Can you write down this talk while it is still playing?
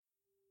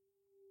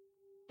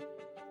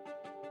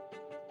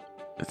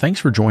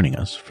Thanks for joining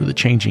us for the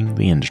Changing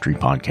the Industry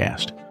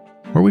podcast,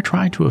 where we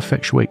try to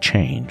effectuate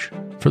change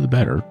for the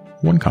better,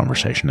 one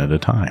conversation at a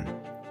time.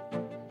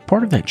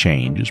 Part of that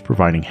change is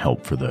providing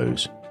help for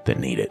those that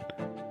need it.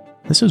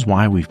 This is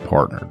why we've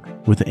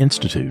partnered with the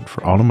Institute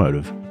for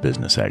Automotive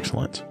Business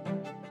Excellence.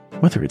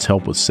 Whether it's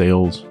help with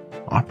sales,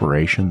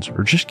 operations,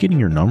 or just getting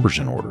your numbers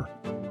in order,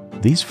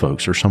 these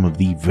folks are some of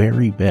the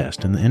very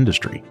best in the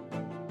industry.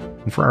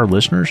 And for our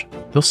listeners,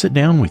 they'll sit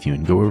down with you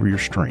and go over your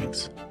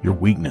strengths, your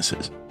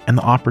weaknesses, and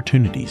the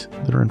opportunities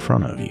that are in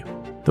front of you.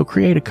 They'll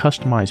create a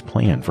customized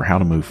plan for how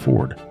to move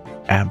forward,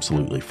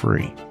 absolutely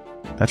free.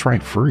 That's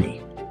right,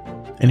 free.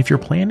 And if your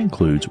plan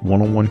includes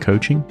one-on-one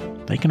coaching,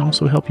 they can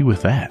also help you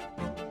with that.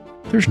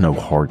 There's no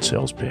hard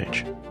sales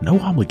pitch, no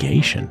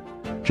obligation,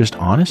 just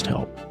honest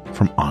help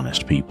from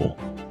honest people.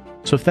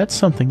 So if that's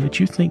something that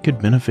you think could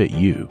benefit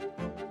you,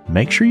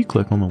 make sure you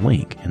click on the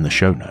link in the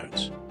show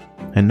notes.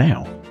 And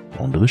now,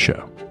 on to the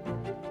show.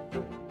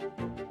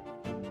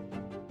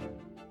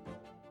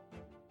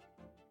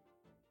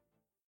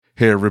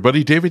 Hey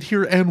everybody, David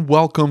here, and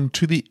welcome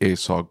to the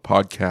ASOG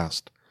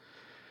podcast.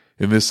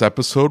 In this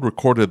episode,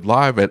 recorded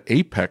live at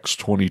Apex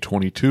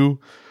 2022,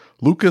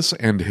 Lucas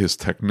and his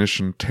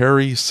technician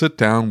Terry sit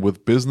down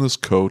with business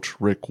coach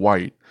Rick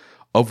White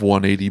of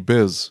 180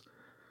 Biz.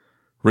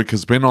 Rick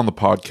has been on the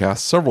podcast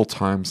several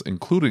times,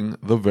 including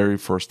the very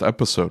first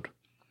episode.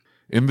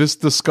 In this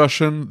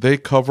discussion, they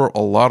cover a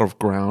lot of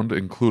ground,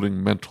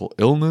 including mental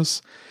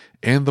illness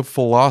and the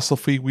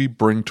philosophy we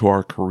bring to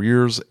our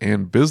careers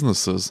and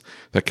businesses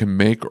that can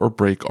make or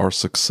break our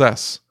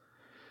success.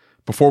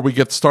 Before we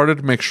get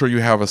started, make sure you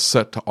have us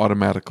set to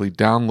automatically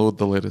download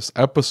the latest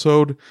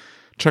episode,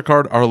 check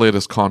out our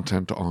latest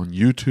content on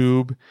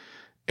YouTube,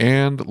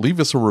 and leave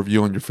us a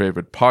review on your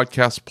favorite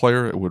podcast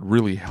player. It would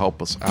really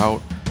help us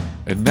out.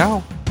 And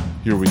now,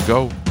 here we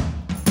go.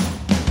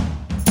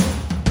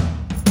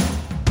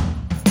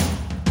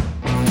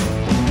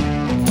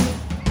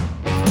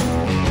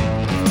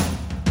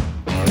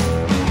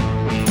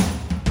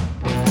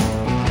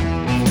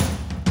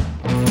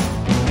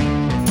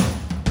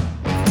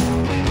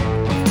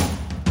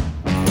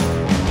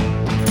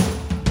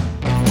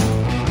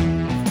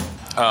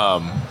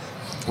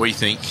 What do you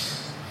think?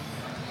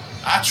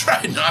 I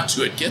try not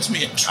to. It gets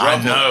me in trouble.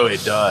 I know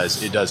it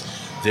does. It does.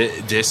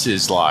 This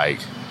is like,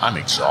 I'm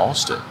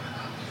exhausted.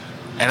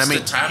 And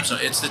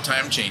it's the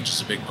time change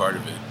is a big part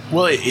of it.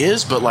 Well, it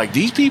is, but like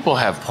these people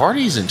have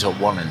parties until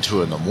 1 and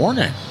 2 in the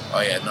morning. Oh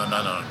yeah,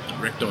 no.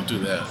 Rick, don't do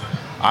that.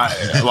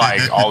 I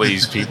like all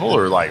these people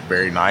are like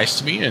very nice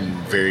to me and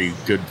very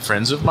good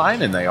friends of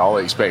mine, and they all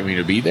expect me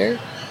to be there.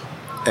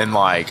 And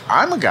like,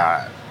 I'm a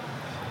guy.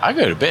 I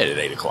go to bed at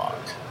 8 o'clock.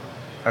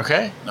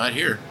 Okay. Not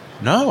here.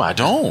 No, I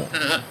don't.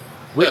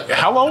 Wait,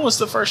 how long was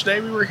the first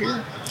day we were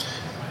here?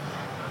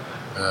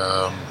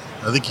 I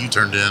think you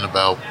turned in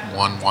about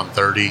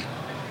 1:30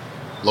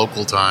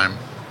 local time.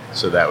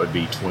 So that would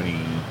be 20.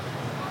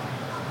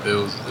 It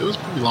was a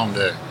pretty long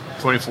day.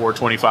 24,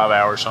 25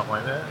 hours, something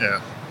like that?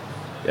 Yeah.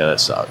 Yeah, that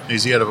sucked.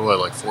 He's had what,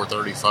 like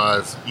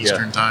 4:35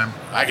 Eastern time?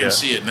 I can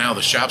see it now.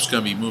 The shop's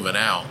going to be moving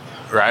out.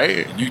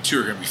 Right? And you two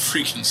are going to be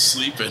freaking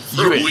sleeping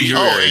for a week.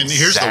 And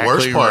here's the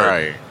worst part.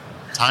 Right.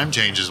 Time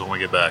changes when we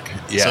get back.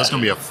 Yeah. So it's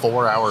going to be a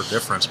 4-hour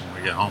difference when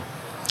we get home.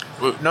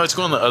 Well, no, it's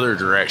going the other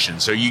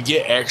direction. So you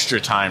get extra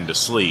time to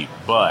sleep,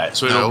 but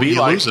so it'll be you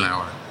like lose an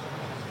hour.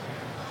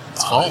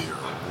 It's fall.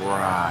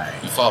 Right.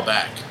 You fall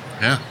back.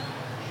 Yeah.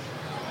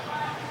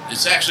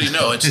 It's actually,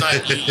 no, it's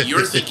not.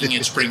 You're thinking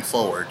it's spring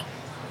forward.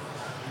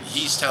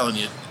 He's telling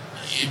you.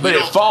 But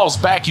it falls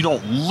back. You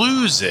don't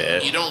lose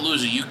it. You don't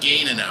lose it. You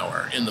gain an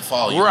hour in the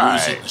fall. You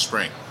lose it in the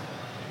spring.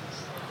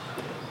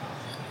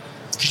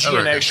 You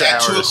get an extra hour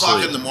At 2 to o'clock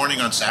sleep. in the morning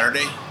on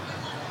Saturday,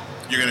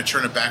 you're going to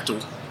turn it back to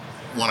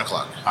 1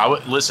 o'clock. I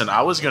was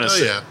going to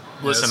say. Yeah.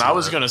 Listen, I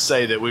was going to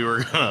say that we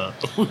were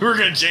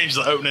gonna change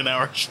the opening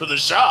hours for the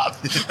shop,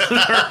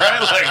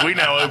 right? Like we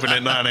now open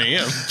at 9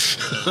 a.m.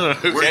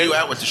 Okay. Where are you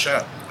at with the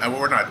shop?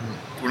 We're not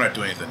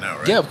doing anything now,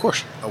 right? Yeah, of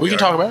course. Oh, we can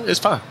talk about it. It's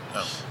fine.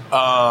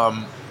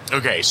 Oh.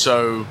 Okay,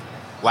 so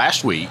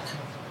last week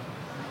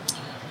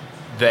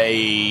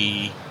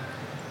and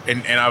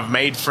I've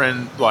made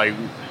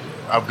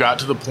I've got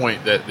to the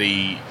point that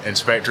the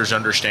inspectors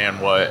understand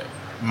what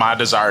my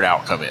desired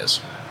outcome is,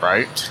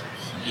 right?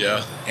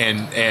 Yeah.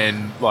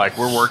 And like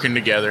we're working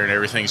together and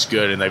everything's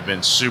good, and they've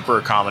been super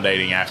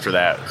accommodating after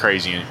that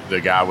crazy,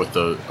 the guy with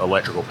the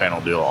electrical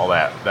panel deal, all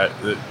that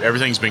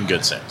everything's been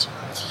good since.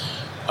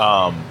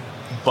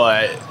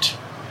 But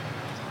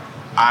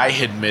I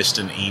had missed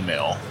an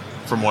email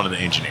from one of the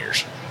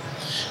engineers.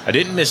 I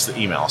didn't miss the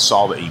email. I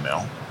saw the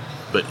email,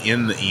 but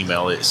in the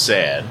email it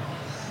said,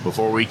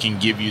 before we can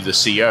give you the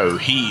CO,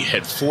 he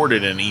had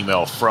forwarded an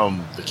email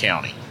from the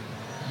county.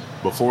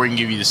 Before we can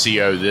give you the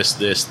CO, this,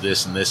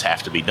 and this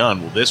have to be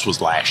done. Well, this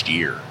was last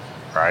year,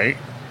 right?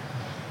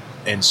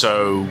 And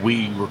so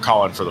we were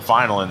calling for the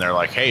final, and they're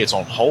like, hey, it's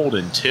on hold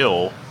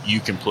until you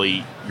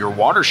complete your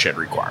watershed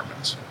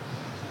requirements.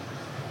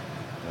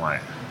 I'm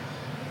like,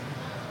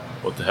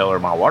 what the hell are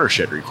my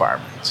watershed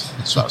requirements?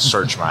 So I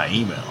searched my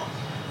email.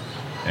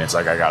 And it's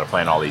like I got to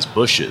plant all these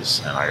bushes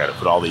and I got to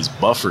put all these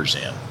buffers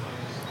in.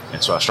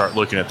 And so I start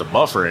looking at the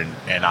buffer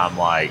and I'm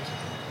like,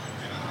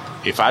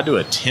 if I do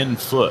a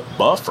 10-foot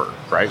buffer,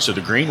 right? So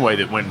the greenway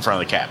that went in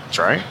front of the cabins,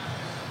 right?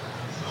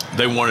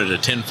 They wanted a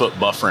 10-foot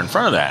buffer in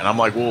front of that. And I'm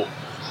like, well,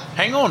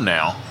 hang on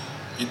now.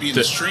 It'd be in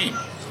the stream.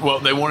 Well,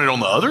 they want it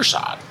on the other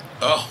side.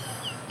 Oh.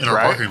 In our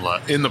parking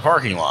lot. In the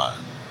parking lot.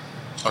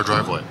 Our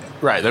driveway.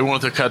 Right. They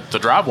wanted to cut the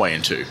driveway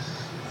in two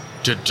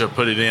to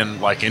put it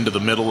in, like, into the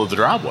middle of the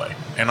driveway.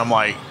 And I'm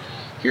like,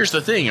 here's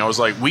the thing. I was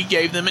like, we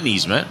gave them an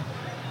easement.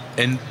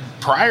 And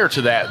prior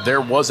to that,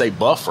 there was a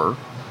buffer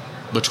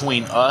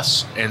between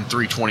us and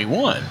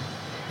 321.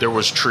 There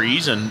was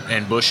trees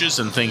and bushes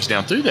and things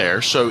down through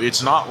there. So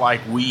it's not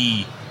like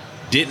we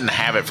didn't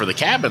have it for the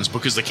cabins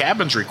because the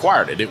cabins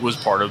required it. It was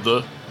part of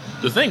the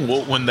thing.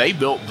 Well, when they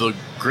built the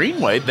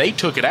greenway, they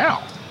took it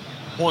out.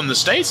 Well, and the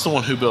state's the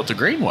one who built the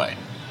greenway.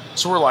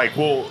 So we're like,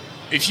 well,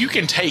 if you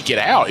can take it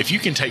out, if you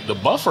can take the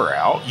buffer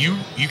out, you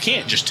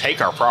can't just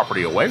take our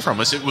property away from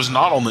us. It was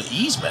not on the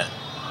easement,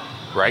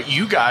 right?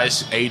 You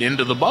guys ate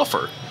into the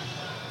buffer.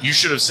 You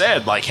should have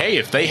said, like, hey,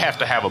 if they have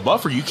to have a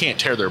buffer, you can't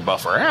tear their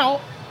buffer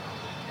out,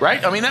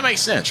 right? I mean, that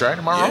makes sense, right?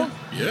 Am I wrong?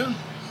 Yeah.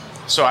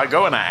 So I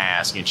go and I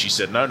ask, and she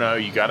said, no,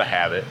 you got to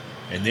have it.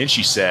 And then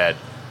she said,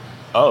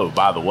 oh,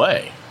 by the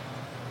way,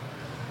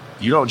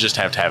 you don't just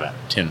have to have a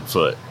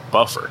 10-foot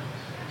buffer.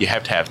 You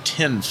have to have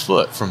 10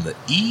 foot from the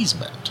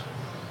easement.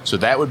 So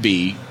that would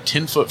be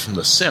 10 foot from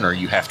the center.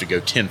 You have to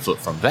go 10 foot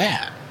from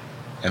that.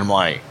 And I'm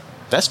like,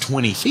 that's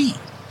 20 feet.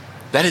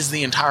 That is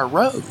the entire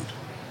road.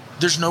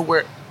 There's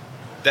nowhere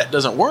that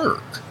doesn't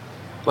work.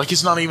 Like,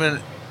 it's not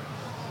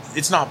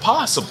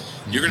possible.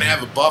 You're going to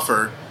have a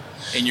buffer,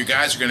 and your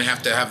guys are going to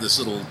have this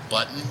little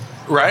button.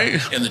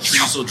 Right. And the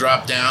trees will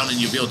drop down,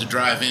 and you'll be able to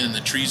drive in, and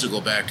the trees will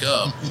go back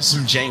up.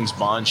 Some James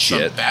Bond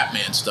shit. Some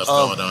Batman stuff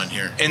going on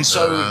here. And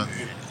so,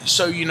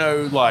 you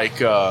know, like,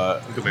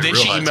 then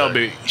she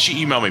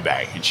emailed me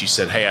back, and she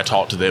said, hey, I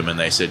talked to them, and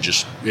they said,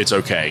 it's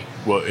okay.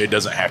 Well, it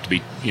doesn't have to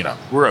be, you know,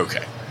 we're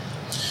okay.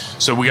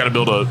 So we got to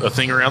build a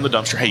thing around the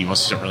dumpster. Hey, you want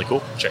to see something really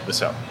cool? Check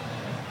this out.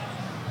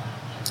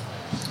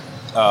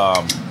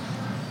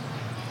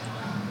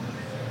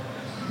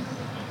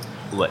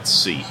 Let's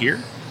see here.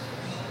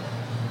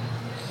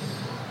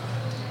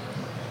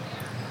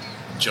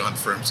 John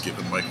Firm's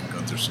giving Mike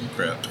Gunther some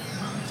crap.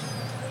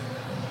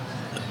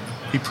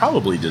 He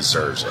probably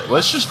deserves it.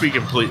 Let's just be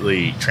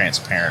completely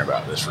transparent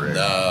about this, Rick.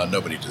 No,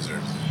 nobody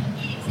deserves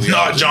it.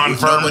 Not John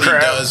Firm Nobody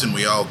crap. does, and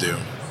we all do.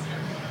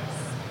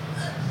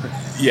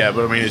 Yeah,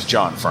 but I mean, it's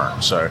John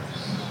Firm. So,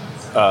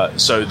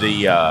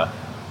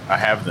 I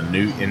have the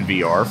new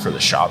NVR for the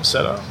shop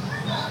set up.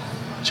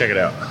 Check it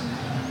out.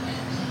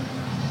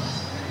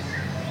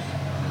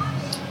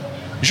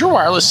 Does your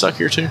wireless suck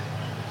here too?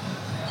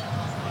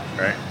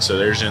 Right. So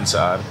there's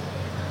inside.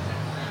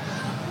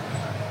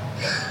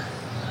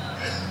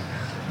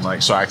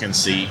 Like, so I can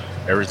see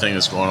everything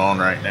that's going on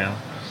right now.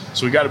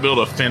 So we got to build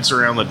a fence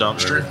around the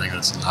dumpster. Everything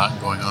that's not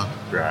going on.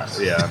 Right.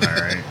 Yeah, I know,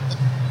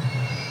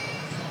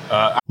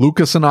 right?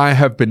 Lucas and I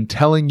have been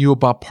telling you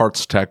about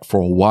Parts Tech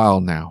for a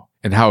while now,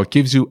 and how it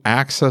gives you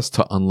access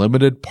to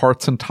unlimited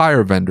parts and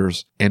tire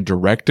vendors and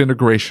direct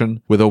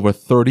integration with over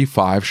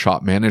 35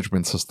 shop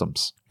management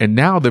systems. And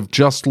now they've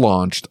just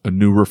launched a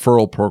new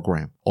referral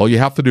program. All you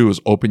have to do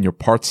is open your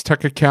Parts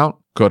Tech account,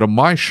 go to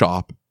My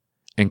Shop,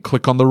 and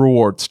click on the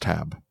Rewards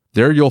tab.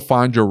 There you'll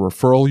find your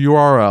referral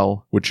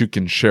URL, which you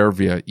can share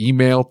via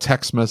email,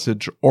 text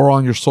message, or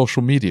on your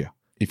social media.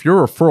 If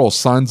your referral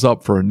signs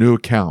up for a new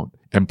account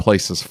and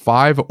places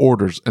 5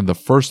 orders in the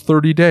first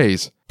 30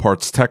 days,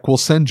 Parts Tech will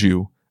send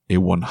you a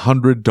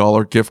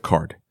 $100 gift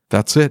card.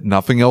 That's it.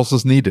 Nothing else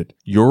is needed.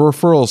 Your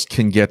referrals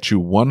can get you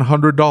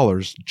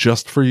 $100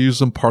 just for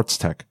using Parts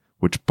Tech,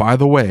 which, by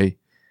the way,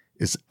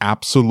 is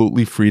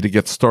absolutely free to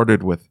get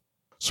started with.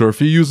 So if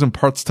you're using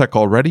Parts Tech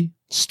already,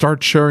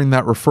 start sharing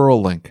that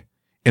referral link.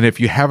 And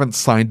if you haven't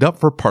signed up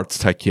for Parts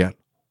Tech yet,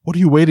 what are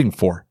you waiting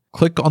for?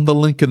 Click on the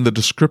link in the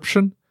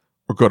description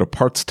or go to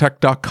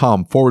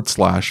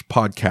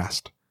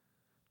partstech.com/podcast.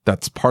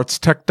 That's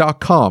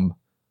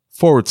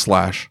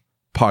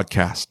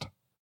partstech.com/podcast.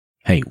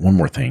 Hey, one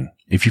more thing.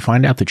 If you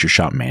find out that your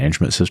shop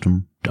management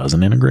system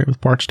doesn't integrate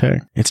with Parts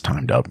Tech, it's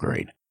time to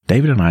upgrade.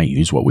 David and I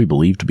use what we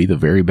believe to be the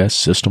very best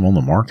system on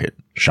the market,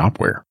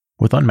 Shopware.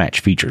 With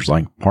unmatched features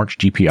like Parts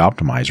GP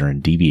Optimizer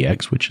and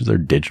DVX, which is their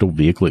digital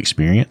vehicle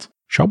experience,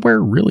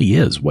 Shopware really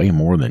is way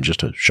more than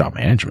just a shop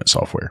management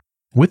software.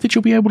 With it,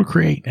 you'll be able to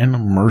create an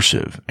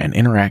immersive and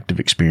interactive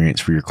experience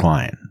for your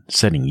client,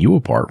 setting you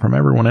apart from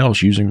everyone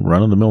else using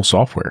run-of-the-mill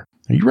software.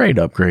 Are you ready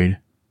to upgrade?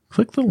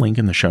 Click the link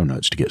in the show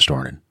notes to get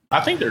started.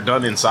 I think they're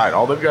done inside.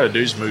 All they've got to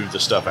do is move the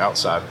stuff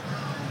outside.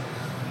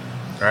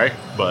 Right?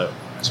 But,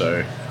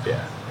 so,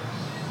 yeah.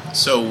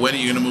 So when are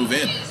you going to move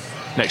in?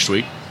 Next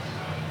week.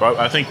 But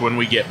I think when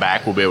we get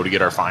back, we'll be able to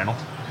get our final.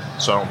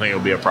 So I don't think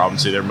it'll be a problem.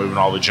 See, they're moving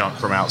all the junk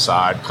from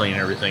outside, cleaning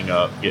everything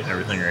up, getting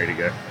everything ready to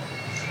go.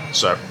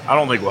 So I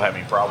don't think we'll have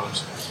any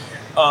problems.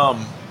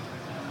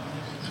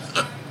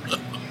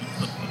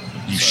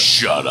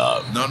 Shut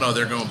up. No,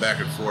 they're going back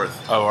and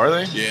forth. Oh, are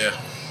they? Yeah.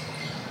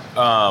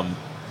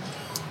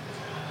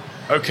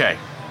 Okay.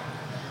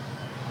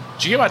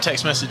 Did you get my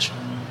text message?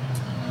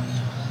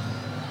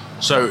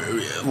 So,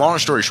 long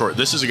story short,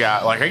 this is a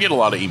guy, like, I get a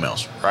lot of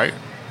emails, right?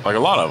 Like, a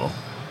lot of them.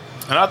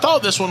 And I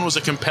thought this one was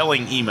a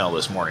compelling email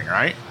this morning,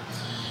 right?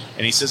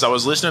 And he says, I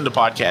was listening to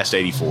podcast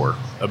 84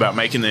 about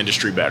making the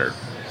industry better.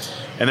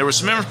 And there was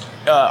some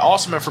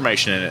awesome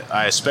information in it.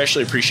 I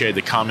especially appreciated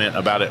the comment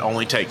about it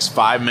only takes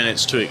 5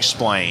 minutes to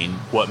explain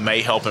what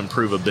may help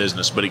improve a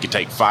business, but it could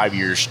take 5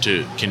 years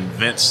to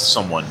convince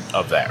someone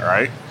of that,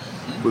 right?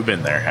 We've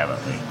been there,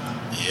 haven't we?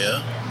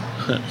 Yeah.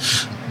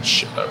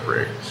 Shut up,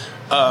 Rick.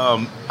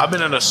 I've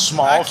been in a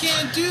small... I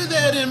can't do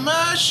that in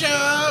my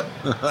shop.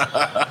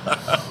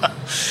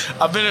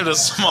 I've been in a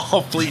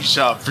small fleet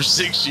shop for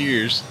 6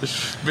 years.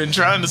 Been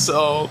trying to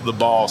sell the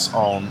boss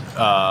on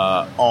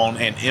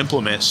and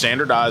implement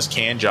standardized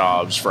can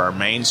jobs for our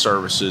main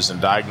services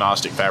and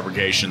diagnostic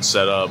fabrication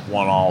setup,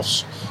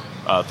 one-offs,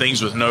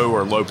 things with no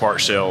or low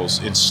part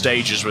sales in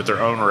stages with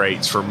their own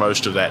rates for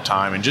most of that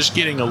time, and just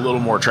getting a little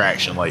more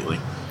traction lately.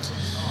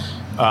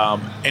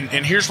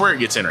 And here's where it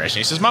gets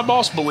interesting. He says, my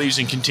boss believes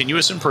in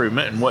continuous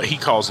improvement and what he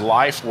calls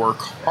life-work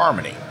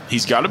harmony.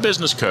 He's got a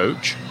business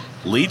coach,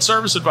 lead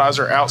service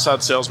advisor,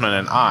 outside salesman,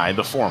 and I,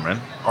 the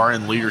foreman, are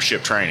in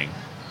leadership training.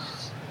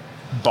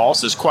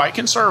 Boss is quite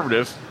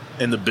conservative,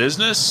 and the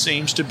business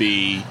seems to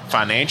be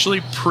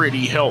financially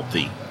pretty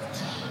healthy.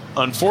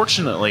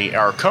 Unfortunately,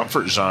 our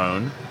comfort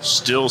zone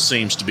still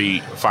seems to be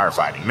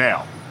firefighting.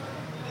 Now,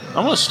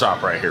 I'm going to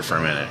stop right here for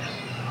a minute.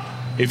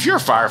 If you're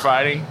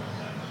firefighting,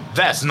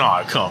 that's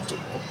not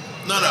comfortable.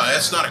 No,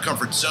 that's not a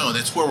comfort zone.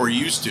 That's where we're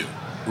used to.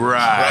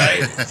 Right.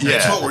 Yeah.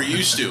 That's what we're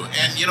used to.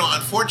 And,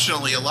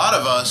 unfortunately, a lot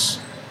of us,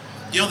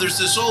 there's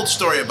this old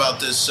story about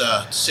this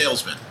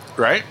salesman.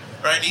 Right.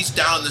 Right? He's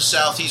down in the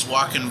South. He's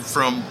walking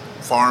from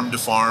farm to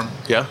farm.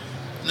 Yeah.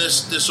 And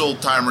this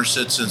old timer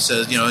sits and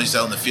says, he's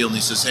out in the field and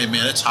he says, hey,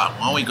 man, it's hot.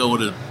 Why don't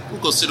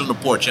we'll go sit on the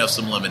porch, have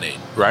some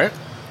lemonade. Right.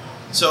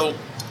 So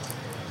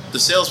the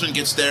salesman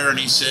gets there and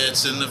he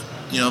sits, and the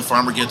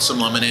farmer gets some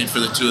lemonade for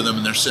the two of them,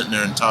 and they're sitting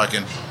there and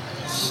talking.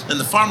 And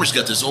the farmer's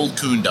got this old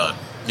coon dog.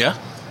 Yeah.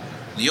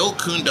 The old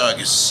coon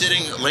dog is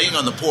laying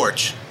on the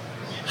porch,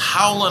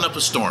 howling up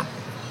a storm.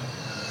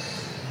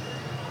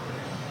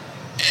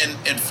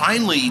 And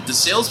finally, the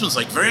salesman's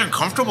like very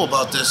uncomfortable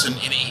about this, and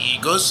he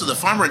goes to the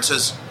farmer and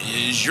says,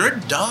 is your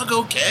dog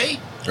okay?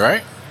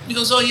 Right. He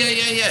goes, oh,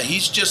 yeah.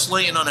 He's just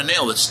laying on a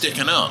nail that's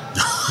sticking up.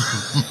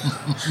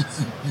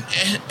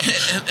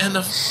 And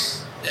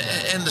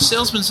the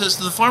salesman says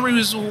to the farmer,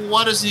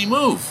 why doesn't he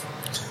move?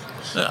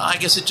 I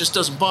guess it just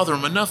doesn't bother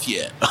him enough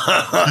yet.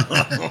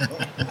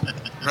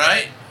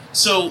 Right?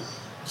 So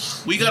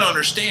we got to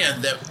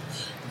understand that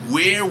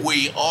where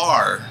we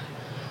are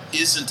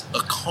isn't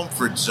a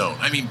comfort zone.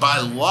 I mean, by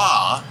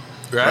law,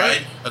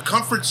 right? A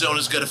comfort zone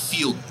has got to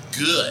feel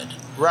good.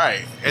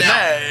 Right. And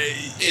now,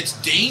 it's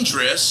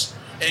dangerous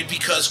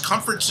because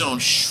comfort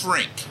zones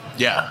shrink.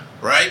 Yeah.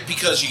 Right?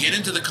 Because you get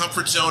into the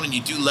comfort zone and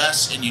you do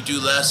less and you do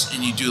less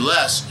and you do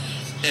less.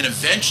 And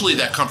eventually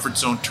that comfort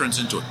zone turns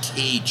into a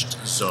caged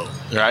zone.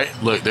 Right?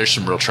 Look, there's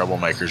some real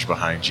troublemakers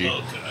behind you.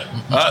 Oh,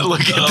 God.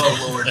 Look at that.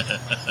 Lord.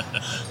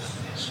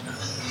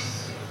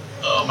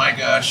 Oh, my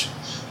gosh.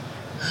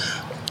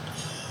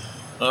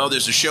 Oh,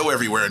 there's a show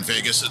everywhere in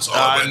Vegas. It's all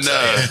I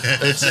know.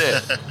 That's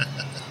it.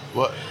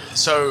 Well,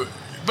 so,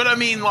 but I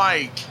mean,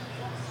 like,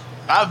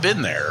 I've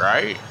been there,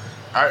 right?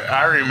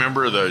 I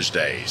remember those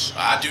days.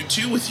 I do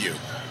too with you.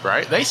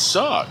 Right? They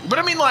suck. But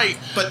I mean, like,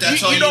 but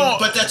that's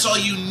all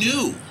you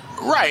knew.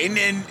 Right,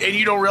 and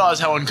you don't realize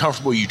how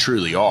uncomfortable you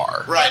truly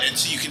are. Right, and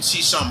so you can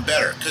see something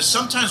better. Because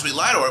sometimes we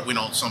lie to ourselves. We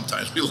don't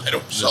sometimes. We lie to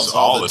ourselves Just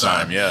all the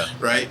time. Yeah.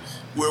 Right?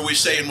 Where we're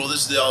saying, well,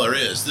 this is all there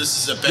is. This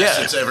is the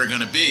best it's ever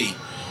going to be.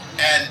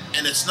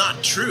 And it's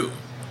not true.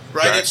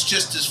 Right? It's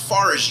just as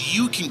far as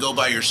you can go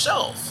by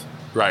yourself.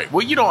 Right.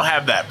 Well, you don't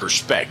have that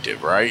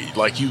perspective, right?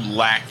 Like, you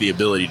lack the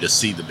ability to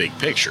see the big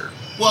picture.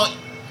 Well,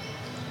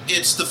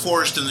 it's the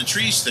forest and the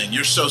trees thing.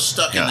 You're so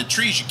stuck in the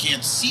trees, you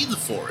can't see the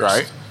forest.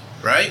 Right.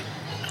 Right?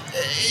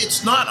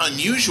 It's not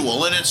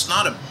unusual, and it's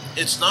not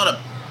a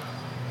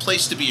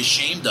place to be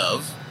ashamed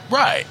of.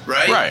 Right.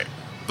 Right? Right.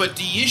 But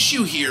the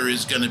issue here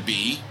is going to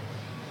be,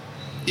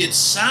 it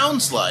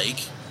sounds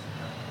like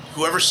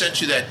whoever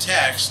sent you that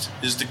text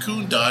is the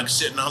coon dog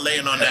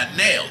laying on that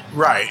nail.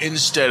 Right.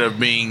 Instead of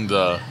being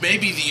the...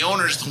 Maybe the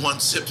owner's the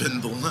one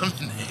sipping the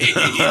lemonade.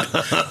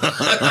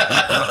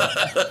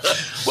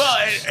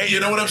 Well, you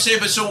know what I'm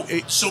saying? But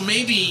so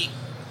maybe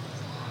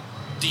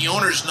the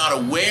owner's not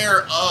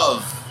aware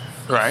of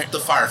the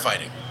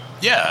firefighting.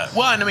 Yeah.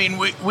 Well, and I mean,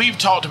 we've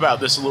talked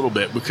about this a little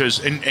bit because,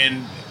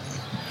 and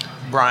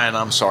Brian,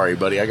 I'm sorry,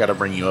 buddy, I got to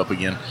bring you up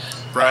again.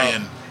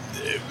 Brian.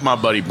 My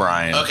buddy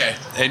Brian. Okay.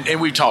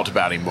 And we've talked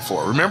about him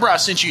before. Remember I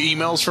sent you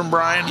emails from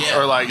Brian? Yeah.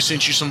 Or like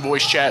sent you some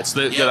voice chats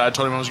that I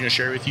told him I was going to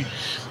share with you?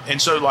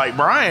 And so like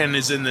Brian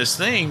is in this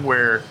thing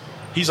where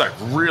he's like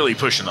really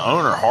pushing the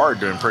owner hard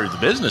to improve the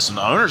business, and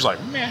the owner's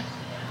like, meh.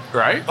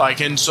 Right?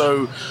 Like, and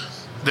so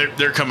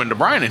they're coming to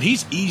Brian, and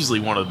he's easily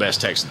one of the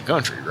best techs in the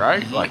country,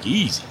 right? Mm-hmm. Like,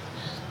 easy.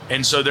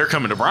 And so they're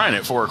coming to Brian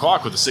at 4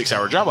 o'clock with a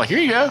 6-hour job. Like, here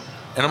you go.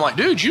 And I'm like,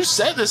 dude, you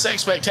set this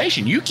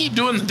expectation. You keep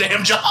doing the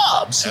damn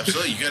jobs.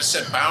 Absolutely. You got to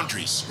set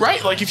boundaries.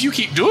 Right. Like, if you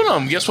keep doing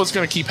them, guess what's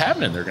going to keep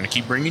happening? They're going to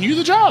keep bringing you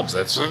the jobs.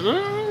 That's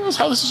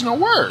how this is going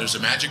to work. There's a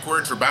magic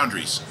word for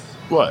boundaries.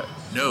 What?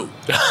 No.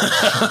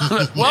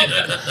 Well,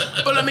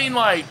 but I mean,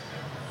 like,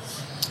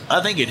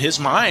 I think in his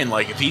mind,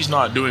 like, if he's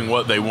not doing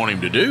what they want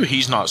him to do,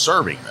 he's not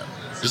serving them.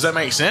 Does that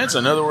make sense?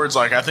 In other words,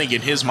 like, I think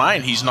in his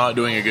mind, he's not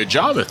doing a good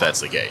job if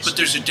that's the case. But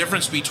there's a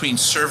difference between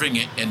serving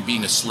it and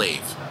being a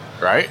slave.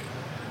 Right?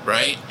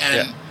 Right?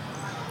 And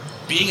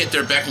being at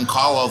their beck and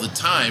call all the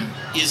time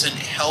isn't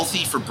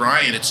healthy for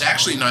Brian. It's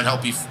actually not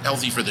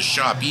healthy for the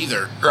shop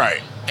either.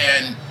 Right.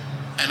 And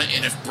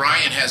if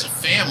Brian has a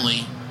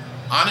family,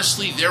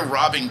 honestly, they're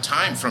robbing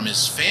time from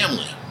his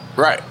family.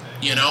 Right.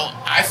 You know,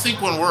 I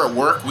think when we're at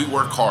work, we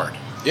work hard.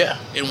 Yeah.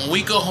 And when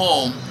we go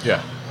home,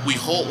 Yeah. we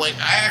hold, like,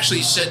 I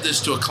actually said this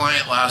to a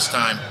client last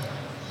time.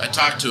 I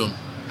talked to him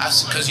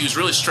because he was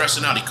really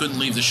stressing out. He couldn't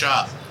leave the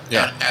shop.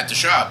 Yeah. At the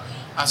shop.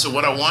 I said,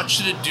 what I want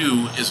you to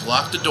do is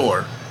lock the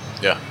door.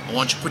 Yeah. I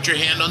want you to put your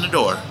hand on the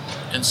door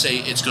and say,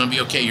 it's going to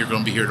be okay. You're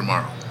going to be here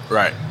tomorrow.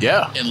 Right.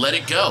 Yeah. And let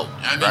it go.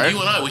 I mean, Right. you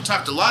and I, we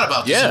talked a lot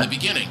about this in the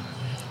beginning.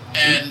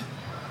 And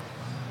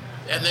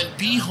then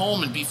be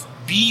home and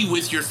be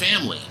with your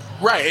family.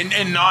 Right.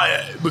 And not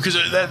because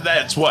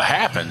that's what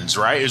happens,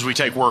 right? Is we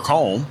take work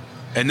home.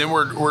 And then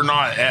we're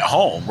not at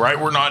home, right?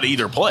 We're not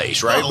either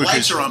place, right? No, the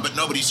lights are on, but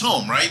nobody's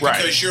home, right?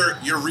 Because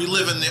you're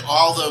reliving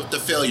all the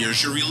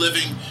failures. You're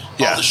reliving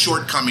all the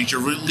shortcomings.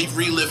 You're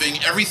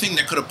reliving everything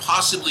that could have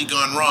possibly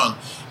gone wrong,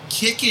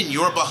 kicking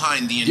your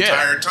behind the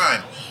entire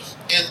time.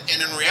 And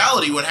in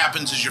reality, what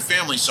happens is your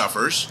family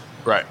suffers.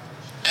 Right.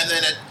 And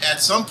then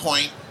at some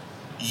point,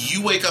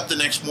 you wake up the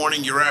next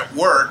morning, you're at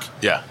work.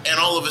 Yeah. And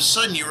all of a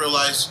sudden you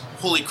realize,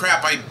 holy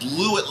crap, I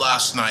blew it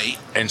last night.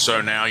 And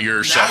so now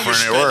you're suffering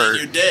at work. Now you're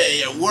spending your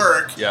day at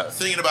work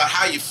thinking about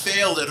how you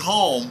failed at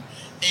home,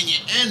 and you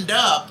end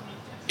up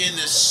in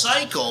this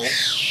cycle,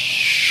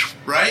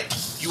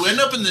 right? You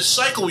end up in this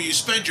cycle where you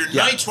spend your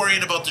nights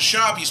worrying about the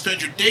shop, you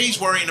spend your days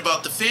worrying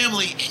about the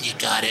family, and you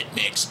got it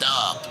mixed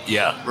up.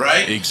 Yeah.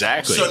 Right?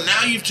 Exactly. So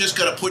now you've just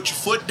got to put your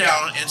foot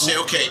down and say,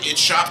 okay, it's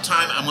shop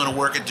time, I'm going to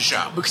work at the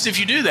shop. Because if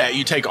you do that,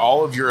 you take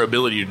all of your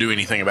ability to do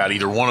anything about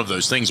either one of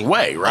those things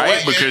away,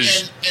 right?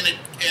 Because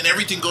and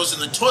everything goes in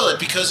the toilet,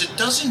 because it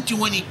doesn't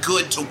do any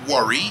good to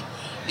worry.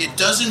 It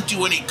doesn't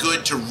do any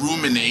good to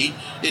ruminate.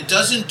 It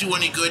doesn't do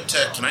any good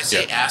to, can I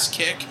say ass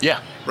kick? Yeah.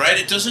 Right?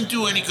 It doesn't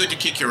do any good to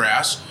kick your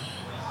ass.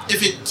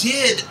 If it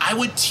did, I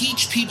would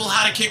teach people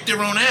how to kick their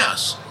own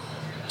ass.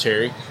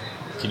 Terry,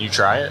 can you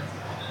try it?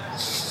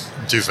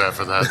 I'm too fat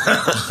for that.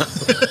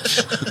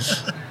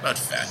 Not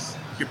fat.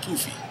 You're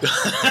poofy.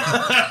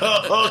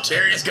 Oh,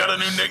 Terry's got a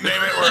new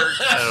nickname at work.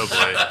 Oh,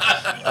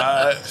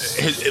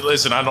 boy.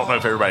 Listen, I don't know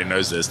if everybody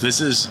knows this. This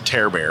is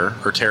Terror Bear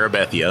or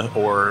Terabethia,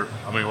 or,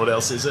 I mean, what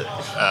else is it?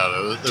 I don't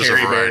know. There's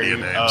Terry a variety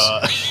Bear,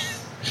 of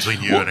names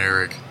between you and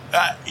Eric.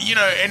 You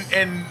know,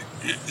 and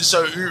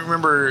so you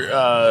remember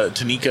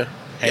Tanika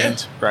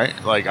Haynes, right?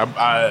 Like,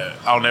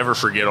 I'll never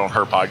forget on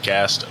her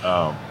podcast.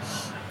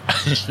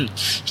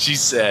 She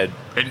said,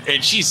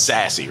 and she's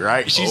sassy,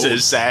 right? She's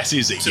as sassy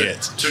as it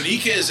gets.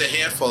 Tanika is a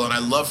handful, and I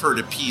love her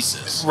to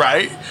pieces.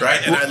 Right?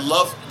 Right? And I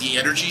love the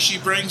energy she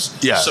brings.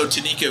 Yeah. So,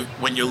 Tanika,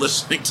 when you're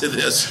listening to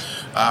this,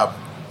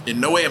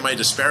 in no way am I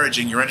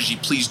disparaging your energy.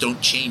 Please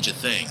don't change a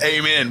thing.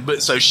 Amen.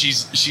 But so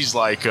she's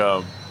like,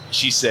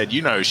 she said,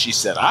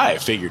 I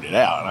figured it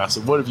out. And I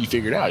said, what have you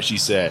figured out? She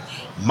said,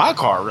 my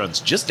car runs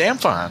just damn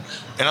fine.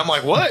 And I'm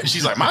like, what?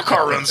 She's like, my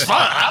car runs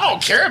fine. I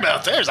don't care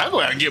about theirs. I go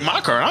out and get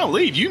my car and I'll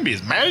leave. You can be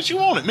as mad as you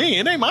want at me.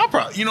 It ain't my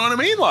problem. You know what I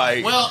mean?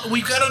 Like, well,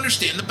 we've got to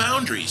understand the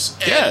boundaries.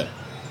 And,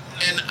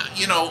 and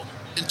you know,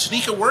 and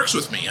Tanika works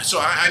with me. So,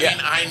 I mean,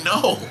 I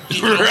know.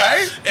 You know.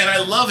 Right? And I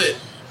love it.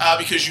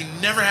 Because you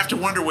never have to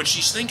wonder what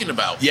she's thinking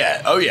about.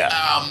 Yeah. Oh, yeah.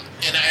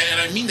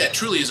 And I mean that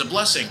truly as a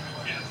blessing.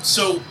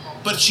 So,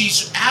 but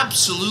she's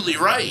absolutely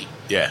right.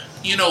 Yeah.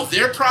 You know,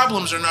 their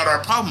problems are not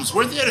our problems.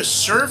 We're there to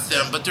serve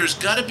them, but there's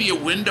got to be a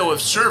window of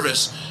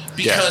service,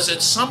 because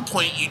at some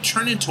point you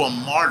turn into a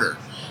martyr.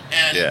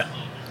 And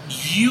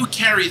you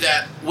carry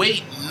that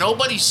weight.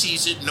 Nobody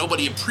sees it.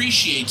 Nobody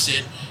appreciates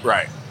it.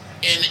 Right.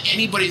 And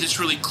anybody that's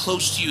really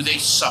close to you, they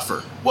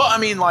suffer. Well, I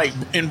mean, like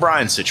in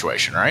Brian's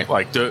situation, right?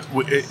 Like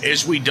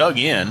as we dug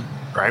in,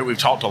 right, we've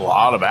talked a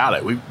lot about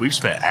it. We've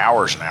spent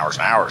hours and hours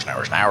and hours and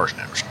hours and hours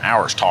and hours and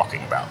hours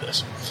talking about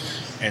this.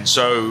 And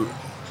so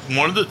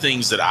one of the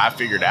things that I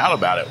figured out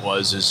about it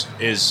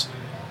is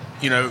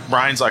you know,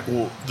 Brian's like,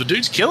 well, the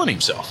dude's killing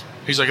himself.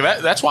 He's like,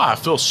 that's why I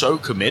feel so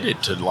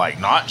committed to, like,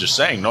 not just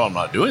saying, no, I'm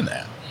not doing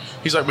that.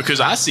 He's like, because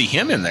I see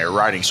him in there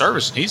writing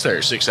service, and he's there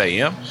at 6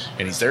 a.m.,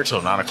 and he's there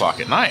till 9 o'clock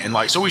at night. And,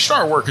 like, so we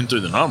started working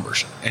through the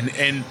numbers.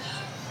 And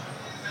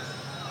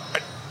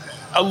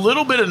a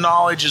little bit of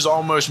knowledge is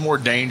almost more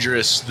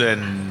dangerous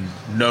than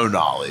no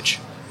knowledge,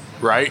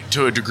 right,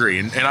 to a degree.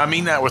 And I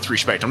mean that with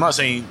respect. I'm not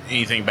saying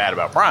anything bad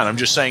about Brian. I'm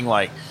just saying,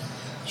 like,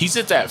 he's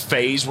at that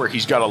phase where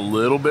he's got a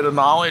little bit of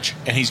knowledge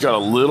and he's got a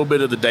little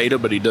bit of the data,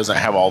 but he doesn't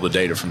have all the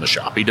data from the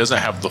shop. He doesn't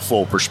have the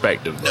full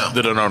perspective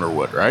that an owner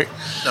would, right?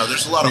 No,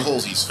 there's a lot of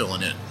holes he's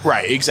filling in.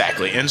 Right,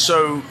 exactly. And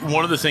so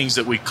one of the things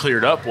that we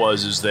cleared up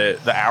is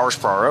that the hours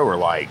per RO are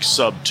like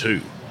sub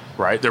 2,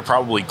 right? They're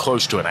probably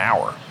close to an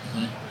hour.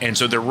 Mm-hmm. And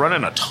so they're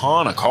running a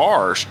ton of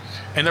cars,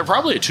 and they're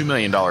probably a $2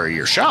 million a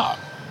year shop.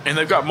 And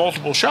they've got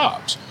multiple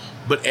shops.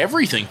 But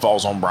everything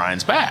falls on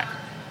Brian's back.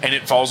 And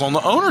it falls on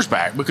the owner's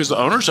back because the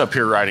owner's up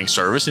here writing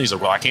service, and he's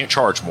like, well, I can't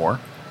charge more.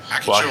 I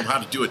can show him how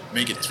to do it,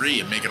 make it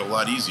 3, and make it a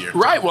lot easier.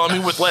 Right. Well, I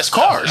mean, with less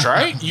cars,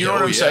 right? You know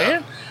what I'm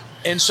saying?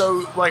 And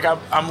so, like,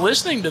 I'm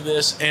listening to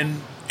this,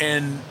 and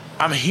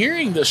I'm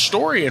hearing this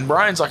story, and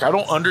Brian's like, I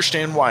don't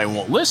understand why he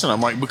won't listen.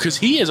 I'm like, because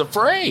he is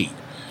afraid,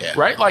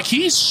 right? Like,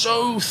 he's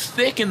so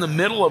thick in the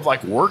middle of,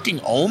 like,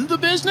 working on the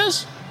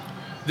business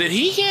that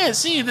he can't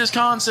see this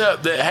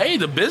concept that, hey,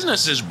 the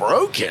business is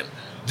broken.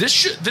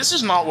 This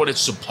is not what it's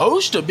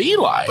supposed to be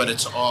like. But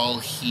it's all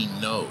he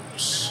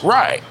knows.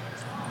 Right.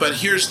 But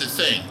here's the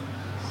thing.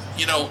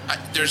 You know,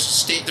 there's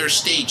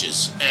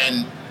stages.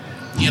 And,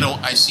 you know,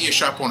 I see a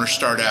shop owner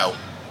start out,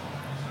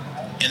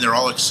 and they're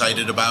all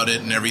excited about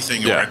it and everything.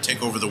 And we're going to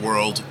take over the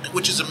world,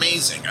 which is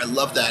amazing. I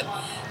love that.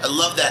 I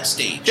love that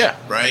stage. Yeah.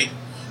 Right?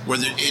 Where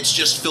it's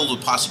just filled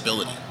with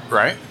possibility.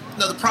 Right.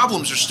 Now, the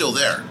problems are still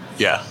there.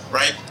 Yeah.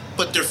 Right?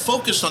 But they're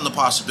focused on the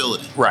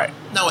possibility. Right.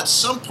 Now, at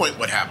some point,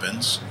 what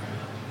happens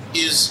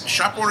is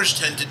shop owners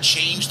tend to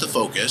change the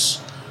focus,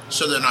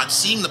 so they're not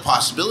seeing the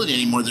possibility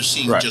anymore. They're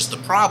seeing just the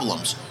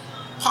problems.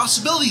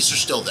 Possibilities are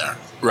still there.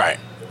 Right.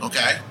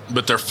 Okay?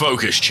 But their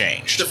focus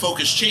changed. The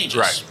focus changes.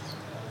 Right.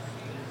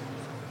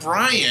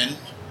 Brian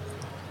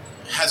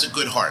has a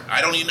good heart.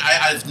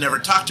 I've never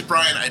talked to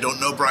Brian. I don't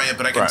know Brian,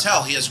 but I can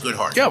tell he has a good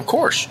heart. Yeah, of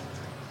course.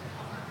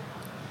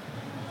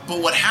 But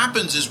what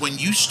happens is when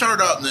you start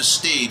out in this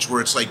stage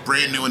where it's like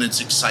brand new and it's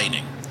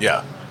exciting.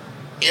 Yeah.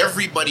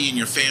 Everybody in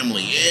your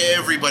family,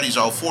 everybody's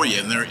all for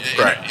you, and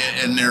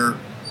they're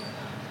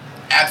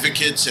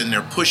advocates, and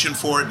they're pushing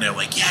for it, and they're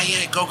like,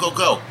 yeah,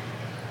 go.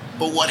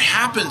 But what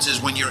happens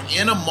is when you're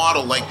in a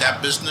model like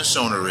that business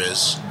owner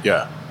is,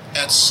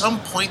 at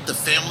some point the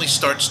family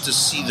starts to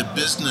see the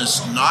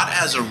business not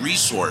as a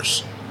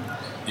resource.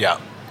 Yeah.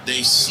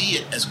 They see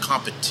it as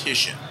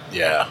competition.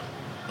 Yeah.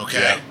 Okay?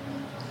 Yeah.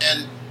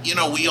 And, you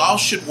know, we all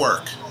should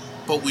work,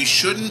 but we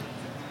shouldn't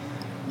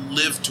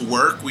live to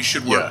work. We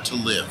should work to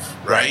live,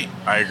 right?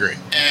 I agree.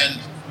 And,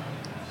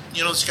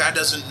 you know, this guy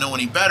doesn't know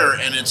any better,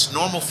 and it's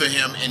normal for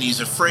him, and he's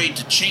afraid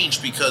to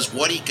change because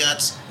what he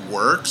gets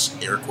works,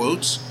 air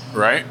quotes.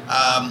 Right.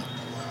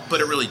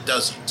 But it really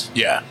doesn't.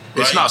 Yeah. Right?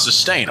 It's not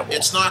sustainable.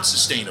 It's not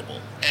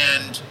sustainable.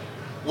 And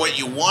what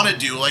you want to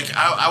do, like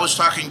I was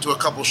talking to a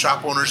couple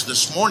shop owners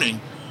this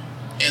morning,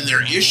 and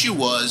their issue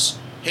was,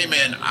 hey,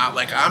 man,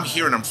 I'm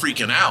here and I'm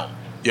freaking out.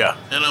 Yeah.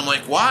 And I'm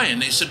like, why?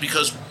 And they said,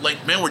 because,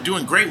 like, man, we're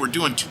doing great. We're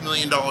doing $2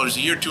 million a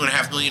year,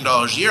 $2.5 million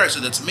a year. I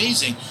said, that's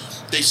amazing.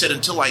 They said,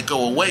 until I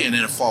go away, and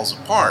then it falls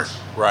apart.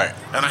 Right.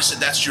 And I said,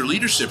 that's your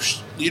leadership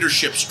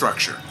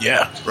structure.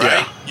 Yeah.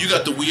 Right? Yeah. You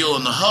got the wheel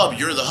and the hub.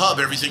 You're the hub.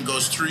 Everything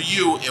goes through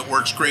you. It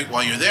works great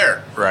while you're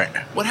there. Right.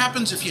 What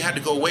happens if you had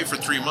to go away for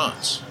 3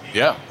 months?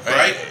 Yeah.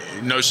 Right?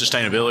 No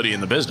sustainability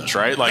in the business,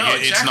 right? Like, no,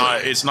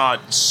 exactly. It's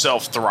not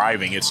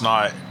self-thriving. It's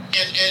not...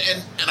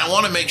 And I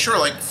want to make sure,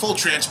 like, full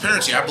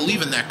transparency, I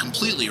believe in that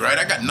completely, right?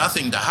 I got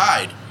nothing to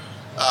hide.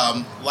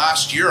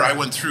 Last year, I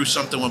went through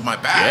something with my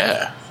back.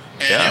 Yeah.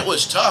 And it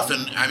was tough.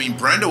 And, I mean,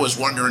 Brenda was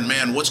wondering,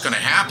 man, what's going to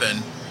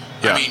happen?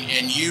 Yeah. I mean,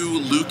 and you,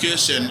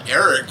 Lucas, and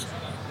Eric,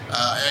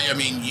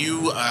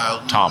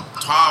 Tom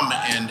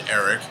and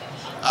Eric,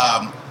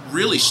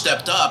 really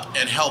stepped up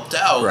and helped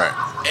out. Right.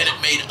 And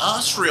it made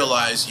us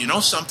realize, you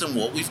know something,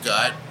 what we've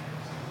got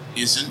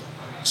isn't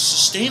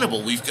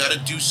sustainable. We've got to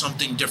do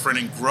something different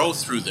and grow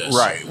through this.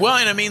 Right. Well,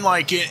 and I mean,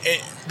 like,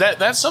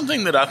 that's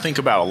something that I think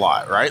about a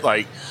lot, right?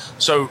 Like,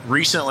 so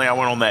recently I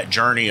went on that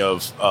journey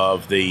of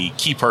the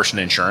key person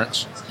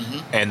insurance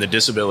and the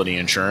disability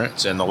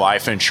insurance and the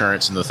life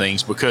insurance and the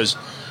things, because,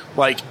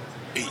 like,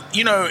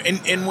 you know,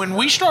 and when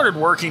we started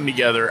working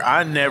together,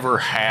 I never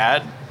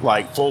had,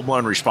 like,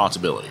 full-blown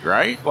responsibility,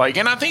 right? Like,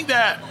 and I think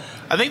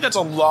that's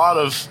a lot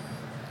of...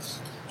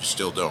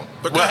 Still don't.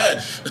 But go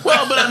ahead.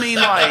 Well, but I mean,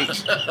 like,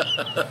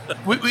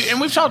 and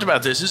we've talked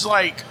about this. Is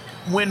like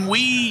when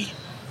we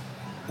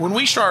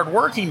started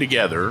working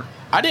together,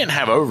 I didn't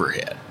have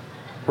overhead,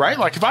 right?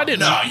 Like if I didn't,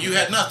 no, you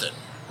had nothing,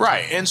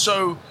 right? And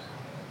so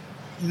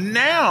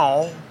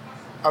now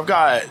I've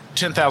got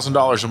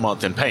 $10,000 a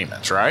month in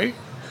payments, right?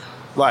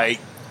 Like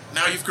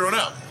now you've grown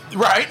up.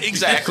 Right,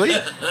 exactly.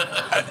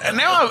 And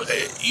now,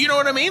 you know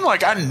what I mean?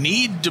 Like, I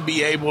need to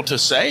be able to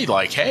say,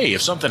 like, hey,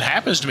 if something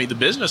happens to me, the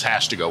business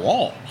has to go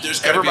on. There's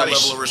got to be a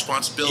level of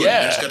responsibility.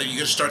 Yeah. You got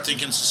to start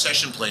thinking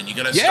succession plan. You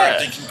got to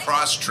start thinking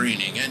cross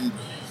training and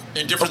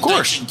different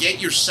things, and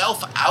get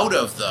yourself out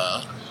of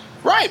the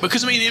right.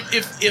 Because I mean,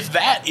 if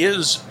that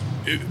is,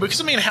 because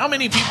I mean, how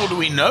many people do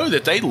we know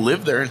that they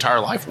live their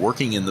entire life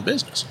working in the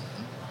business?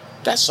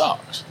 That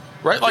sucks,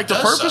 right? Like the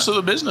purpose of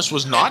the business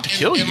was not to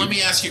kill you. And let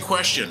me ask you a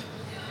question.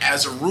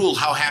 as a rule,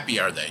 how happy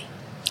are they?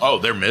 Oh,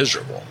 they're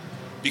miserable.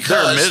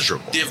 Because they're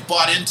miserable. They've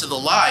bought into the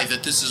lie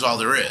that this is all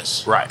there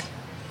is. Right.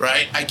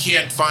 Right? I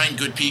can't find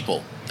good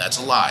people. That's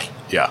a lie.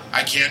 Yeah.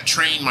 I can't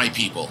train my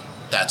people.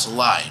 That's a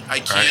lie. I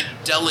can't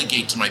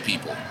delegate to my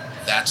people.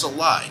 That's a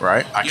lie.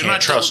 Right. I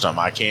can't trust them.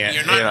 I can't.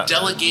 You're not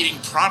delegating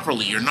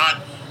properly. You're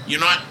not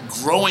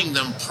growing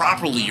them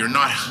properly. You're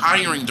not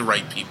hiring the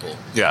right people.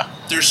 Yeah.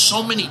 There's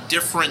so many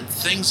different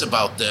things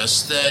about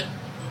this that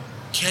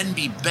can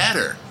be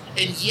better.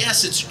 And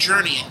yes, it's a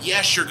journey. And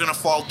yes, you're going to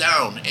fall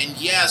down. And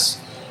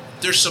yes,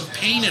 there's some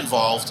pain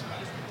involved.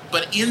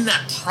 But in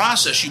that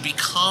process, you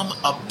become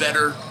a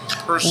better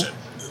person.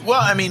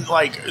 Well, I mean,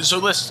 so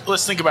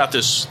let's think about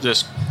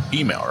this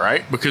email,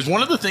 right? Because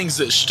one of the things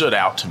that stood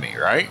out to me,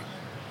 right?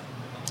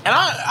 And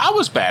I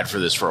was bad for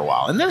this for a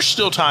while. And there's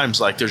still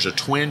times there's a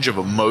twinge of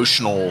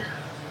emotional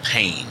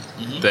pain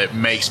that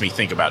makes me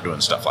think about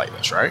doing stuff like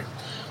this, right?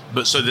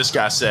 But so this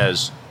guy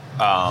says,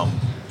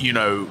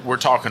 we're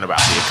talking about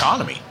the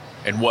economy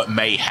and what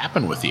may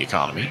happen with the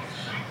economy.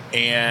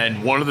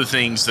 And one of the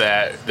things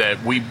that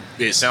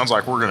it sounds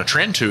like we're going to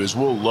trend to is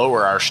we'll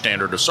lower our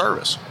standard of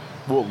service.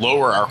 We'll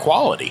lower our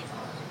quality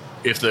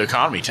if the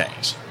economy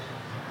tanks.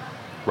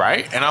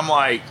 Right? And I'm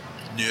like,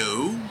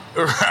 no.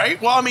 Right?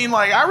 Well, I mean,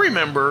 I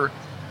remember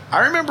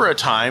a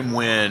time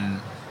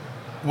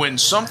when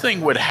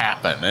something would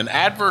happen, an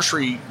adverse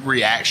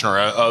reaction or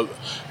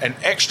an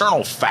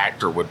external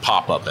factor would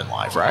pop up in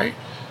life, right?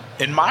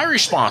 And my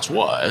response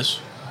was,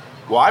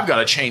 well, I've got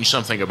to change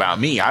something about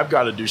me. I've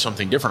got to do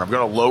something different. I've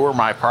got to lower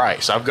my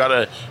price. I've got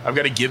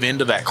to give in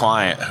to that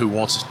client who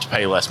wants to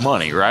pay less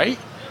money, right?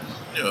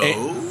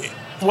 No.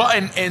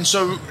 And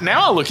so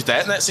now I look at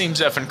that and that seems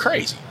effing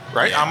crazy.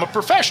 Right? Yeah. I'm a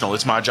professional.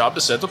 It's my job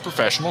to set the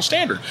professional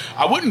standard.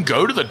 I wouldn't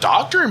go to the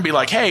doctor and be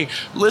like, hey,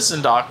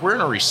 listen, doc, we're in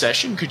a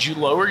recession. Could you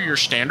lower your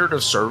standard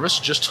of service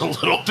just a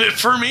little bit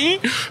for me?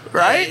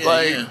 Right?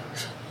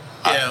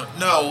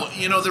 No,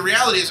 the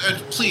reality is, and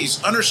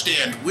please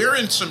understand, we're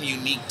in some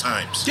unique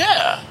times.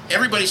 Yeah.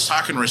 Everybody's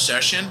talking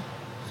recession,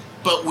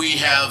 but we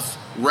have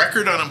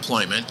record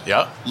unemployment.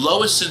 Yeah.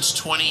 Lowest since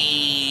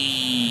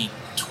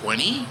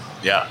 2020.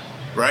 Yeah.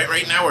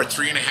 Right now we're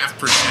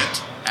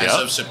 3.5% as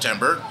of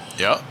September.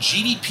 Yep.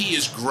 GDP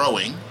is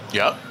growing.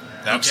 Yep.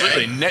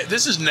 Absolutely. Okay.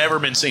 This has never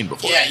been seen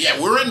before. Yeah.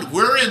 We're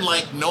in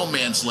no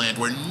man's land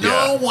where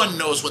no one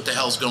knows what the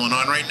hell's going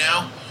on right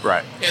now.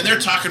 Right. And they're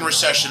talking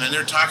recession and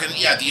they're talking,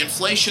 the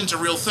inflation's a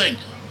real thing.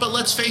 But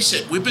let's face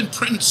it, we've been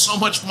printing so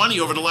much money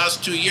over the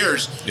last 2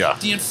 years. Yeah.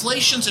 The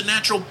inflation's a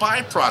natural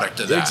byproduct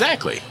of that.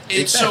 Exactly.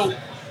 And so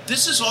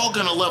this is all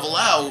going to level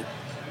out.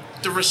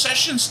 The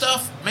recession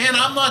stuff, man,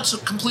 I'm not so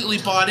completely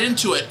bought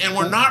into it. And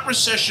we're not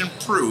recession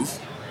proof.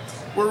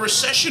 We're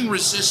recession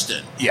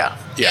resistant. Yeah.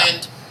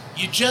 And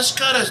you just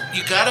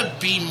gotta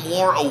be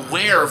more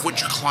aware of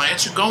what your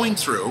clients are going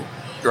through.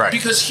 Right.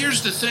 Because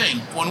here's the thing.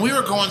 When we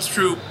were going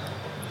through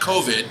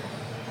COVID,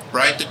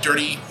 right, the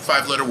dirty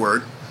 5-letter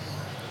word,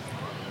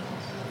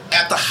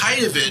 at the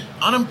height of it,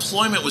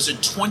 unemployment was at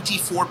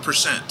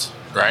 24%.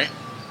 Right.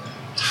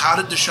 How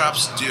did the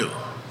shops do?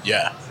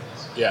 Yeah.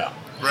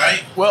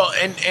 Right? Well,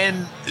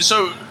 and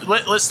so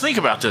let's think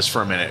about this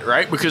for a minute,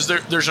 right? Because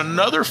there's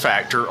another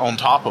factor on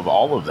top of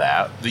all of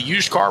that. The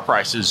used car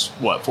price is,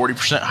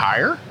 40%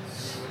 higher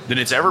than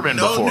it's ever been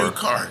before? No new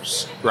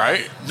cars.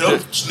 Right? No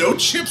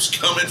chips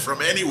coming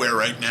from anywhere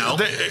right now.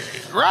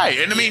 Right.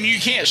 And I mean, you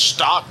can't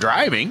stop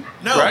driving.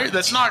 No. Right?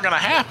 That's not going to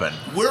happen.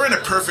 We're in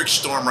a perfect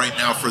storm right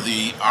now for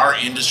our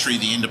industry,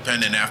 the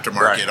independent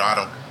aftermarket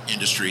auto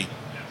industry.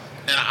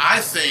 And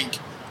I think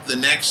the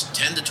next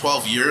 10 to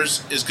 12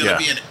 years is going to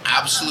be an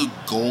absolute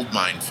gold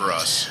mine for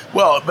us.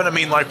 Well, but I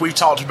mean, we've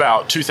talked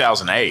about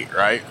 2008,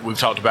 right? We've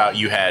talked about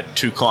you had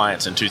 2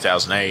 clients in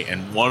 2008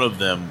 and one of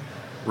them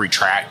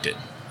retracted,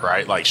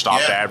 right?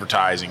 Stopped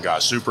advertising,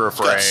 got super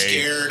afraid. Got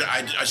scared.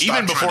 I stopped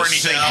even before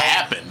anything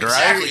happened,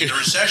 right? Exactly, the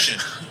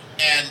recession.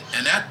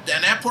 And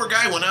that poor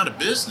guy went out of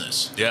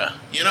business. Yeah.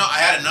 I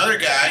had another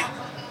guy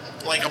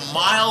a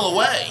mile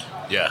away.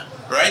 Yeah.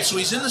 Right? So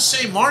he's in the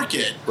same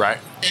market. Right.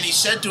 And he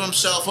said to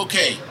himself,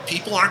 okay,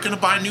 people aren't going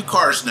to buy new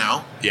cars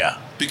now. Yeah.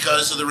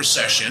 Because of the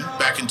recession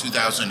back in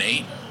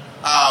 2008.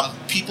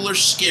 People are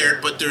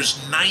scared, but there's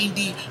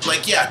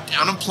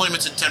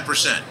unemployment's at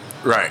 10%.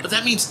 Right. But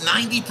that means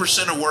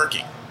 90% are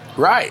working.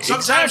 Right.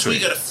 Sometimes we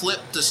got to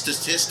flip the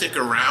statistic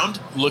around.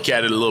 Look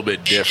at it a little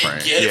bit different.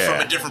 And get it from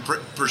a different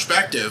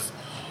perspective.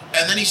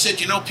 And then he said,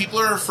 people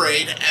are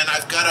afraid, and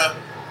I've got to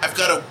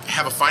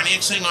have a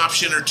financing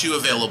option or two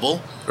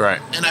available.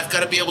 Right. And I've got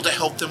to be able to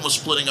help them with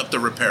splitting up the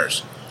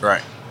repairs.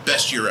 Right.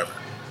 Best year ever.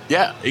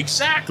 Yeah,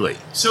 exactly.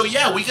 So, we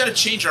got to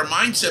change our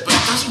mindset, but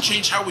it doesn't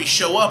change how we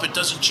show up. It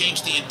doesn't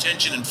change the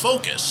intention and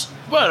focus.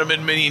 But, I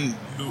mean,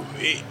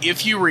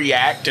 if you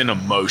react in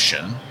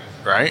emotion,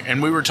 right?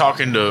 And we were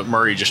talking to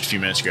Murray just a few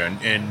minutes ago,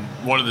 and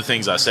one of the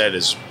things I said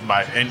is,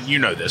 and you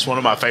know this, one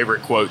of my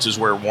favorite quotes is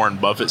where Warren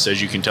Buffett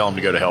says you can tell him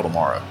to go to hell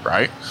tomorrow,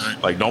 right?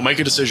 Don't make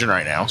a decision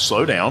right now.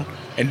 Slow down.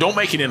 And don't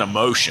make it an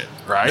emotion,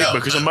 right? No.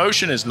 Because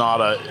emotion is not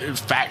a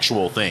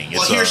factual thing.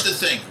 Well, here's the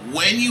thing.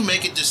 When you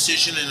make a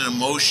decision in an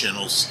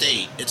emotional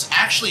state, it's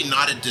actually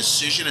not a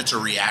decision, it's a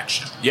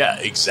reaction. Yeah,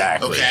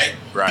 exactly. Okay?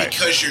 Right.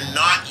 Because you're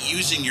not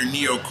using your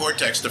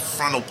neocortex, the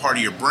frontal part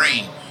of your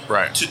brain,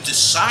 Right. to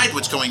decide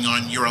what's going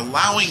on. You're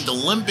allowing the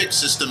limbic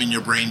system in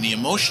your brain, the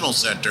emotional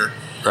center,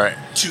 Right.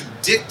 to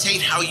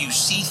dictate how you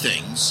see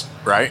things.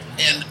 Right.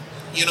 And,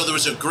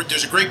 there's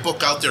a great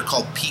book out there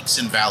called Peaks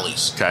and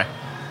Valleys. Okay.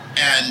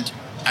 And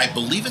I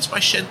believe it's by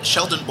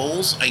Sheldon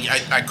Bowles.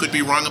 I could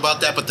be wrong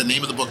about that, but the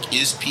name of the book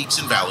is Peaks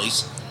and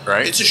Valleys.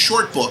 Right. It's a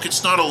short book.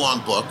 It's not a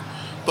long book.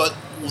 But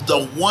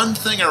the one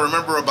thing I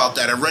remember about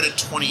that, I read it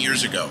 20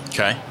 years ago.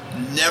 Okay.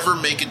 Never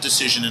make a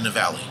decision in a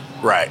valley.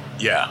 Right.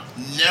 Yeah.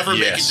 Never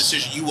make a Yes.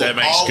 decision. You will That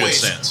makes good always,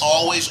 sense.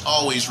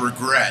 always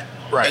regret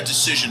Right. a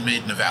decision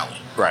made in a valley.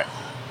 Right.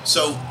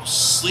 So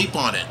sleep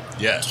on it.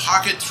 Yes.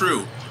 Talk it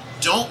through.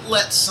 Don't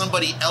let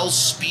somebody else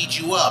speed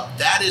you up.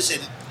 That is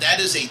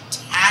a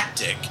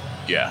tactic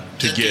Yeah.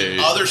 To that get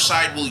the other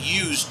side will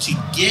use to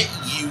get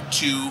you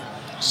to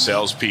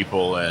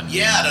salespeople and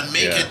to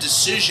make a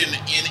decision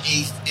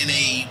in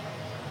a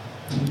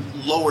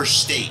lower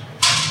state.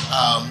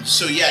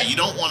 You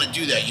don't want to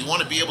do that. You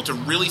want to be able to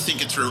really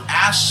think it through.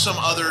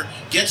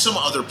 Get some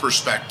other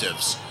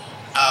perspectives,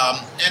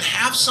 and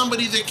have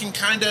somebody that can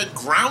kind of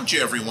ground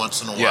you every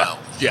once in a while.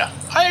 Yeah,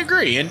 I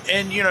agree. And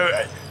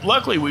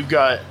luckily we've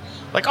got,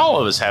 like, all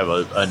of us have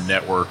a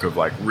network of,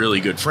 like, really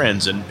good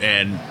friends,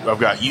 and I've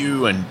got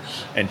you and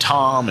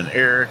Tom and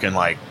Eric and,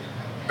 like,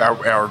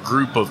 our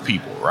group of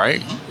people,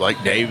 right?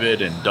 Like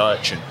David and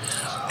Dutch,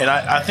 and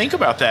I think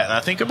about that, and I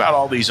think about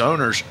all these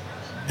owners,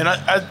 and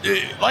I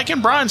like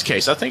in Brian's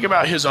case, I think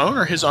about his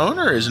owner. His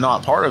owner is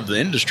not part of the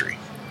industry.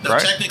 No,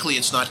 right? technically,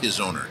 it's not his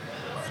owner.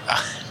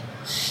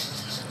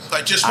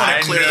 I just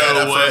want to clear that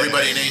up for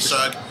everybody in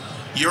ASOG.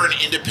 You're an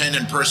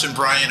independent person,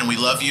 Brian, and we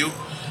love you.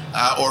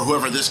 Or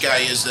whoever this guy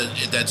is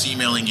that's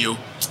emailing you.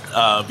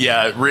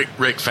 Yeah,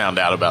 Rick found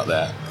out about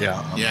that.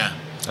 Yeah. Yeah.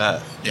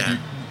 Yeah.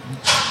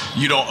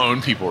 You don't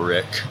own people,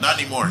 Rick. Not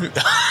anymore.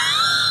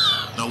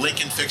 No,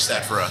 Lincoln fixed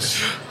that for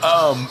us.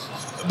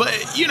 But,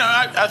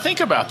 I think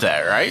about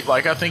that, right?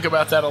 Like, I think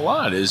about that a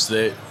lot, is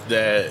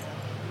that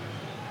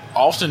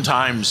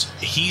oftentimes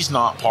he's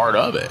not part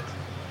of it.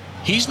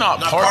 He's not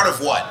part of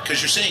what?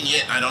 Because you're saying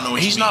it, and I don't know what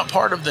you mean. He's not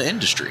part of the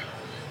industry.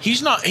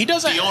 He's not. He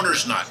doesn't. The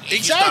owner's not. Exactly.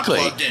 He's not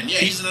plugged in. Yeah,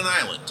 he's in an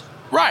island.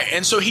 Right.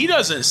 And so he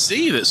doesn't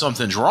see that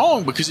something's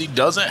wrong because he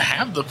doesn't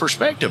have the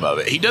perspective of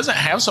it. He doesn't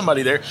have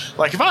somebody there.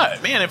 Like, if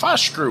I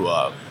screw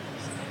up,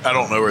 I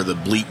don't know where the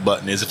bleep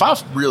button is. If I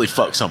really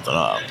fuck something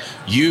up,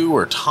 you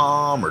or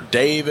Tom or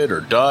David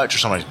or Dutch or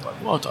somebody's like,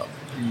 what the are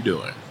you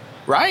doing?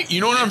 Right? You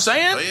know what I'm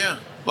saying? Oh, yeah.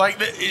 Like,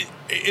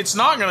 it's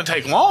not going to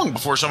take long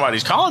before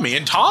somebody's calling me.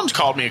 And Tom's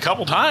called me a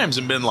couple times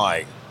and been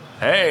like,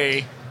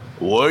 hey,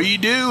 what are you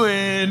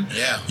doing?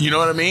 Yeah. You know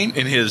what I mean?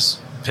 In his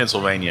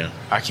Pennsylvania,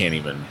 I can't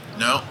even.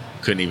 No.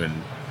 Couldn't even.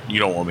 You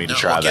don't want me to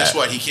try well, guess that.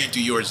 what? He can't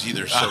do yours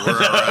either, so we're all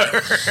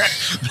right.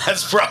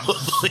 That's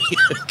probably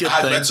a good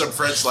I thing. met some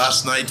friends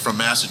last night from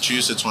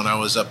Massachusetts when I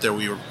was up there.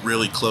 We were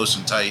really close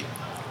and tight.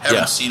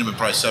 Haven't seen them in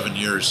probably 7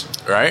 years.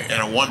 Right. And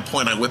at one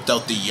point, I whipped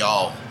out the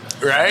y'all.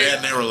 Right.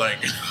 And they were like,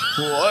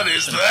 what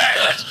is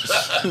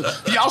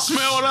that? Y'all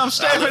smell what I'm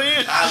stepping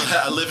in?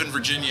 I live in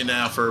Virginia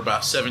now for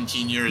about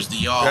 17 years. The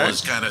y'all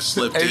has kind of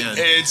slipped in.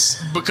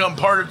 It's become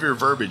part of your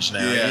verbiage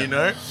now, Yeah. you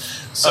know?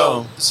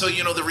 So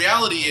the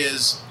reality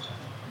is,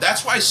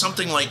 that's why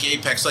something like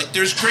Apex, like,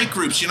 there's great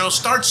groups,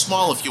 start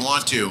small if you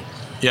want to.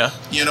 Yeah.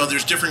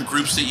 There's different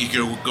groups that you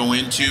can go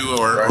into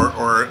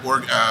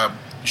or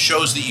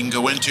shows that you can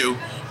go into.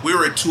 We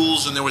were at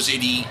Tools and there was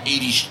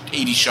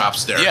 80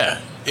 shops there. Yeah.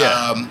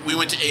 Yeah. We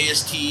went to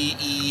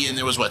ASTE and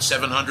there was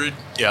 700?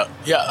 Yeah.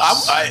 Yeah.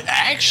 I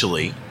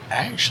actually,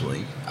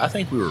 I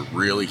think we were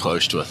really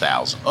close to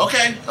 1,000.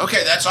 Okay,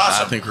 that's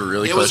awesome. I think we're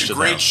really close close to to It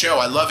was a great that. show.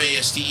 I love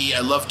ASTE.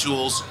 I love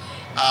Tools.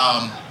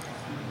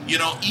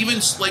 Even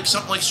like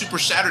something like Super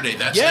Saturday,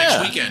 that's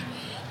next weekend.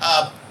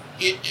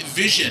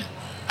 Vision.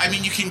 I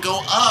mean, you can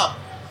go up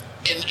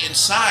in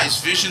size.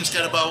 Vision's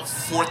got about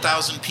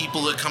 4,000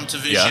 people that come to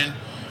Vision. Yeah.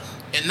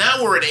 And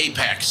now we're at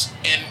Apex.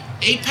 And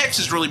Apex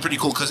is really pretty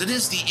cool because it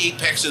is the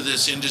apex of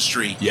this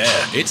industry. Yeah,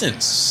 it's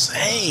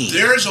insane.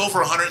 There's over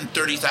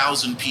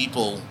 130,000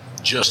 people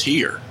just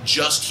here.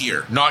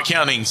 Not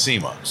counting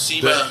SEMA.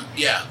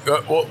 Yeah.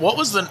 What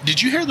was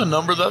did you hear the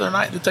number the other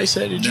night that they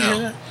said? Did you hear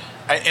that?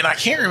 And I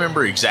can't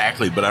remember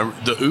exactly,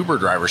 but the Uber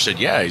driver said,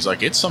 he's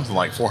like, it's something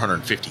like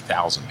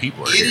 450,000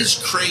 people are here. It is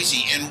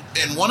crazy.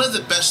 And one of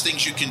the best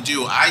things you can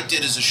do, I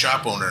did as a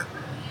shop owner,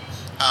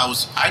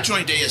 I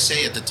joined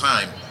ASA at the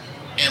time,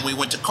 and we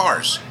went to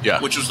CARS,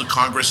 which was the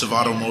Congress of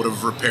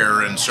Automotive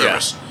Repair and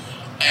Service.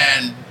 Yeah.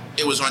 And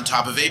it was on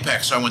top of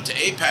Apex. So I went to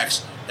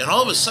Apex, and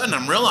all of a sudden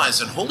I'm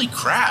realizing, holy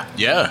crap.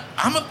 Yeah.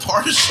 I'm a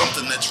part of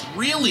something that's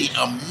really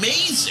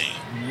amazing.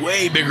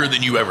 Way bigger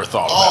than you ever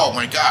thought about. Oh,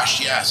 my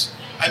gosh, yes.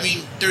 I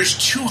mean, there's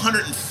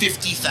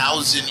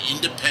 250,000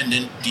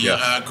 independent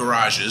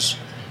garages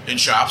and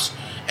shops,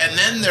 and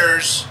then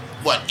there's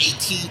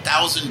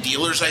 18,000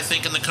 dealers, I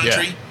think, in the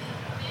country. Yeah.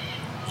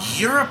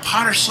 You're a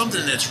part of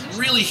something that's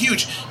really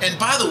huge. And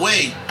by the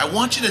way, I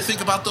want you to think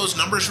about those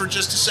numbers for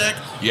just a sec.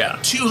 Yeah.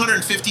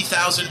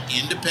 250,000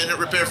 independent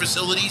repair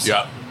facilities.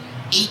 Yeah.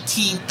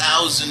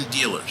 18,000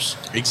 dealers.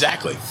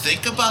 Exactly.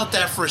 Think about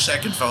that for a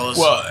second, fellas.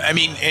 Well, I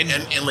mean,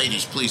 and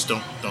ladies, please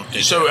don't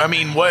take so that. I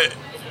mean, what?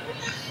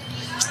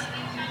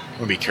 I'm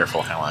gonna be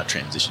careful how I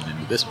transition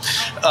into this.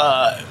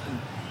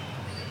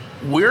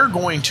 We're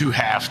going to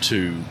have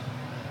to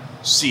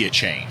see a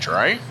change,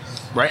 right?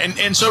 Right,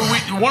 and so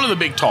one of the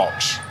big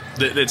talks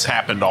that's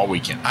happened all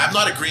weekend. I'm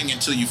not agreeing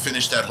until you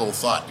finish that whole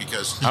thought,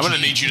 because I'm going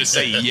to need you to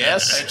say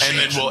yes, and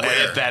then we'll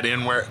edit that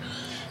in where.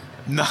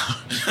 No,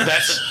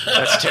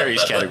 that's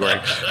Terry's category.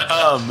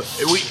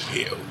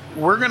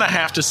 We're going to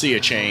have to see a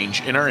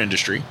change in our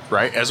industry,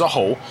 right, as a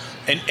whole.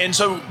 And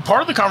so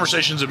part of the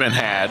conversations have been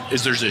had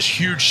is there's this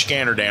huge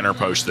Scanner Danner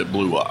post that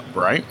blew up,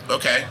 right?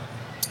 Okay.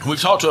 We've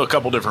talked to a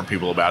couple different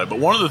people about it, but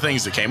one of the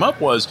things that came up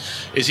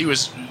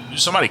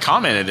somebody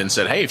commented and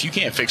said, hey, if you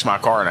can't fix my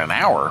car in an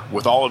hour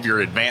with all of your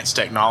advanced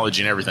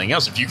technology and everything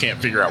else, if you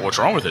can't figure out what's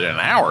wrong with it in an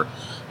hour,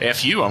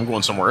 F you, I'm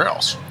going somewhere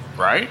else.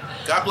 Right?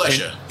 God bless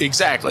you.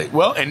 Exactly.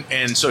 Well,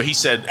 and so he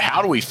said,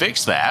 how do we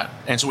fix that?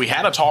 And so we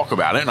had a talk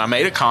about it, and I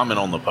made a comment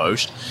on the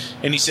post,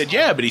 and he said,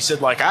 yeah, but he said,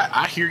 like,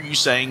 I hear you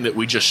saying that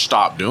we just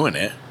stop doing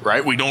it,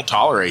 right? We don't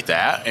tolerate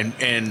that.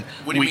 And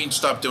what do you mean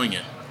stop doing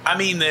it? I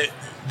mean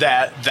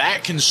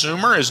that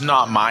consumer is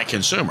not my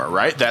consumer,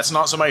 right? That's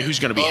not somebody who's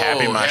going to be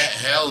happy in my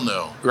hell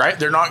no. Right?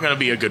 They're not going to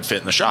be a good fit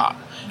in the shop.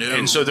 No.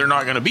 And so they're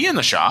not going to be in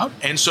the shop.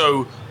 And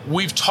so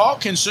we've taught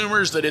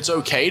consumers that it's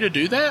okay to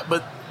do that,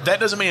 but that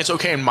doesn't mean it's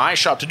okay in my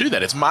shop to do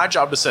that. It's my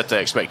job to set the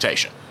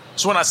expectation.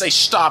 So when I say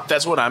stop,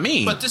 that's what I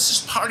mean. But this is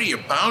part of your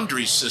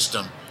boundary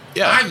system.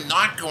 Yeah. I'm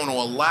not going to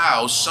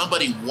allow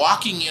somebody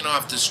walking in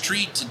off the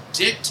street to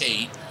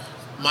dictate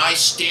my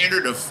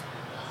standard of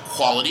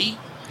quality,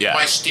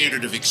 my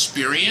standard of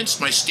experience,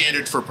 my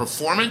standard for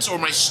performance, or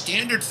my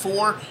standard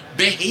for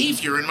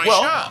behavior in my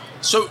shop.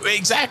 So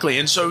exactly.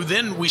 And so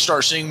then we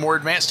start seeing more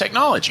advanced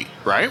technology,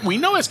 right? We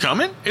know it's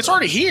coming. It's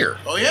already here.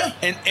 Oh, yeah.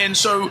 And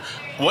so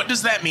what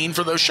does that mean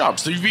for those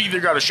shops? You've either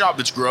got a shop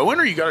that's growing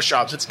or you got a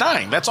shop that's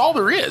dying. That's all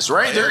there is,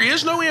 right? Yeah. There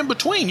is no in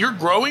between. You're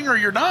growing or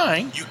you're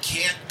dying. You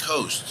can't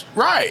coast.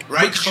 Right.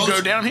 Because you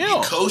go downhill.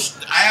 You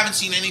coast. I haven't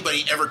seen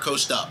anybody ever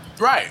coast up.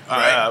 Right.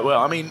 Well,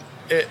 I mean,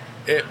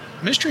 at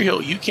Mystery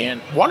Hill, you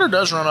can. Water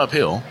does run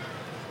uphill.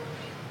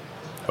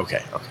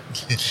 Okay.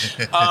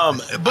 But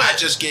I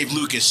just gave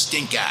Lucas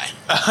stink eye.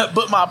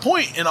 But my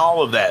point in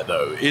all of that,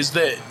 though, is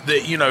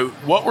that you know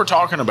what we're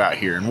talking about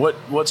here, and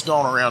what's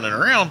going around and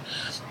around,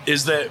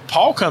 is that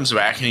Paul comes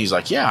back and he's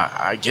like, "Yeah,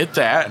 I get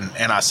that,"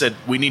 and I said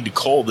we need to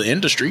cull the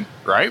industry,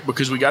 right?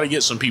 Because we got to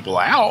get some people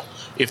out.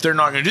 If they're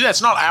not going to do that,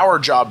 it's not our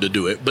job to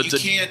do it. But you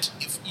can't.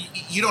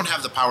 You don't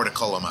have the power to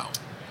cull them out.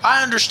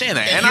 I understand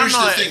that, and here's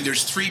the thing: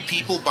 there's 3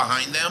 people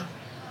behind them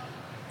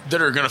that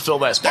are going to fill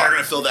that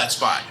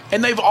spot.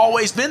 And they've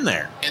always been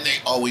there. And they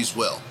always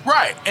will.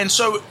 Right. And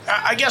so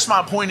I guess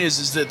my point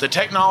is that the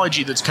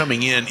technology that's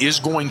coming in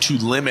is going to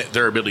limit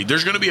their ability.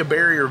 There's going to be a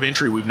barrier of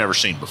entry we've never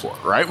seen before,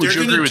 right? Would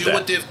you agree with that? They're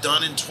going to do what they've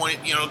done in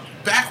 20,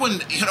 back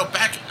when,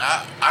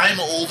 I'm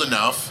old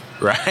enough.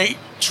 Right.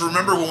 To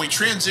remember when we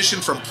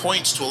transitioned from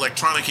points to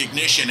electronic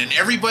ignition and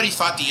everybody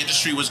thought the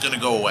industry was going to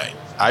go away.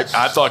 I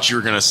thought you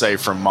were going to say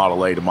from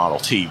Model A to Model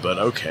T, but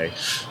okay.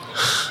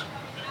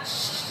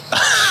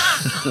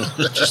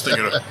 Just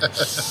thinking of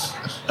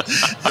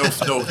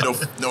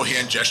no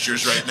hand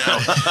gestures right now.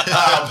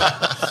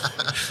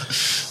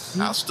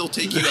 I'll still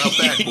take you out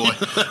back, boy.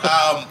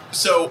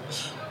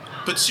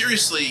 But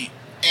seriously,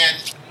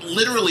 and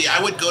literally,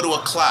 I would go to a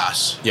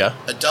class, a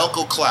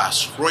Delco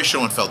class. Roy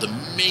Schoenfeld,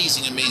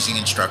 amazing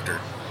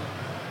instructor.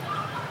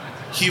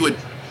 He would,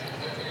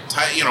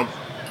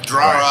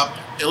 draw up,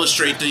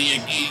 illustrate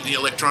the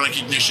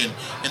electronic ignition,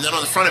 and then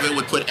on the front of it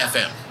would put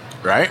FM.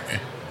 Right.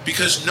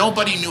 Because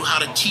nobody knew how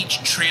to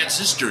teach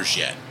transistors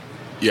yet.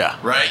 Yeah.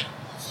 Right?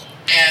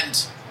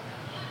 And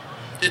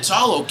it's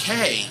all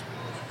okay,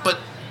 but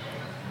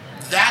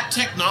that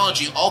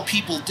technology, all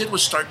people did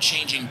was start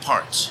changing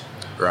parts.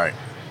 Right.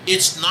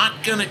 It's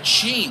not going to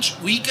change.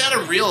 We got to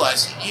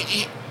realize,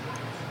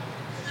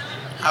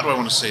 how do I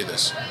want to say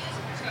this?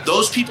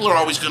 Those people are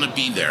always going to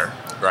be there.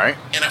 Right.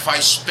 And if I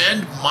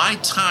spend my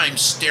time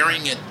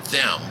staring at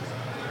them,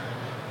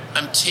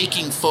 I'm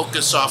taking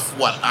focus off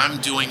what I'm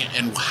doing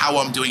and how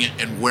I'm doing it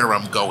and where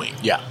I'm going.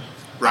 Yeah.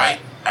 Right?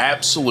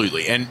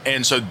 Absolutely.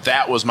 And so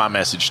that was my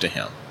message to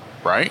him,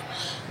 right?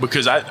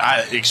 Because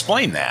I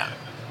explained that,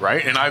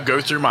 right? And I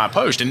go through my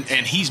post, and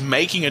he's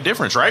making a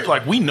difference, right?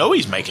 Like, we know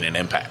he's making an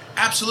impact.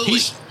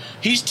 Absolutely.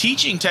 He's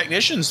teaching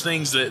technicians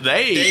things that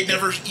they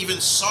never even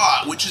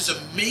saw, which is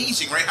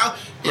amazing, right? How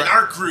in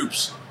our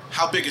groups,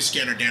 how big is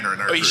Scanner Danner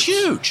in our groups?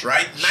 He's huge.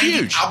 Right?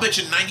 Huge. I'll bet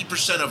you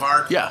 90% of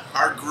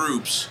our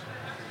groups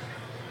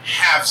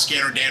have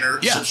Scanner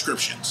Danner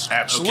subscriptions.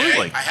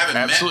 Absolutely. Okay? I haven't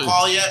met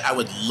Paul yet. I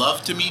would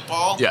love to meet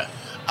Paul. Yeah.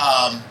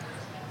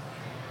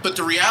 But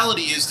the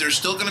reality is there's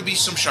still going to be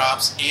some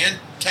shops and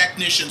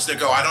technicians that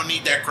go, I don't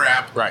need that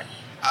crap. Right.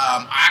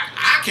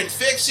 I can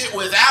fix it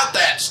without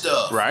that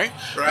stuff. Right.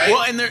 Right.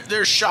 Well, and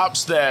there's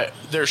shops that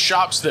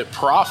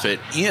profit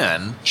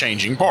in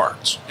changing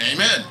parts.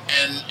 Amen.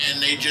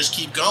 And they just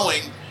keep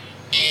going.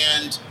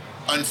 And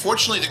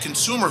unfortunately, the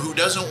consumer who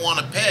doesn't want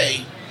to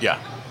pay. Yeah.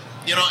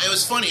 You know, it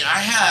was funny.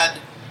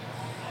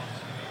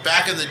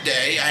 Back in the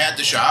day, I had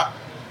the shop,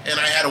 and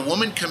I had a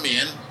woman come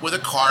in with a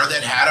car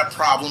that had a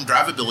problem,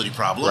 drivability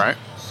problem. Right.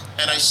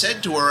 And I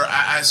said to her,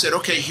 I said,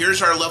 okay,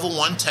 here's our level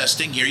 1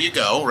 testing. Here you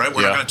go, right?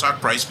 We're not going to talk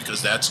price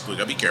because we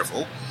got to be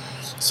careful.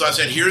 So I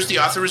said, here's the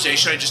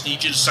authorization. I just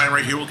need you to sign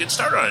right here. We'll get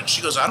started on it.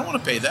 She goes, I don't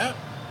want to pay that.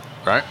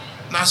 Right.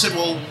 And I said,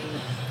 well,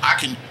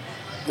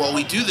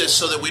 we do this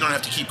so that we don't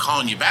have to keep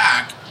calling you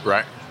back.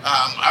 Right.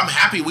 I'm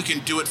happy we can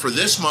do it for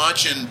this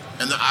much,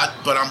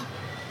 but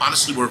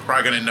honestly, we're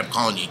probably going to end up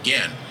calling you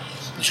again.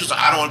 And she goes,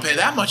 I don't want to pay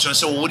that much. And I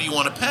said, well, what do you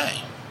want to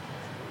pay?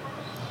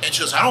 And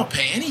she goes, I don't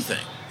pay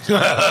anything.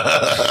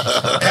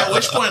 At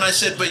which point I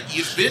said, but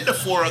you've been to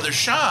 4 other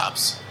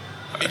shops.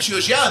 And she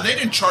goes, yeah, and they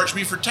didn't charge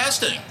me for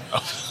testing.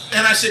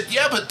 And I said,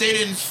 yeah, but they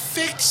didn't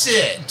fix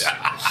it.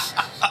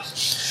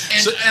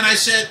 And I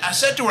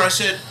said to her,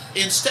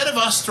 instead of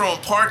us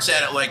throwing parts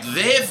at it like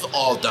they've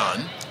all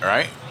done,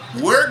 right,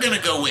 we're going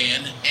to go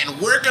in,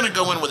 and we're going to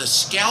go in with a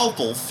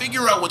scalpel,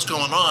 figure out what's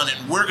going on,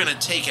 and we're going to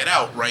take it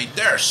out right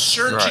there,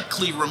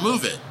 surgically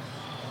remove it.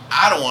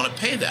 I don't want to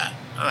pay that.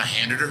 And I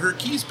handed her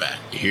keys back.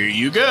 Here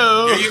you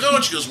go. Here you go.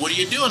 And she goes, what are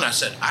you doing? I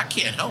said, I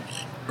can't help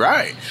you.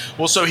 Right.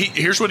 Well, so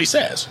here's what he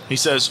says. He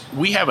says,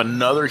 we have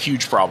another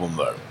huge problem,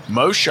 though.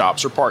 Most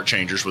shops are part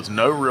changers with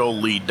no real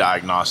lead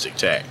diagnostic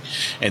tech.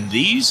 And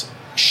these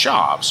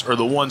shops are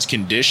the ones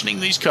conditioning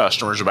these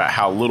customers about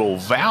how little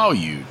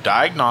value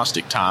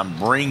diagnostic time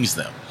brings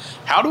them.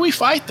 How do we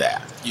fight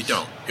that? You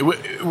don't.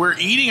 We're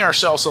eating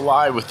ourselves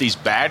alive with these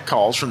bad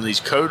calls from these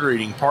code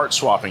reading, part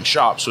swapping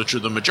shops, which are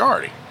the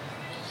majority.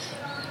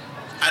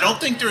 I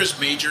don't think they're as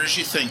major as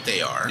you think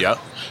they are. Yep.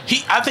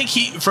 I think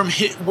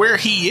where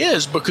he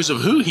is, because of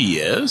who he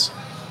is.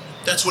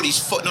 That's what he's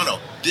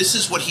this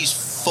is what he's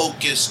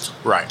focused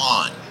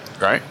on.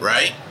 Right.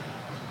 Right?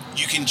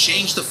 You can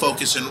change the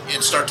focus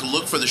and start to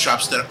look for the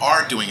shops that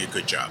are doing a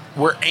good job.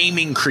 We're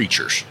aiming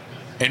creatures.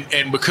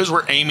 And because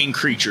we're aiming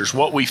creatures,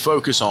 what we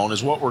focus on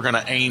is what we're going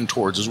to aim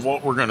towards, is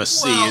what we're going to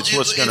see. It's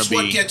what's going to be.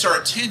 It's what gets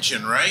our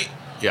attention, right?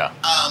 Yeah.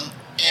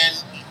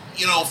 And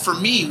for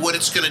me, what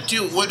it's going to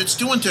do, what it's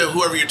doing to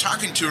whoever you're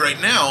talking to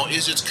right now,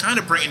 is it's kind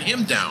of bringing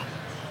him down.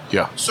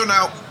 Yeah. So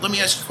now, let me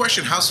ask you a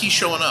question. How's he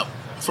showing up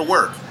for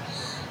work?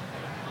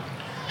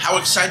 How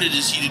excited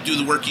is he to do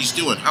the work he's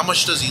doing? How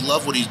much does he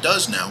love what he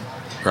does now?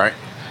 Right.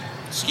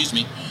 Excuse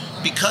me.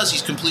 Because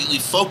he's completely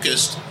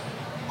focused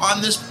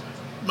on this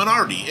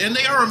minority. And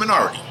they are a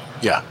minority.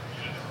 Yeah.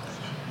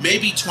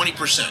 Maybe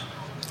 20%.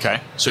 Okay.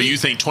 So you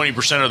think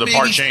 20% of the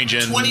part change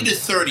in... 20 to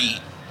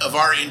 30 of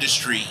our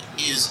industry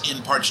is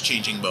in parts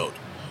changing mode.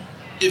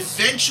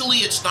 Eventually,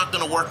 it's not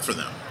going to work for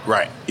them.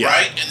 Right. Yeah.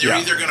 Right? And they're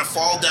either going to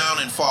fall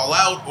down and fall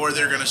out, or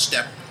they're going to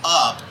step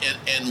up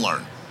and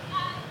learn.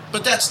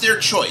 But that's their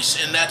choice,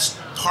 and that's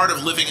part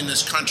of living in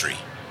this country.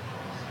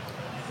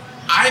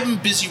 I'm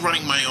busy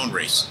running my own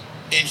race,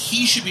 and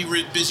he should be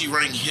busy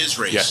running his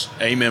race. Yes.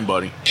 Amen,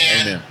 buddy.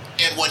 Amen.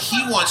 And what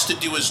he wants to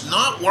do is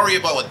not worry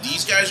about what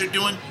these guys are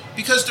doing,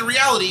 because the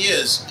reality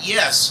is,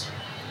 yes,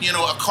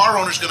 a car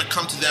owner's going to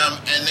come to them,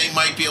 and they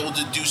might be able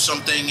to do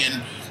something,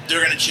 and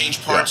they're going to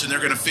change parts, and they're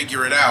going to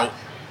figure it out.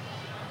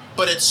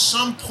 But at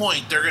some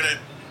point, they're going to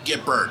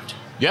get burned.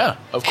 Yeah,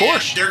 of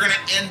course. And they're going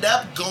to end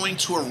up going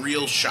to a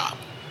real shop.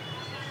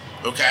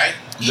 Okay?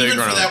 Even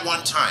for that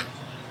one time.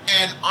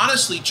 And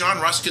honestly,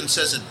 John Ruskin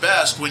says it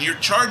best, when your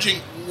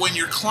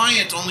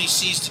client only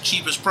sees the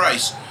cheapest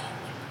price,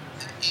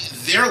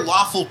 they're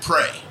lawful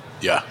prey.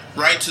 Yeah.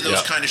 Right? To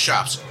those kind of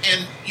shops.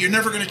 And you're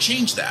never going to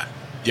change that.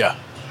 Yeah.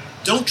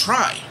 Don't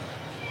try.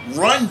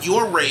 Run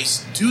your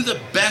race. Do the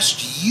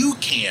best you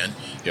can.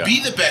 Yeah.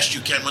 Be the best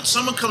you can. When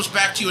someone comes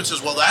back to you and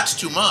says, well, that's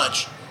too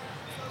much,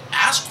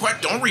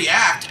 don't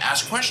react.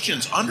 Ask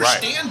questions.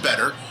 Understand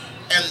better.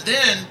 And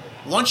then,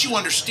 once you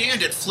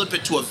understand it, flip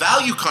it to a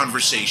value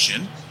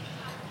conversation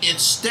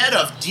instead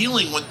of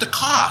dealing with the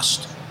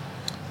cost.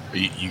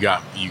 You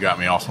got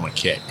me off on a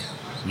kick.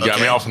 You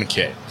got me off on a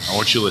kick. I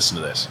want you to listen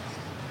to this.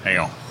 Hang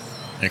on.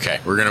 Okay,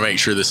 we're going to make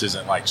sure this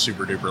isn't like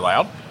super duper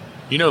loud.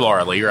 You know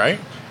Laura Lee, right?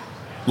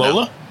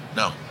 Lola?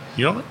 No.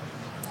 You don't know?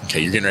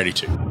 Okay, you're getting ready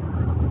to.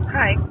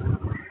 Hi.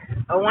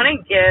 I want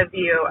to give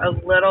you a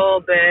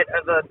little bit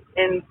of an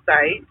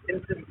insight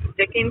into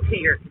sticking to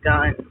your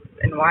guns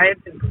and why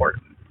it's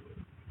important.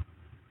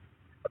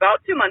 About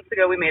 2 months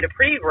ago, we made a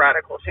pretty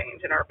radical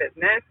change in our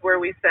business where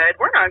we said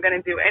we're not going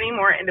to do any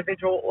more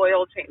individual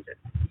oil changes.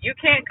 You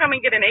can't come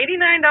and get an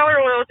 $89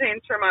 oil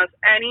change from us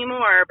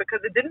anymore because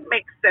it didn't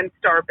make sense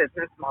to our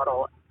business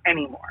model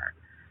anymore.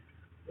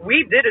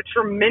 We did a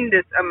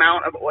tremendous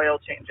amount of oil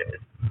changes.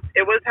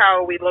 It was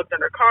how we looked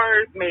under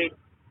cars, made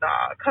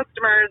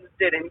customers,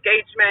 did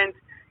engagement,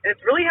 and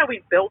it's really how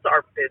we built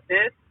our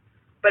business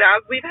But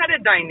as we've had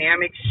a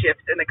dynamic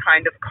shift in the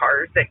kind of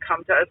cars that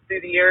come to us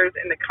through the years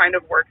and the kind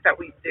of work that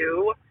we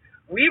do,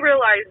 we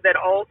realized that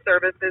all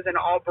services and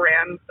all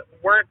brands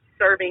weren't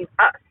serving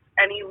us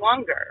any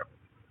longer.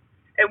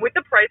 And with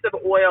the price of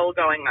oil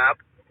going up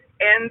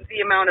and the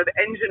amount of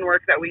engine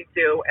work that we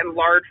do and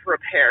large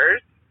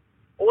repairs,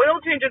 oil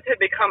changes had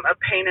become a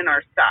pain in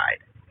our side.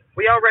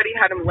 We already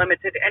had them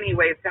limited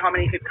anyways to how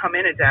many could come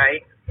in a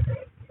day.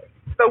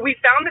 But we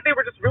found that they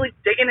were just really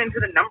digging into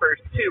the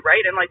numbers too,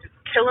 right? And like just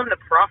killing the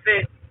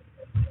profit.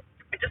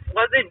 It just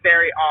wasn't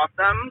very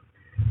awesome.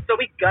 So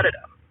we gutted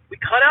them. We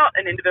cut out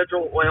an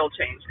individual oil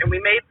change and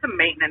we made some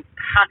maintenance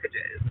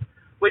packages,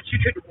 which you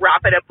could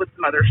wrap it up with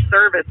some other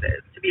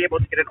services to be able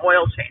to get an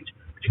oil change.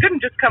 But you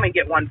couldn't just come and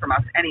get one from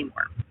us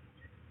anymore.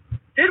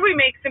 Did we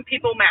make some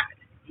people mad?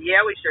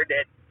 Yeah, we sure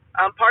did.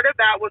 Part of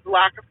that was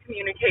lack of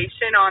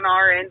communication on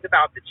our end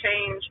about the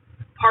change.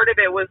 Part of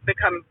it was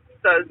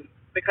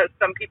because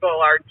some people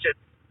are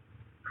just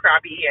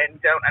crappy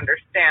and don't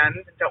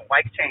understand, don't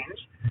like change.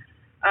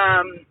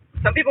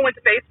 Some people went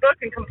to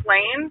Facebook and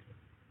complained.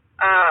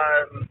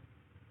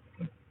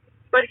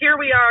 But here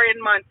we are in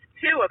month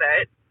 2 of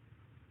it.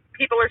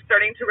 People are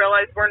starting to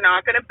realize we're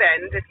not going to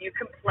bend if you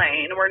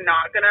complain. We're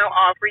not going to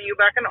offer you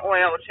back an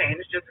oil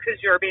change just because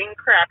you're being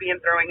crappy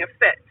and throwing a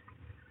fit.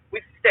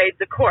 We've stayed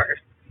the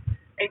course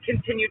and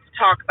continued to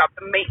talk about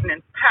the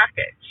maintenance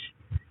package.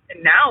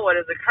 And now what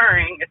is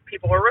occurring is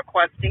people are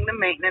requesting the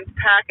maintenance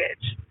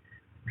package.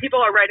 People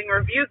are writing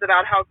reviews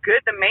about how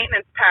good the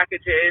maintenance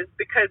package is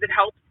because it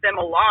helps them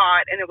a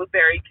lot and it was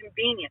very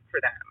convenient for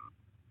them.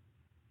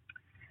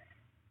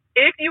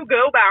 If you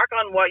go back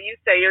on what you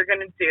say you're going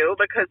to do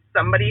because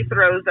somebody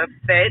throws a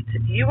fit,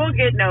 you will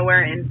get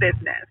nowhere in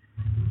business.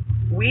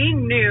 We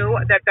knew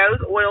that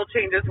those oil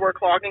changes were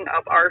clogging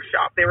up our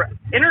shop. They were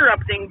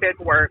interrupting big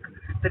work.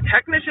 The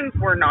technicians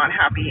were not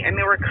happy, and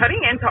they were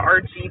cutting into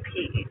our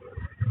GP.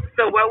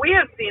 So what we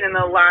have seen in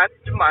the last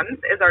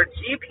month is our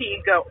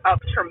GP go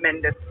up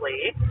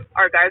tremendously.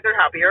 Our guys are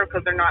happier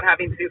because they're not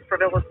having to do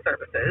frivolous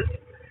services.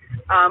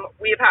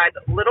 We've had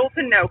little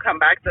to no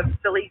comebacks of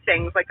silly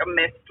things like a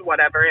missed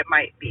whatever it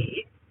might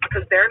be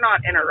because they're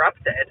not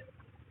interrupted.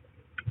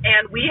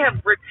 And we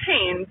have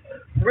retained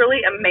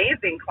really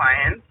amazing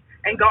clients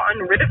and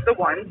gotten rid of the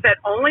ones that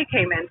only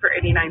came in for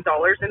 $89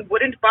 and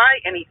wouldn't buy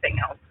anything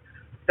else.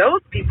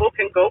 Those people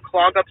can go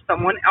clog up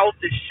someone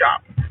else's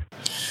shop.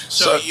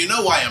 So you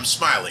know why I'm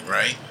smiling,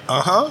 right?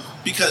 Uh-huh.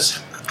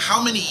 Because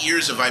how many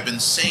years have I been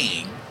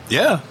saying,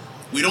 Yeah.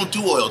 we don't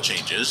do oil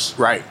changes.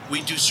 Right.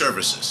 We do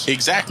services.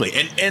 Exactly.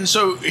 And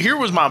so here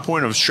was my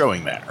point of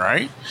showing that,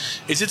 right?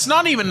 Is it's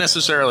not even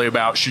necessarily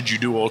about should you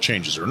do oil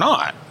changes or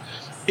not.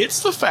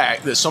 It's the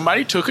fact that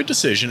somebody took a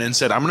decision and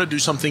said, I'm going to do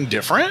something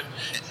different.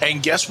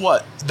 And guess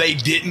what? They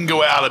didn't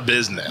go out of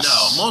business.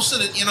 No, most of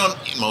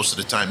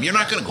the time, you're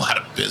not going to go out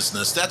of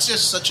business. That's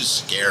just such a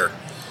scare.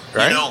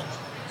 Right? You know,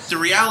 the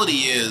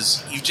reality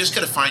is you just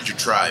got to find your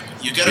tribe.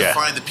 You got to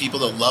find the people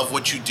that love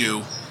what you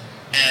do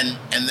and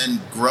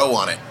then grow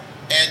on it.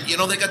 And, you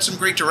know, they got some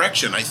great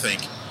direction, I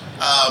think.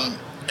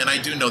 And I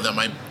do know them.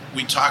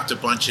 We talked a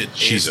bunch at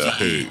She's ASD. a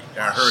hoot.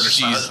 Her and her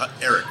son,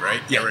 Eric,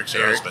 right? Yeah, Eric's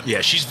her husband.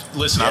 Yeah,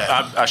 listen,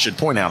 Yeah. I should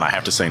point out, I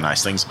have to say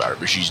nice things about her,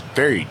 but she's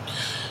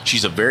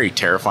a very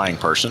terrifying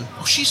person.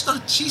 Oh, she's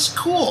not. She's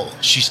cool.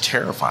 She's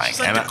terrifying.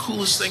 She's like the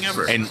coolest thing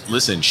ever. And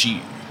listen,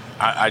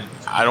 I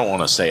don't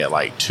want to say it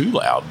like too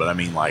loud, but I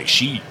mean, like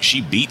she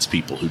beats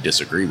people who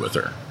disagree with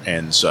her.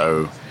 And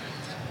so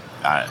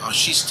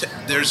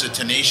there's a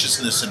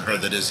tenaciousness in her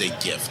that is a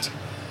gift.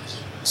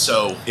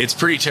 So it's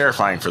pretty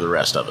terrifying for the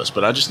rest of us,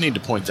 but I just need to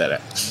point that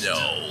out.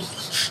 No.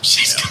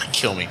 She's going to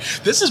kill me.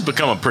 This has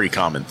become a pretty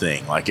common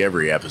thing. Like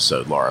every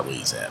episode Laura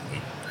Lee's in, we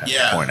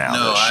have to point out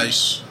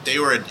that they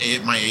were at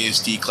my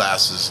ASD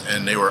classes,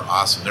 and they were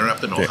awesome. They're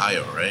up in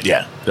Ohio, right?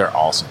 Yeah, they're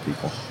awesome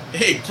people.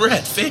 Hey,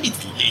 Brett,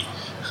 faithfully.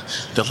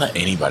 They'll let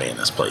anybody in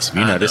this place. Have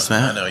you noticed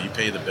that? I know. You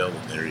pay the bill,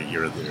 and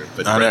you're there.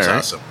 But I Brett's know, right?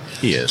 awesome.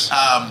 He is.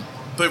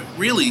 But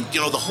really, you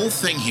know, the whole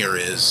thing here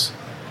is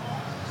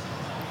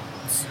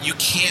you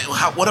can't.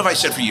 What have I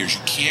said for years?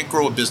 You can't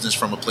grow a business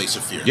from a place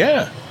of fear.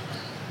 Yeah.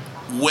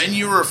 When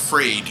you're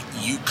afraid,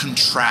 you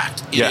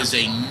contract. It is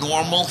a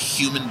normal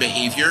human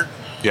behavior.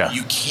 Yeah.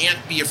 You can't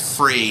be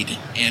afraid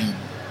and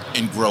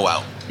grow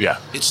out. Yeah.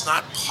 It's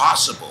not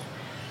possible.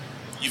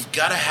 You've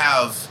got to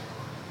have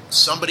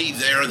somebody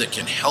there that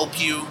can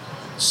help you,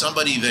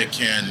 somebody that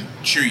can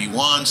cheer you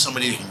on,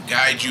 somebody that can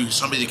guide you,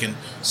 somebody that can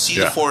see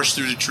the forest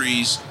through the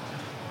trees.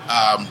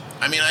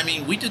 I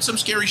mean, we did some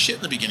scary shit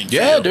in the beginning.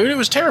 Yeah, too. dude, it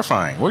was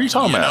terrifying. What are you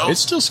talking about? Know?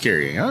 It's still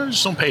scary. I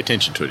just don't pay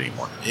attention to it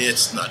anymore.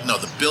 It's not. No,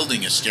 the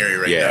building is scary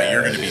right now.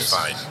 You're going to be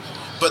fine.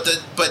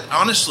 But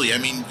honestly, I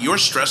mean, your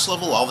stress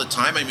level all the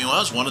time. I mean, well, that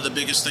was one of the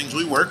biggest things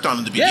we worked on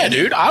in the beginning.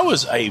 Yeah, dude, I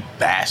was a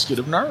basket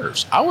of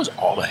nerves. I was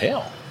all to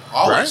hell.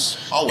 Always,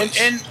 right? always.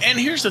 And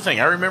here's the thing.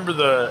 I remember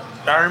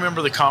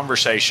the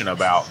conversation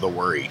about the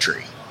worry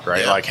tree,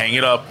 right? Yeah. Like hang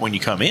it up when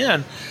you come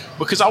in,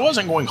 because I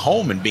wasn't going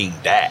home and being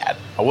dad.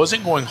 I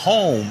wasn't going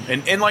home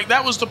and like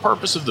that was the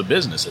purpose of the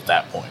business at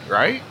that point,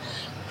 right?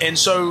 And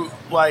so,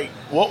 like,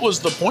 what was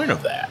the point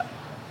of that?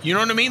 You know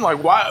what I mean?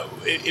 Like, why,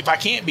 if I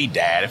can't be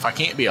dad, if I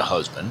can't be a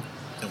husband,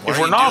 if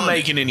we're not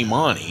making any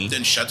money,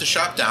 then shut the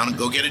shop down and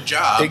go get a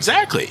job.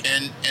 Exactly.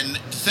 And the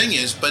thing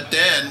is, but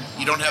then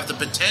you don't have the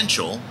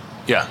potential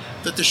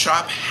that the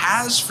shop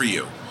has for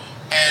you.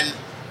 And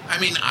I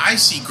mean, I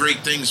see great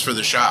things for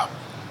the shop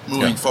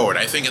moving forward.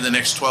 I think in the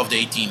next 12 to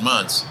 18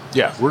 months,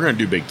 we're going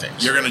to do big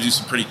things. You're going to do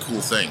some pretty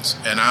cool things,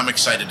 and I'm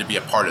excited to be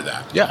a part of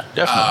that. Yeah,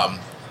 definitely.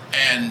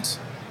 And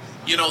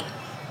you know,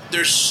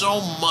 there's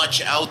so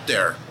much out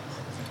there.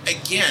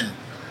 Again,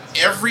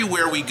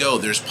 everywhere we go,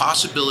 there's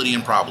possibility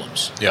and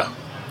problems. Yeah.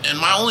 And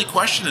my only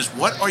question is,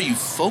 what are you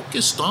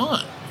focused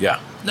on? Yeah.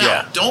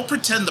 Now, don't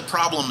pretend the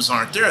problems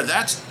aren't there.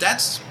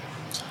 That's.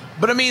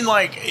 But I mean,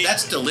 like,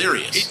 that's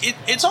delirious.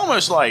 It's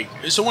almost like,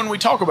 so when we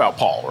talk about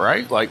Paul,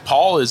 right? Like,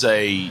 Paul is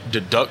a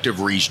deductive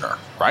reasoner,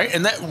 right?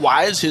 And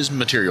why is his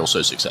material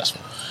so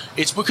successful?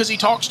 It's because he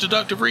talks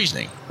deductive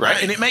reasoning,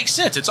 right? And it makes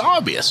sense. It's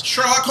obvious.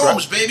 Sherlock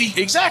Holmes, baby.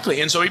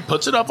 Exactly. And so he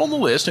puts it up on the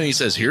list and he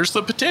says, here's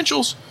the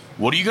potentials.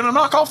 What are you going to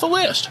knock off the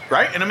list,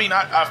 right? And I mean,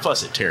 I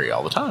fuss at Terry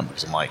all the time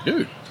because I'm like,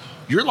 dude,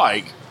 you're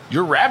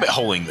rabbit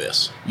holing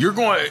this. You're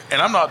going,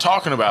 and I'm not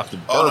talking about the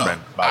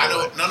bourbon. By the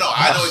way.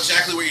 I know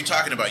exactly what you're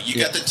talking about.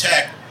 You got the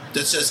tech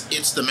that says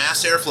it's the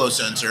mass airflow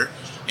sensor,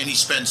 and he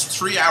spends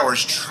 3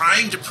 hours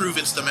trying to prove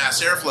it's the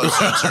mass airflow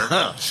sensor,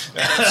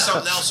 and it's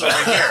something else over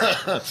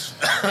here.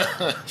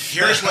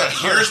 Here's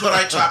what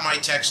I taught my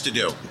techs to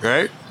do.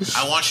 Right?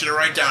 I want you to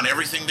write down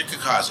everything that could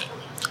cause it.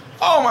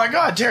 Oh my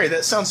God, Terry,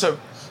 that sounds so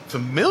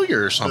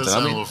familiar or something. That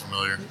sounds a little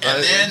familiar. And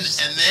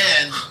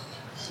then,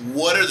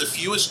 what are the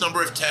fewest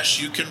number of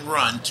tests you can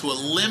run to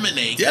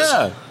eliminate?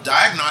 Yeah.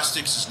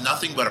 Diagnostics is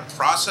nothing but a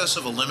process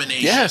of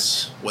elimination.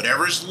 Yes.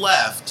 Whatever's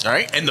left. All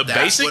right. And the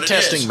basic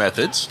testing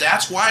methods.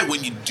 That's why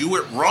when you do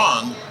it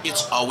wrong,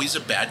 it's always a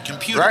bad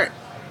computer. Right.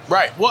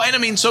 Right. Well, and I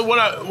mean, so what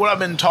I've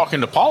been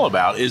talking to Paul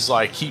about is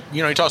like, he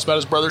talks about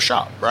his brother's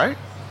shop, right?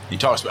 He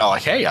talks about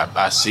like, hey,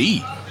 I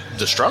see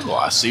the struggle.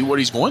 I see what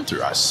he's going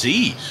through. I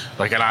see,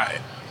 like, and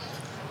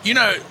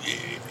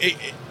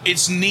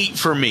it's neat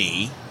for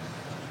me.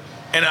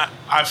 And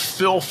I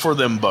feel for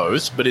them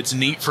both, but it's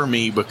neat for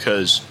me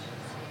because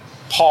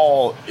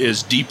Paul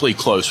is deeply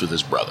close with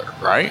his brother,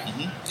 right?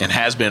 Mm-hmm. And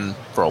has been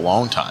for a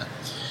long time.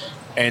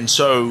 And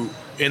so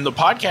in the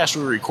podcast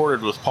we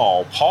recorded with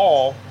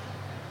Paul,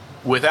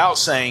 without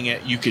saying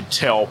it, you could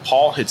tell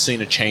Paul had seen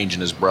a change in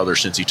his brother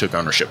since he took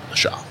ownership of the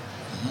shop.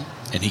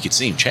 Mm-hmm. And he could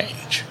see him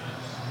change.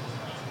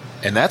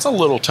 And that's a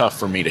little tough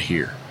for me to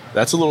hear.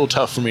 That's a little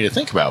tough for me to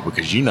think about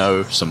because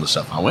some of the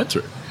stuff I went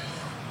through.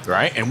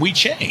 Right? And we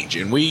change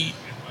and we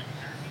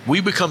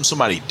become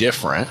somebody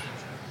different,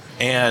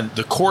 and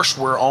the course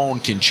we're on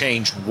can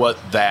change what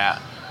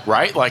that,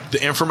 right? Like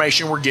the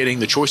information we're getting,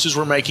 the choices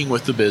we're making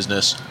with the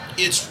business.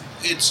 It's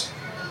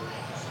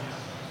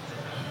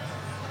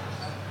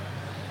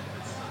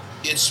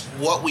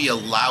what we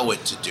allow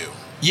it to do.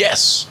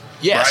 Yes.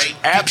 Yes. Right?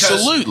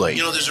 Absolutely.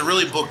 Because, there's a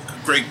really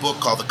great book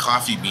called The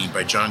Coffee Bean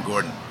by John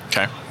Gordon.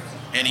 Okay.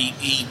 And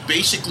he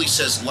basically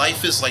says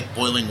life is like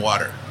boiling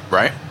water.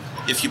 Right.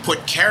 If you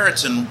put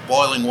carrots in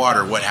boiling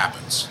water, what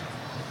happens?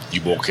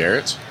 You boil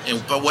carrots.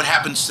 But what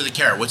happens to the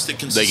carrot? What's the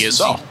consistency? They get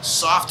soft.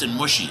 Soft and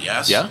mushy,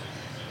 yes? Yeah.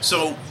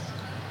 So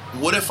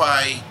what if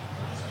I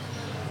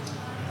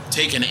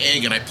take an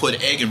egg and I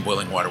put egg in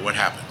boiling water? What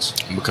happens?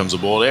 It becomes a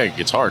boiled egg. It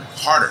gets hard.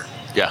 Harder.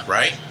 Yeah.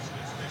 Right?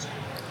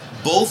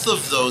 Both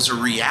of those are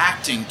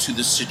reacting to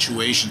the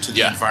situation, to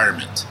the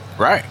environment.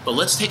 Right. But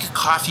let's take a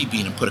coffee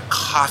bean and put a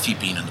coffee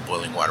bean in the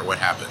boiling water. What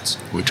happens?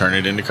 We turn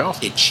it into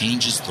coffee. It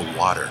changes the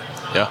water.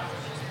 Yeah.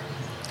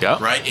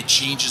 Yeah. Right? It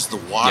changes the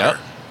water.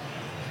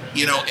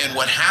 Yep. And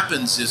what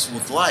happens is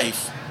with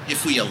life,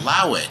 if we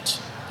allow it,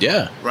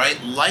 right?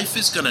 Life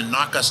is going to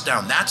knock us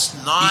down. That's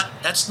not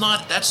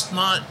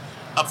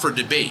up for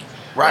debate.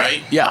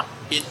 Right? Yeah.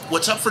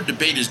 What's up for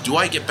debate is, do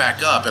I get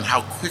back up, and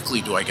how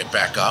quickly do I get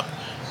back up?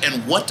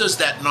 And what does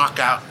that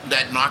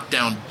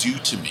knockdown do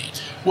to me?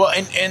 Well,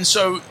 and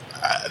so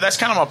that's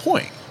kind of my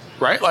point,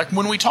 right? Like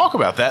when we talk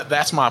about that,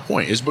 that's my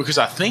point, is because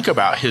I think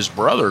about his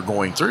brother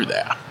going through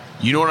that.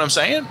 You know what I'm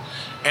saying?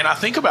 And I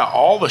think about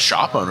all the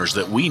shop owners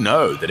that we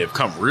know that have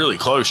come really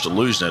close to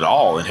losing it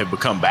all and have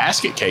become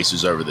basket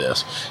cases over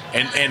this.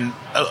 And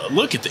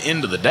look, at the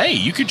end of the day,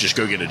 you could just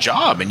go get a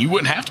job and you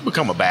wouldn't have to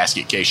become a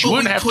basket case. You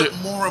wouldn't have to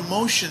put more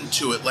emotion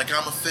to it, like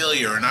I'm a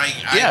failure and I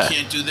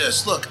can't do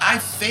this. Look,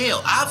 I've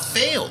failed.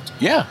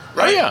 Yeah.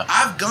 Right? Oh, yeah.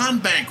 I've gone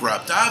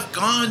bankrupt.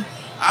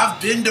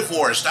 I've been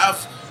divorced.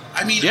 I've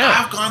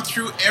gone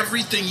through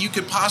everything you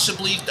could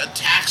possibly,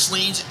 tax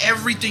liens,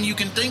 everything you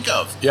can think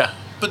of. Yeah.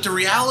 But the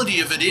reality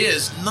of it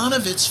is, none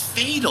of it's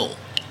fatal.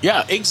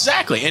 Yeah,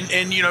 exactly. And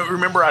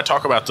remember I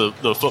talk about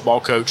the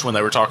football coach when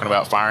they were talking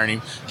about firing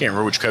him? Can't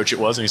remember which coach it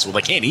was. And he said,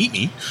 well, they can't eat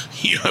me.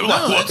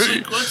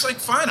 It's like,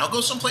 fine, I'll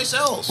go someplace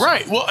else.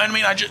 Right. Well, I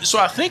mean, so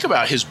I think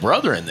about his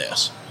brother in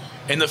this.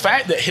 And the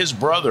fact that his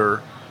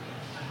brother,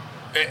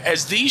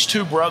 as these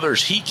two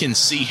brothers, he can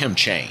see him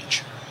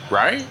change.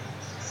 Right?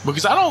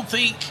 Because I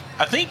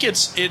think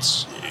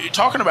it's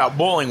talking about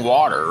boiling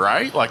water,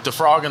 right? Like the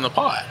frog in the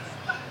pot.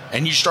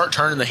 And you start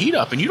turning the heat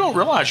up and you don't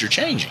realize you're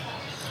changing.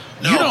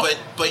 No,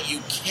 but you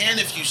can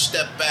if you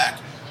step back.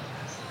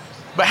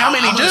 But how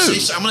many do?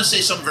 I'm going to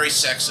say something very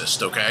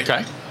sexist, okay?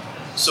 Okay.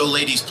 So,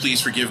 ladies,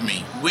 please forgive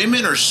me.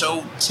 Women are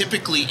so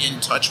typically in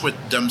touch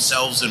with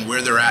themselves and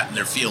where they're at and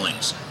their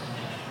feelings.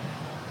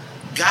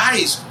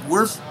 Guys,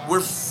 we're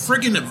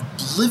friggin'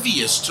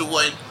 oblivious to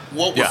what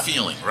we're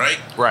feeling, right?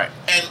 Right.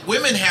 And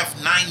women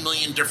have 9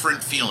 million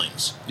different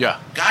feelings. Yeah.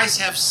 Guys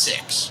have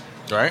 6.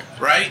 Right.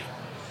 Right?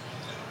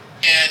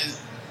 And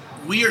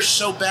we are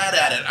so bad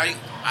at it.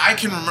 I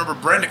can remember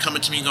Brenda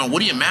coming to me and going,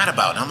 "What are you mad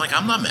about?" And I'm like,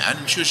 "I'm not mad."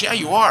 And she goes, "Yeah,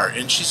 you are."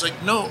 And she's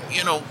like, "No,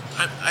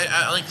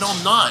 I like, no,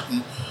 I'm not."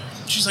 And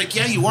she's like,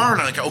 "Yeah, you are."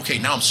 And I'm like, "Okay,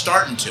 now I'm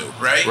starting to,"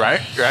 right?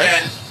 Right.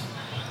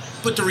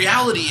 But the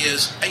reality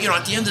is,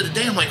 at the end of the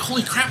day, I'm like,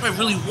 holy crap, I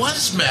really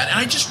was mad. And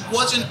I just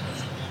wasn't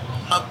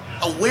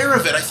aware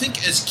of it. I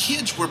think as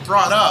kids, we're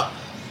brought up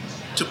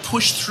to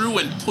push through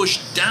and push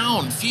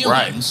down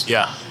feelings.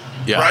 Right.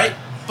 Yeah. Right?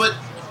 But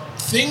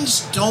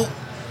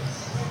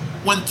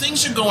when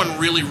things are going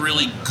really,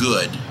 really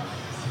good,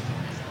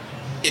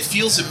 it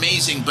feels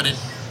amazing, but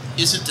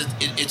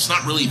it's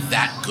not really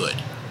that good.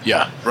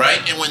 Yeah.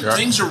 Right? And when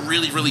things are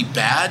really, really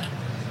bad,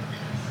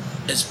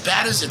 as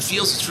bad as it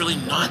feels, it's really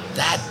not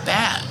that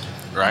bad.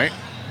 Right.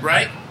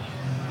 Right?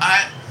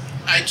 I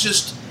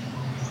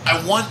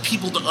want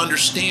people to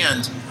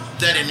understand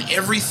that in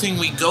everything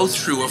we go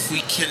through, if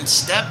we can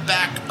step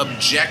back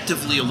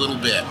objectively a little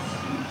bit,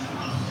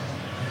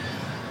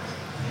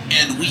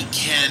 and we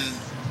can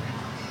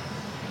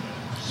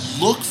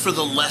look for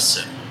the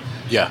lesson.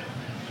 Yeah.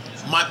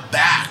 My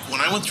back, when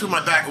I went through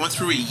my back, I went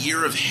through a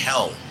year of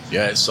hell.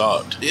 Yeah, it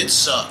sucked. It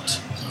sucked,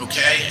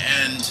 okay?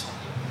 And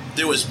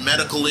there was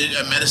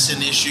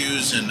medicine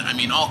issues and,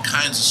 all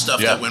kinds of stuff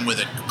that went with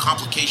it.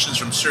 Complications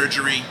from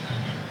surgery.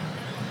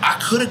 I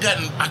could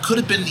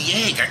have been the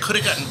egg. I could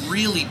have gotten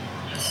really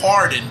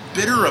hard and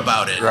bitter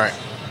about it. Right.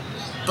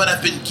 But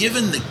I've been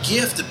given the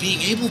gift of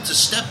being able to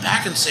step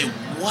back and say,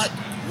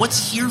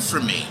 what's here for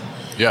me?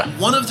 Yeah.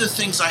 One of the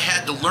things I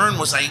had to learn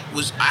was I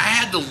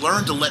had to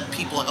learn to let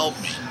people help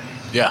me.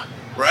 Yeah.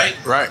 Right?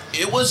 Right.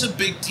 It was a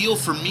big deal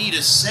for me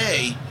to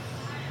say,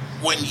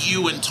 when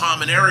you and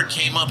Tom and Eric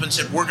came up and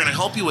said, we're going to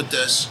help you with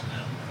this,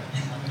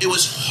 it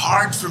was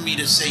hard for me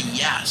to say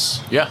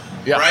yes. Yeah.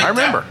 Yeah. Right? I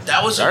remember.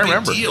 That was a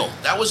big deal.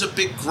 That was a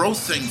big growth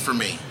thing for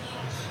me.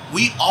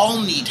 We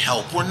all need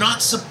help. We're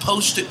not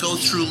supposed to go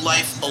through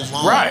life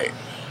alone. Right.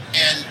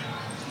 And,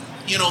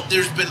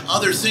 there's been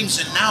other things,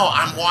 and now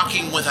I'm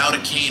walking without a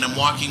cane. I'm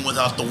walking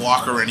without the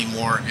walker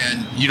anymore.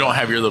 And you don't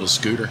have your little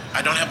scooter?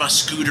 I don't have my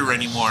scooter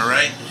anymore,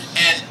 right?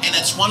 And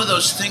it's one of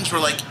those things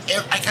where, like,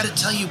 I got to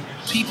tell you,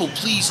 people,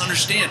 please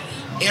understand,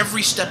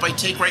 every step I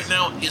take right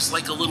now is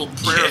like a little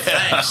prayer of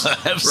thanks.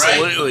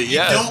 Absolutely, right?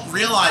 yeah. You don't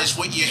realize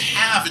what you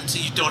have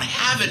until you don't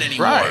have it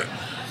anymore. Right.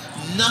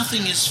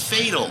 Nothing is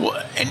fatal.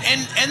 Well, and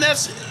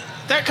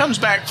that comes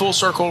back full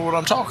circle to what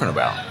I'm talking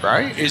about,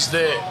 right? Is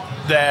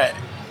that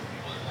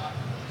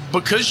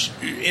because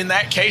in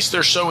that case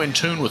they're so in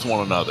tune with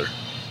one another,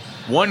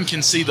 one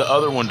can see the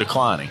other one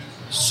declining.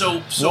 So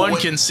one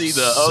can see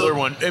the other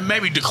one, and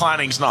maybe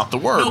declining is not the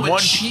word. No,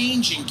 but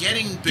changing,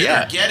 getting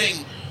bitter,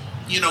 getting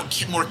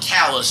more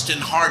calloused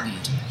and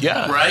hardened.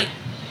 Yeah. Right?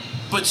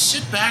 But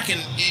sit back and,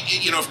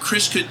 if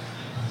Chris could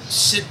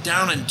sit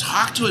down and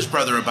talk to his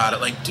brother about it,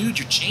 like, dude,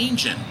 you're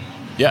changing.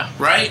 Yeah.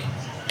 Right?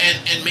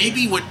 And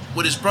maybe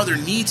what his brother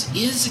needs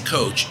is a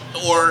coach,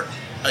 or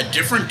a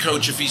different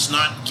coach if he's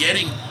not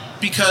getting,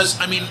 because,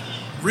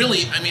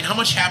 really, how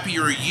much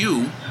happier are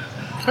you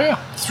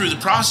through the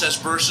process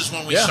versus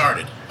when we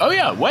started? Oh,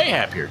 yeah, way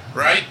happier.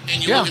 Right?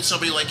 And you look at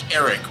somebody like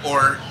Eric,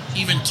 or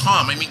even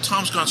Tom.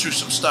 Tom's gone through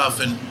some stuff,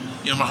 and,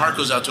 my heart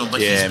goes out to him,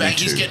 but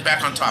he's getting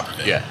back on top of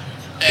it.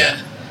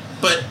 Yeah.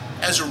 But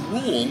as a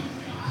rule,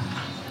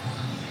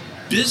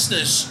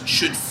 business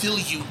should fill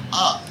you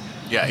up.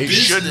 Yeah, it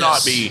should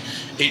not be.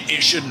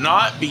 It should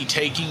not be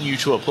taking you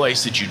to a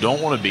place that you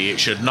don't want to be. It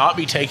should not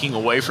be taking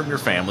away from your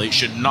family. It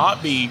should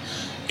not be.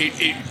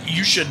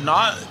 You should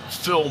not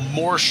feel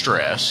more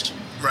stressed.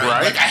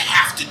 Right. Like, I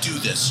have to do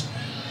this.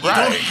 You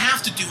don't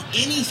have to do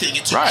anything.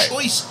 It's a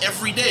choice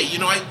every day.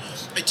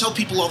 I tell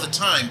people all the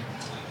time,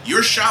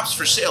 your shop's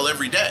for sale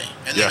every day.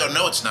 And they go,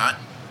 no, it's not.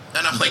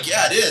 And I'm like,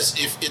 yeah, it is.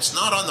 If it's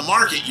not on the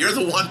market, you're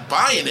the one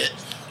buying it.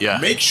 Yeah.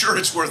 Make sure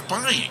it's worth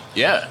buying.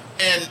 Yeah.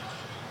 And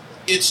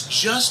it's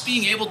just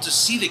being able to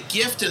see the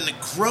gift and the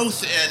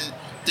growth, and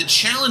the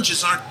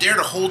challenges aren't there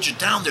to hold you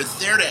down. They're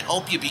there to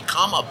help you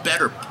become a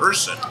better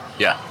person.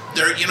 Yeah.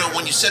 They're,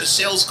 when you set a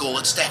sales goal,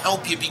 it's to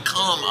help you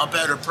become a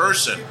better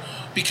person,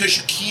 because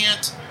you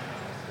can't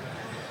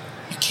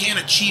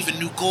achieve a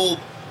new goal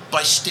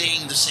by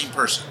staying the same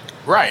person.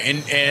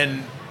 Right.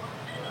 And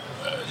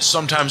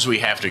sometimes we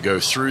have to go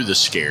through the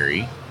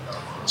scary.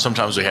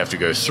 Sometimes we have to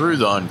go through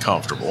the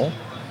uncomfortable.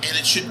 And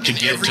it should to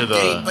get to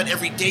the. But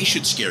every day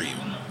should scare you.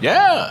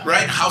 Yeah.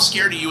 Right? How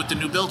scared are you at the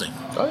new building?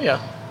 Oh,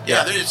 yeah.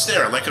 Yeah, it's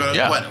there. Like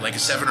a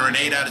 7 or an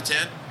 8 out of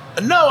 10?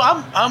 No,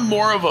 I'm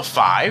more of a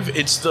 5.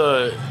 It's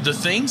the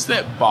things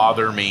that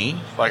bother me.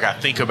 Like I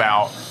think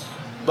about,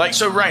 like,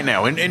 so right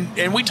now,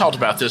 and we talked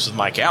about this with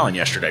Mike Allen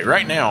yesterday.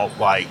 Right now,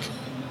 like,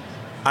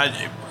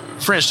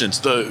 for instance,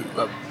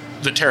 the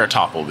Tara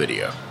Topple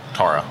video,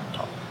 Tara,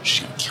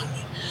 she's gonna kill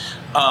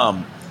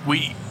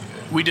me.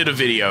 We did a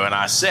video, and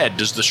I said,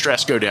 "Does the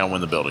stress go down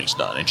when the building's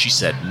done?" And she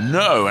said,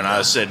 "No." And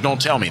I said,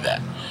 "Don't tell me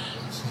that."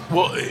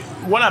 Well,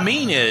 what I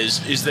mean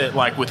is that,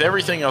 like, with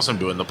everything else I'm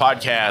doing, the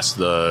podcast,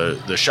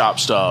 the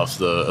shop stuff,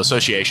 the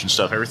association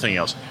stuff, everything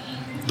else,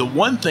 the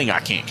one thing I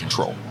can't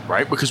control,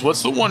 right? Because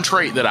what's the one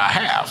trait that I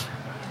have,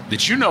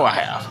 that you know I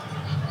have,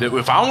 that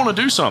if I want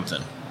to do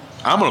something,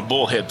 I'm going to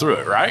bullhead through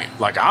it, right?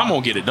 Like, I'm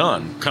going to get it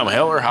done, come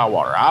hell or high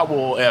water. I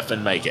will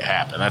effing make it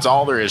happen. That's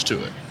all there is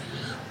to it.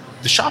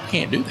 The shop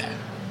can't do that,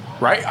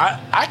 right?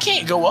 I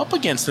can't go up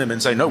against them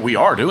and say, no, we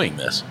are doing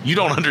this. You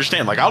don't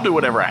understand. Like, I'll do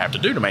whatever I have to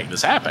do to make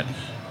this happen.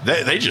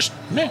 They just,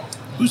 man.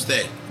 Who's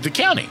they? The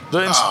county.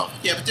 Oh,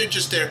 yeah, but they're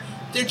just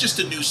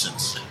a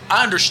nuisance.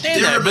 I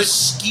understand They're that. a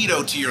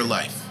mosquito to your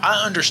life.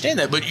 I understand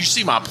that, but you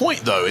see my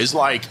point, though, is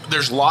like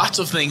there's lots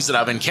of things that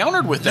I've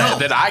encountered with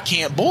that I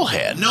can't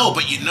bullhead. No,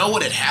 but you know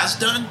what it has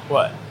done?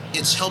 What?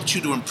 It's helped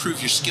you to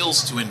improve your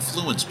skills to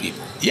influence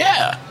people.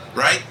 Yeah.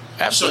 Right?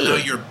 Absolutely. So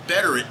now you're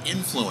better at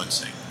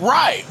influencing.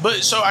 Right.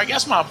 But so I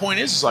guess my point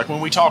is like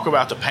when we talk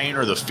about the pain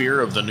or the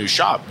fear of the new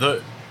shop,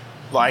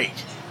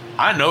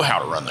 I know how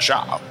to run the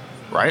shop,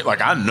 right?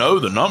 Like, I know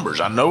the numbers.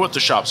 I know what the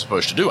shop's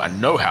supposed to do. I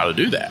know how to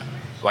do that.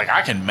 Like,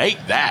 I can make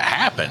that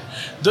happen.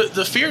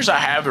 The fears I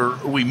have are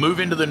we move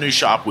into the new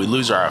shop, we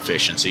lose our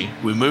efficiency.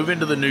 We move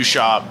into the new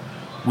shop,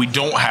 we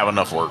don't have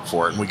enough work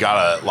for it, and we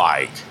got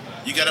to,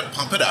 You got to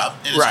pump it up,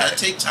 and it's got to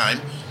take time.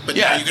 But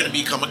now you're going to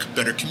become a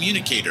better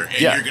communicator, and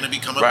you're going to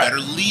become a better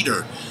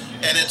leader.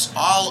 And it's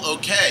all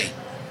okay.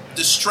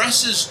 The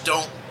stresses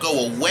don't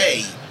go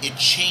away. It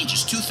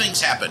changes. 2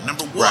 things happen.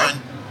 Number one,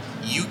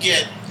 you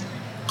get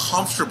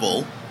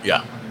comfortable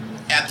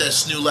at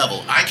this new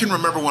level. I can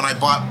remember when I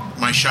bought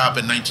my shop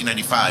in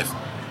 1995,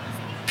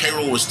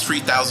 payroll was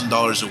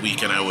 $3,000 a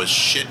week and I was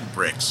shitting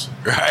bricks.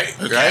 Right.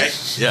 Okay?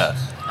 Right. Yeah.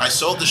 I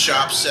sold the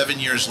shop 7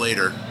 years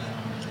later,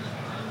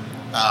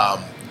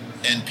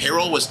 and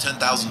payroll was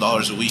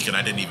 $10,000 a week and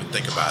I didn't even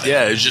think about it.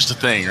 Yeah, it was just a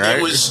thing, right?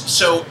 It was,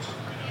 so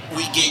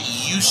we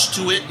get used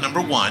to it,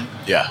 number one.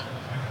 Yeah.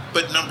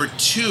 But number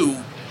 2,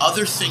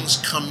 other things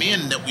come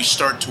in that we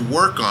start to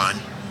work on.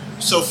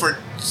 So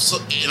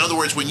in other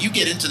words, when you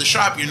get into the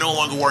shop, you're no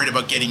longer worried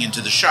about getting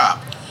into the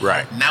shop.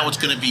 Right. Now it's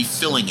going to be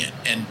filling it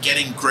and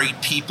getting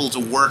great people to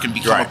work and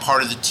become a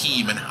part of the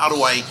team. And how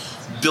do I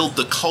build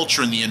the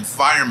culture and the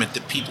environment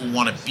that people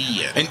want to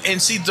be in?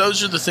 And see,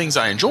 those are the things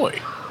I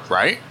enjoy,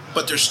 right?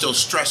 But there's still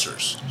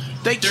stressors.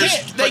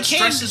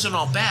 Stress isn't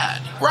all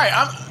bad. Right.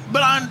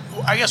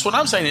 I guess what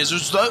I'm saying is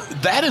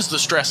that is the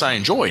stress I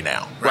enjoy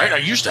now, right? I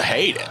used to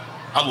hate it.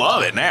 I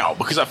love it now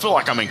because I feel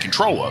like I'm in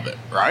control of it,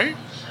 right?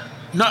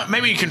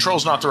 Maybe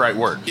control's not the right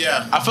word.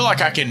 Yeah. I feel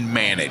like I can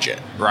manage it,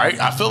 right?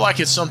 I feel like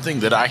it's something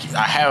that I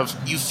have.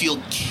 You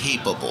feel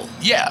capable.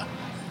 Yeah.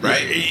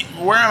 Right?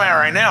 Where I'm at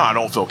right now, I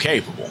don't feel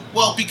capable.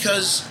 Well,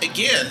 because,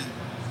 again,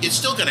 it's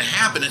still going to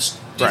happen. It's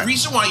the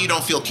reason why you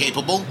don't feel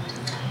capable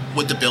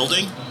with the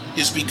building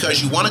is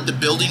because you wanted the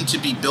building to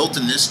be built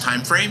in this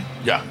time frame.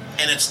 Yeah.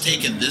 And it's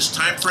taken this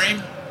time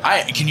frame.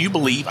 Can you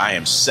believe I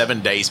am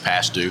 7 days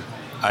past due?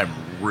 I'm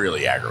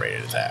really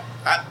aggravated at that.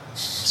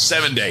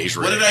 7 days,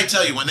 really. What did I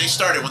tell you when they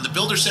started? When the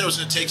builder said it was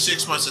going to take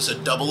 6 months, I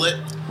said double it.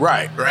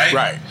 Right.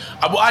 Right.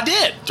 Well, I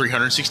did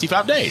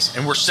 365 days,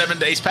 and we're 7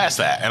 days past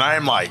that, and I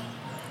am like.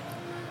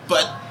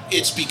 But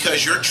it's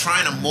because you're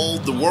trying to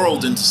mold the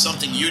world into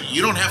something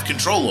you don't have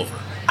control over.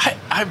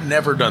 I've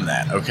never done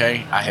that.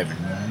 Okay, I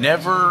have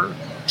never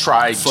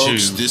tried to.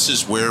 Folks, this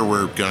is where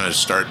we're going to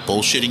start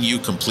bullshitting you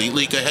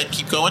completely. Go ahead,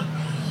 keep going.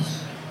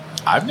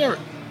 I've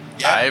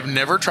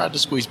never tried to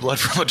squeeze blood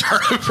from a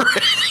turnip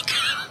egg.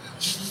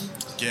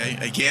 Okay,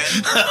 again.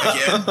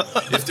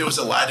 If there was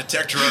a lie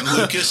detector on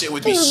Lucas, it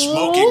would be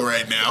smoking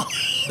right now.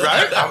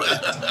 Right?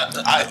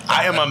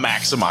 I am a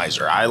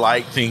maximizer. I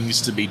like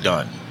things to be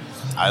done.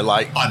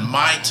 On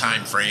my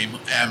time frame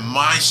and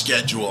my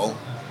schedule.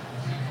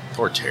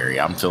 Poor Terry.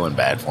 I'm feeling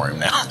bad for him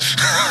now.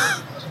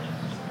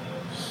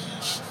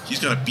 He's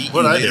going to beat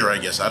you later, I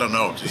guess. I don't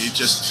know.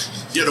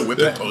 He had a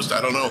whipping post.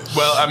 I don't know.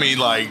 Well, I mean,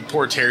 like,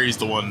 poor Terry's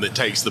the one that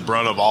takes the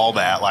brunt of all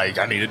that. Like,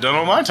 I need it done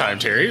on my time,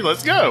 Terry.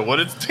 Let's go. What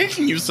it's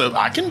taking you so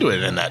I can do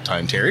it in that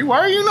time, Terry. Why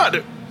are you not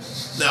doing?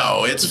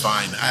 No, it's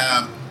fine.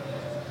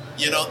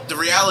 The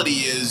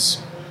reality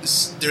is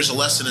there's a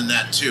lesson in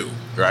that too.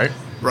 Right.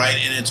 Right.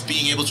 And it's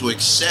being able to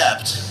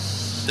accept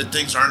that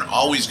things aren't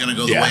always going to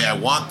go the way I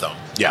want them.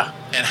 Yeah.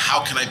 And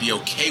how can I be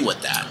okay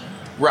with that?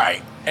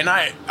 Right. And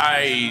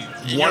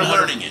you're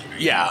learning it.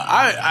 Yeah,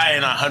 I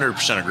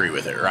 100% agree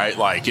with it, right?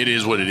 Like, it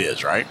is what it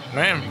is, right?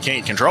 Man, you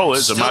can't control it,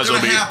 so Still might as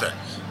well be. Happen.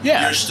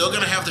 Yeah. You're still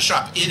going to have the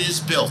shop. It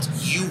is built.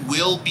 You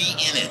will be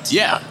in it.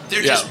 Yeah.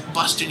 They're just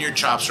busting your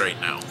chops right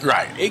now.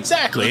 Right,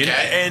 exactly.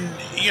 Okay. And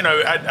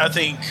I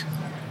think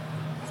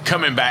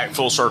coming back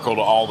full circle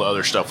to all the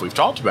other stuff we've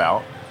talked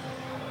about,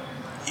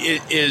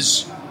 it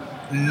is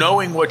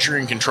knowing what you're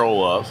in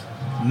control of,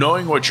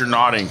 knowing what you're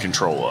not in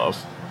control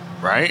of,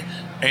 right?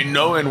 And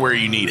knowing where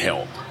you need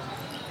help.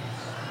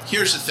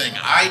 Here's the thing.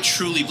 I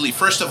truly believe,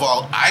 first of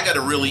all, I got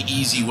a really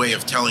easy way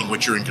of telling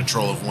what you're in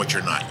control of and what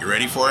you're not. You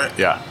ready for it?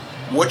 Yeah.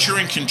 What you're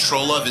in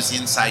control of is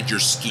inside your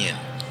skin.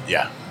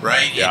 Yeah.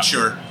 Right? Yeah. It's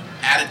your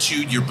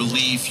attitude, your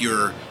belief,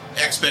 your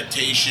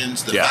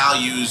expectations, the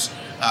values,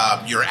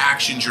 your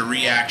actions, your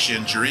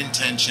reactions, your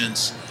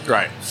intentions,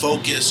 right?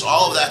 Focus,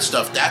 all of that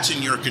stuff. That's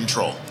in your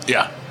control.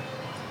 Yeah.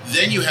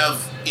 Then you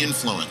have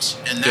influence,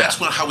 and that's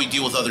how we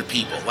deal with other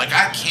people. Like,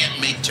 I can't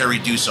make Terry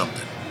do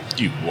something.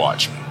 You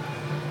watch me.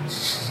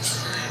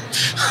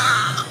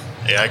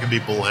 Yeah, I can be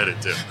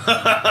bullheaded too.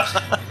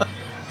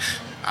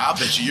 I'll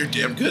bet you're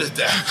damn good at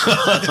that.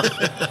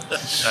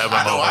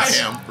 I know I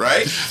am,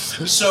 right?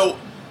 So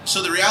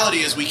the reality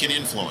is we can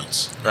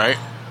influence. Right.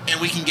 And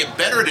we can get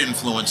better at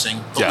influencing,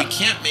 but we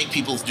can't make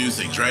people do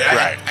things, right?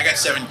 I got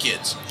 7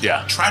 kids.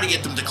 Yeah. Try to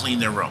get them to clean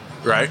their room.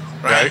 Right.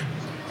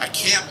 I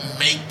can't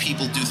make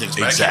people do things,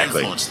 but exactly. I can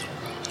influence them.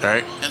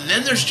 Right. And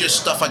then there's just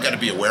stuff I got to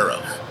be aware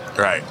of.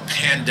 Right.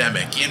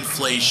 Pandemic,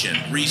 inflation,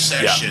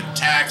 recession,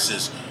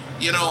 taxes.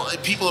 You know,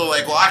 people are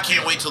like, well, I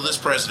can't wait till this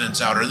president's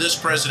out or this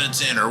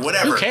president's in or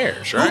whatever. Who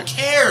cares, right? Who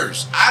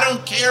cares? I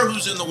don't care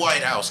who's in the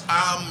White House.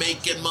 I'm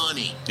making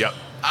money. Yep.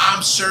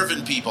 I'm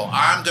serving people.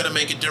 I'm going to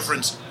make a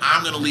difference.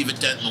 I'm going to leave a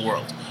dent in the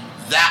world.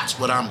 That's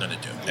what I'm going to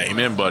do.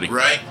 Amen, buddy.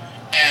 Right?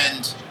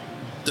 And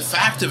the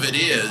fact of it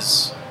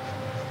is,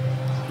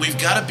 we've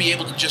got to be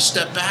able to just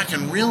step back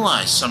and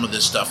realize some of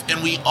this stuff.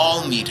 And we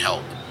all need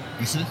help.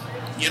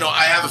 Mm-hmm. You know,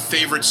 I have a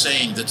favorite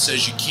saying that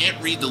says you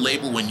can't read the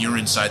label when you're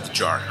inside the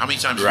jar. How many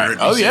times have you heard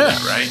me say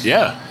that, right?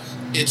 Yeah.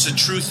 It's a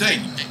true thing.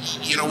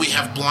 You know, we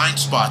have blind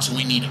spots and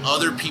we need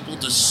other people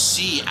to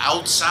see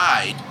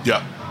outside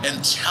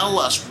and tell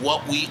us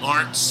what we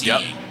aren't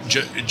seeing.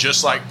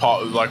 Just like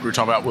Paul, like we were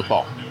talking about with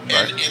Paul.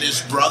 Right? And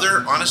his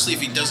brother, honestly, if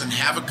he doesn't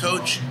have a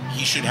coach,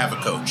 he should have a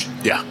coach.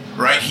 Yeah.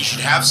 Right? He should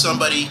have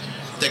somebody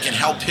that can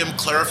help him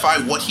clarify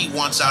what he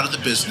wants out of the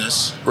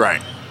business.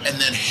 Right. And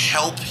then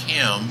help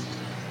him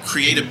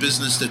create a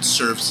business that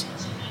serves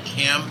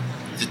him,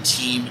 the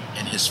team,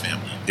 and his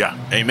family. Yeah.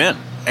 Amen.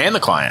 And the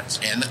clients.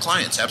 And the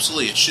clients,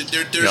 absolutely. It should.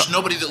 There's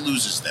nobody that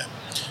loses them.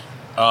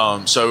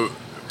 So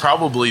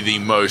probably the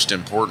most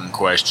important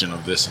question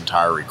of this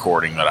entire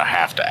recording that I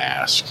have to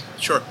ask.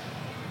 Sure.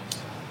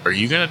 Are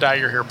you going to dye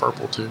your hair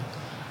purple too?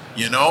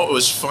 You know, it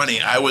was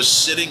funny. I was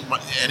sitting,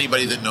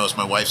 anybody that knows,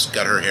 my wife's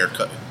got her hair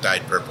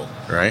dyed purple.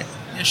 Right.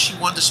 And she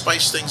wanted to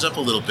spice things up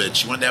a little bit.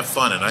 She wanted to have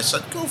fun. And I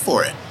said, go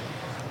for it.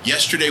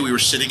 Yesterday we were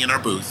sitting in our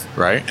booth.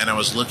 Right. And I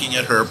was looking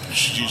at her.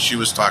 She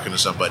was talking to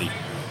somebody.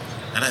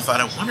 And I thought,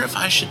 I wonder if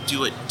I should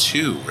do it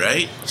too,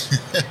 right?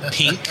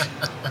 Pink?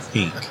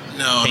 Pink.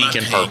 No, pink not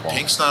and pink. purple.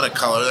 Pink's not a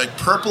color. Like,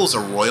 purple's a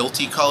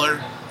royalty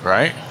color.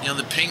 Right. You know,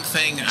 the pink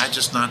thing, I'm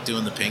just not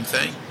doing the pink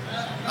thing.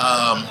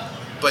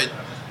 But,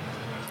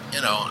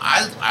 you know,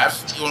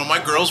 when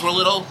my girls were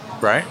little,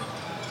 right,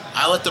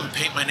 I let them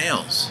paint my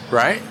nails.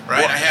 Right.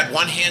 Right? I had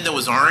one hand that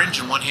was orange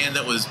and one hand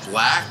that was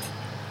black.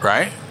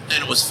 Right.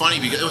 And it was funny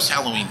because it was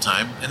Halloween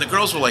time. And the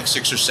girls were like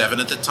 6 or 7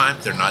 at the time.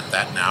 They're not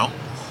that now.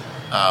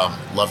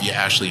 Love you,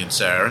 Ashley and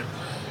Sarah.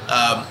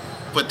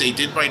 But they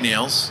did my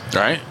nails.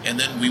 Right. And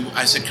then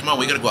I said, come on,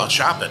 we got to go out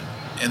shopping.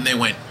 And they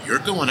went, you're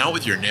going out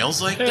with your nails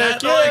like heck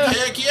that? Yeah. I'm like,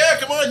 heck yeah,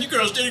 come on, you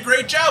girls did a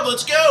great job,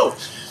 let's go.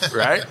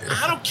 Right.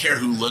 I don't care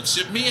who looks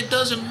at me, it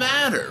doesn't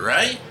matter,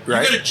 right?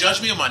 Right. You're going to judge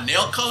me on my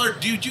nail color?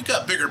 Dude, you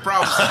got bigger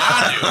problems than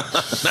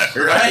I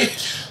do. Right?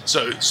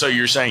 So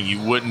you're saying you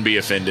wouldn't be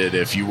offended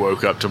if you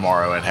woke up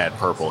tomorrow and had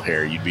purple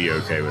hair? You'd be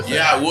okay with that?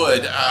 Yeah, I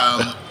would.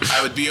 I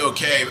would be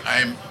okay.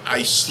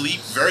 I sleep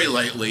very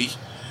lightly.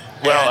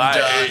 Well,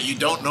 and you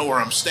don't know where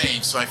I'm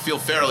staying, so I feel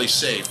fairly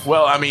safe.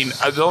 Well, I mean,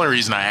 the only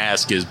reason I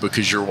ask is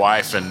because your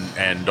wife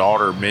and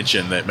daughter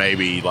mentioned that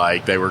maybe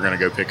like they were going to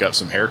go pick up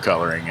some hair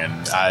coloring,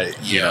 and I,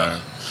 you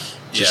know,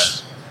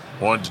 just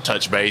wanted to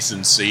touch base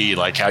and see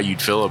like how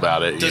you'd feel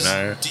about it. You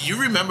know, do you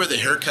remember the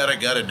haircut I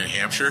got in New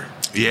Hampshire?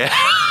 Yeah.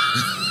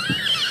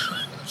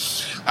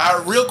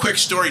 Real quick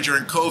story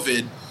during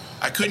COVID.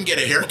 I couldn't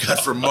get a haircut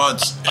for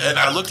months, and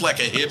I looked like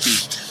a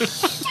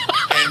hippie.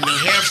 And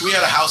New Hampshire, we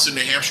had a house in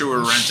New Hampshire we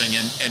were renting,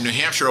 and New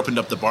Hampshire opened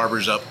up the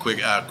barbers up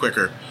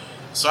quicker.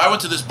 So I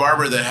went to this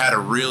barber that had a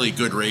really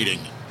good rating.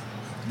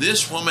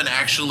 This woman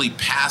actually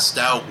passed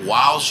out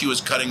while she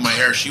was cutting my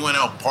hair. She went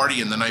out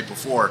partying the night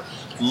before,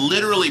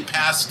 literally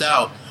passed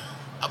out.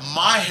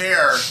 My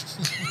hair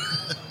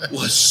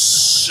was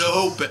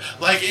so bad.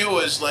 Like, it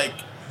was like,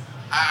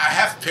 I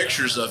have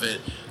pictures of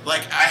it.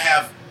 Like,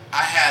 I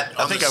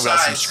think I've got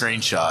some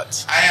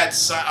screenshots. I had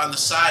on the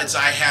sides.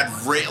 I had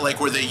like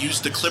where they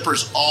used the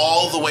clippers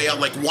all the way up,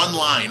 like one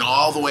line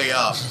all the way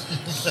up.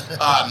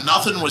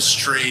 Nothing was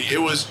straight. It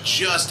was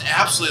just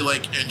absolutely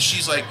like. And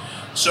she's like,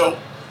 so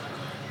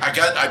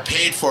I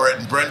paid for it.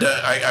 And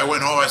Brenda, I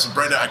went home. I said,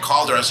 Brenda, I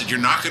called her. I said, you're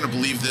not going to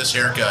believe this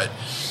haircut.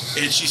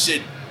 And she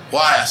said,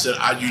 why? I said,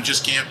 you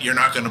just can't. You're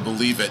not going to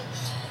believe it.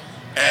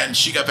 And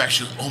she got back.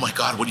 She was, oh my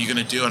God, what are you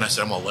going to do? And I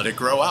said, I'm going to let it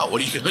grow out. What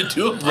are you going to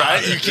do about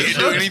Right? it? You can't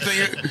do anything.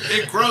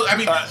 It grows. I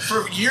mean,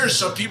 for years,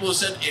 some people have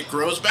said it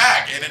grows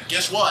back. And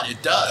guess what?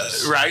 It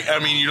does. Right? I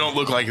mean, you don't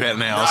look like that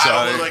now. No, so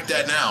I don't look like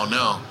that now,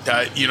 no.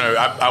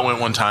 I went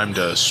one time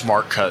to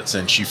Smart Cuts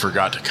and she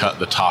forgot to cut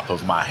the top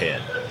of my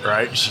head,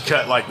 right? She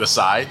cut like the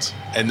sides.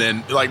 And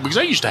then, because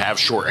I used to have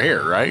short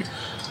hair, right?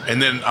 And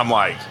then I'm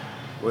like,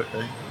 what?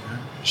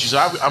 She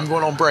said, I'm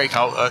going on break.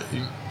 I'll...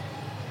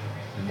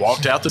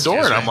 walked out the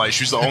door, and I'm like,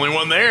 she's the only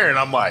one there, and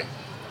I'm like,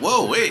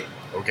 whoa, wait.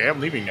 Okay, I'm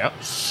leaving now.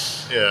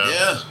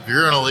 Yeah. If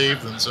you're going to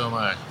leave, then so am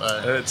I.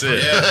 Bye. That's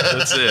it. Yeah.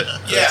 That's it.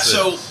 Yeah,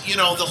 so,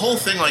 the whole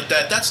thing like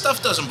that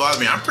stuff doesn't bother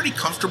me. I'm pretty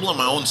comfortable in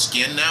my own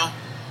skin now.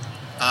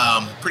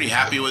 Pretty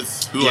happy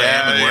with who I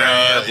am and where I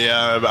am.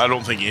 Yeah, I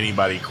don't think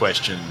anybody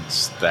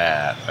questions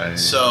that.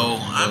 So,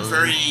 I'm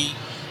very...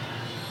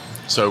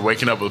 So,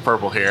 waking up with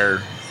purple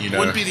hair,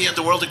 wouldn't be the end of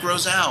the world. It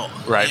grows out.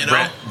 Right.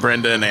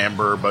 Brenda and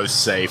Amber are both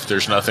safe.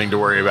 There's nothing to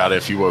worry about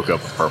if you woke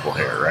up with purple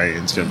hair, right?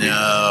 It's gonna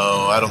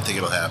No, I don't think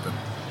it'll happen.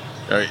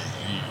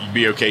 You'd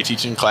be okay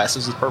teaching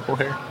classes with purple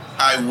hair?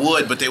 I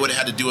would, but they would have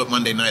had to do it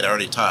Monday night. I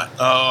already taught.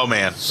 Oh,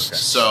 man. Okay.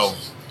 So...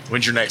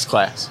 When's your next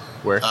class?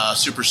 Where?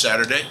 Super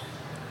Saturday.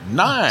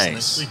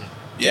 Nice.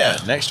 Yeah.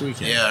 Next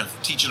weekend. Yeah,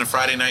 teaching a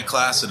Friday night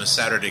class and a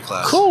Saturday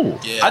class. Cool.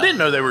 Yeah. I didn't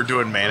know they were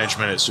doing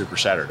management at Super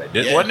Saturday.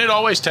 Yeah. Wasn't it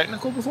always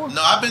technical before?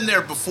 No, I've been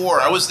there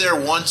before. I was there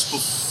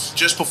once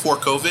just before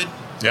COVID.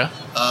 Yeah.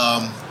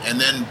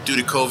 And then due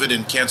to COVID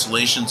and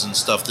cancellations and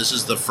stuff, this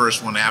is the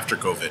first one after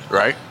COVID.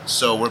 Right.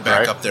 So we're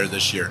back up there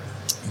this year.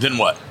 Then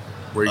what?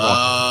 Where are you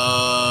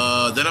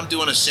going? Then I'm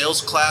doing a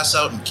sales class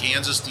out in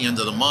Kansas the end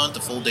of the month,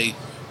 a full day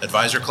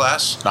advisor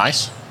class.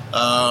 Nice.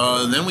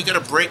 Then we got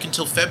a break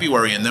until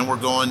February, and then we're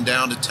going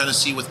down to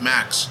Tennessee with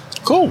Max.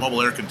 Cool.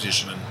 Mobile Air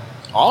Conditioning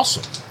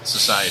Awesome.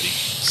 Society.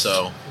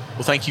 So,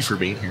 well, thank you for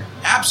being here.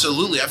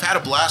 Absolutely. I've had a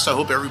blast. I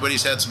hope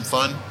everybody's had some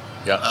fun.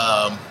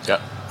 Yeah.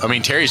 Yeah. I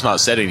mean, Terry's not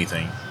said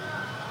anything.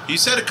 He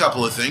said a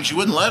couple of things. You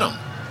wouldn't let him.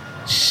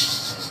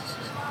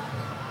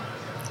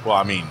 Well,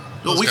 I mean...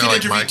 Well, we can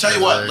interview... Tell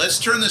you what, let's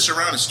turn this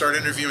around and start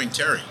interviewing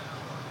Terry.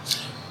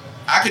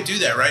 I could do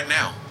that right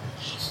now.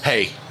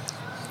 Hey.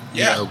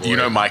 Yeah. You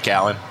know Mike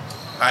Allen?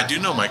 I do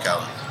know Mike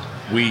Allen.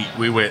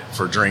 We went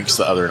for drinks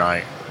the other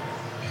night,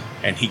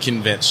 and he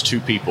convinced two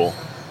people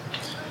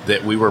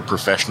that we were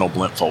professional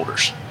blimp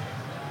folders.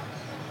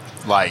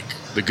 Like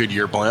the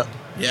Goodyear blimp.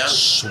 Yeah.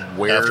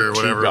 Swear after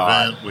whatever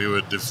event, we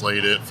would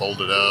deflate it,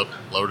 fold it up,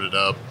 load it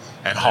up,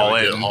 and haul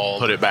it and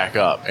put it back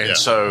up. And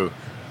so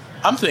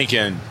I'm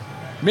thinking,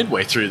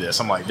 midway through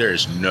this, I'm like, there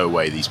is no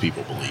way these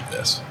people believe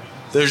this.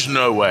 There's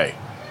no way.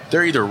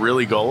 They're either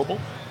really gullible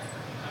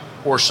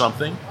or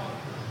something.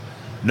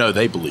 No,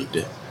 they believed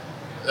it.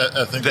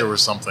 I think there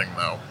was something,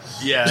 though.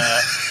 Yeah.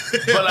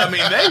 But, I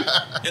mean,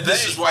 And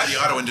this is why the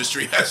auto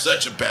industry has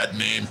such a bad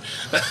name.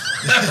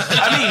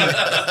 I mean,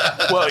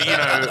 well,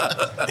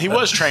 he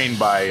was trained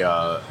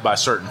by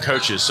certain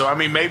coaches. So, I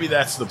mean, maybe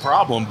that's the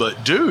problem.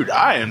 But, dude,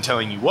 I am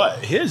telling you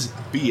what, his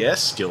BS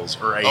skills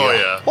are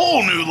a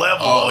whole new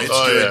level. Oh, it's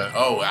good. Yeah.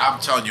 Oh, I'm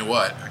telling you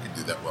what, I can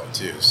do that well,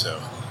 too. So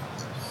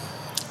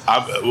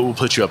we'll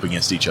put you up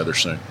against each other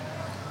soon.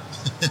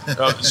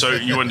 So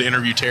you wanted to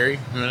interview Terry?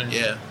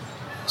 Yeah.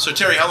 So,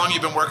 Terry, how long have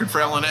you been working for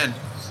LNN?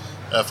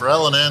 For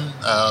LNN,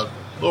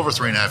 over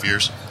 3.5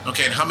 years.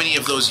 Okay, and how many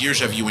of those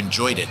years have you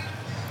enjoyed it?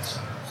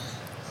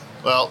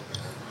 Well,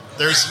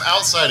 there's some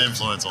outside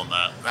influence on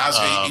that.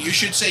 You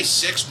should say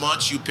 6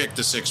 months. You picked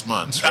the 6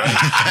 months, right?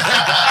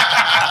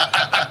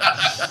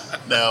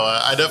 No,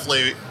 I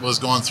definitely was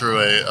going through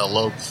a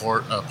low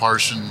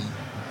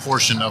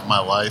portion of my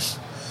life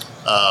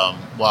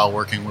while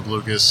working with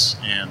Lucas,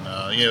 and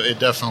it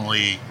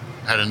definitely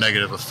had a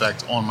negative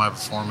effect on my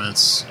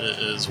performance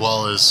as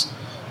well as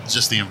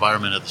just the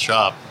environment at the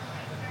shop.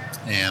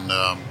 And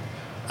I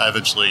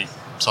eventually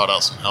sought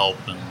out some help,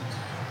 and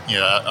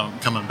I'm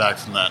coming back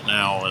from that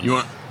now. And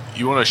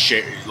you want to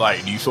share?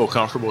 Like, do you feel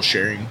comfortable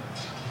sharing?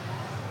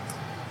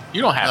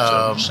 You don't have to.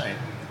 I'm just saying.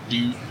 Do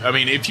you? I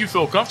mean, if you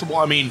feel comfortable.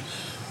 I mean,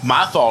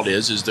 my thought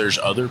is there's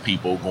other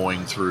people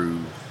going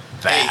through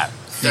that. Hey,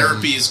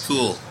 therapy is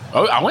cool.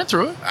 Oh, I went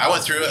through it. I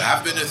went through it.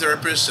 I've been a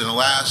therapist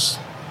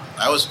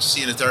I was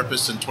seeing a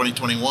therapist in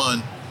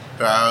 2021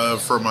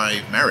 for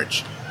my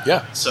marriage.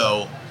 Yeah.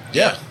 So,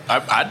 yeah.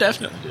 I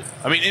definitely did.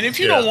 I mean, and if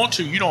you don't want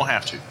to, you don't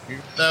have to.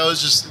 No, it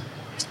was just,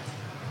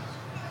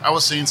 I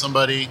was seeing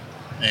somebody,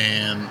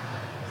 and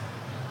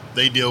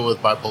they deal with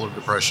bipolar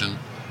depression,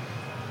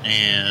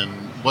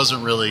 and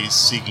wasn't really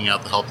seeking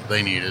out the help that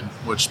they needed,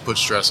 which put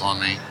stress on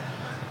me.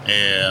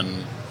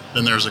 And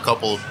then there's a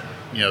couple of,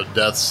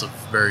 deaths of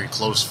very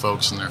close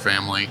folks in their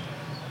family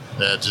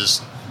that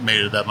just made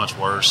it that much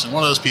worse. And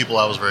one of those people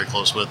I was very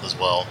close with as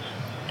well.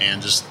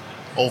 And just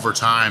over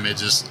time, it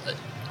just,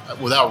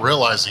 without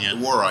realizing it,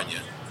 wore on you.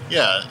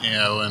 Yeah,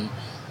 and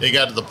it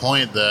got to the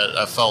point that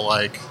I felt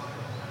like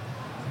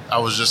I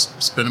was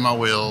just spinning my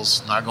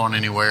wheels, not going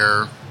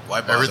anywhere.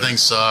 Why bother? Everything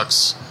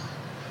sucks.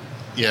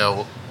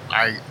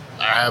 I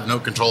I have no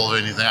control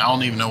of anything. I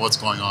don't even know what's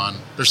going on.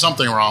 There's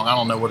something wrong. I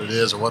don't know what it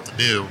is or what to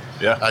do.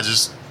 Yeah. I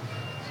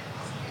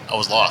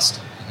was lost,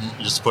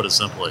 just to put it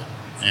simply.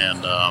 And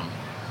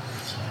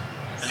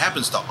it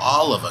happens to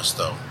all of us,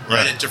 though,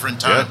 right? At different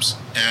times.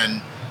 Yeah.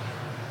 And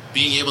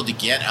being able to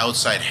get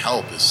outside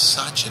help is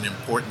such an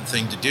important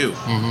thing to do,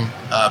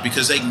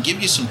 because they can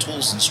give you some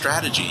tools and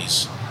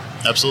strategies.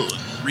 Absolutely.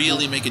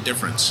 Really make a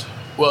difference.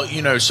 Well,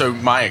 so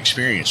my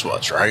experience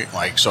was, right?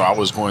 Like, so I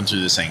was going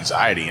through this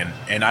anxiety,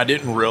 and I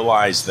didn't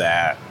realize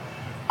that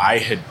I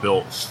had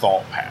built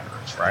thought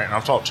patterns, right? And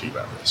I've talked to you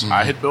about this.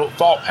 I had built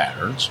thought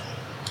patterns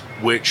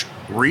which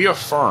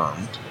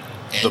reaffirmed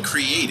and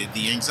created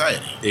the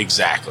anxiety.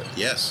 Exactly.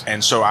 Yes.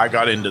 And so I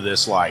got into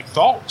this like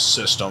thought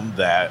system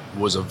that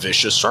was a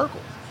vicious circle,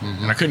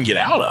 and I couldn't get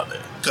out of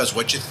it. Because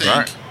what you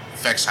think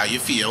affects how you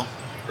feel.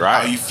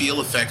 Right. How you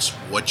feel affects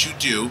what you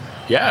do.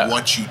 Yeah.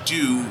 What you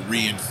do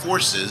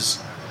reinforces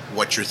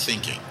what you're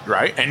thinking.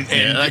 Right.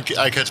 And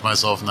I catch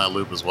myself in that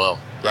loop as well.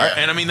 Right.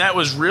 And I mean, that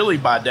was really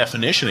by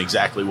definition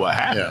exactly what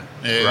happened.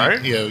 Yeah.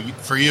 Right.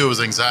 For you, it was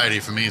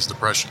anxiety. For me, it's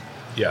depression.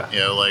 Yeah.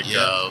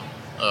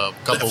 A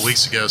couple of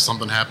weeks ago,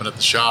 something happened at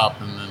the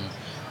shop, and then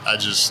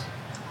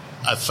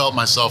I felt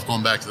myself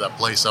going back to that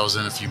place I was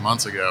in a few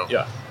months ago.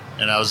 Yeah.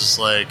 And I was just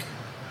like,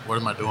 what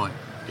am I doing?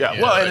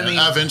 Yeah. Well, and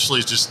I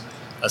eventually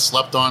I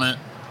slept on it.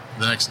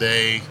 The next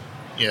day,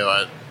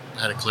 I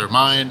had a clear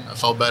mind. I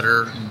felt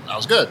better, and I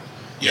was good.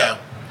 Yeah.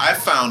 I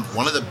found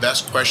one of the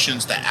best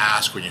questions to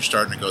ask when you're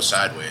starting to go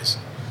sideways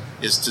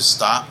is to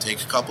stop,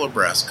 take a couple of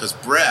breaths, because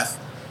breath,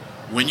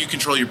 when you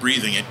control your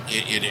breathing,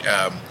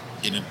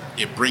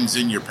 it brings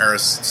in your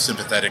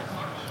parasympathetic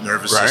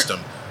nervous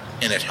system,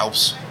 and it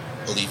helps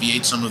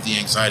alleviate some of the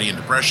anxiety and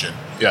depression.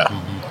 Yeah.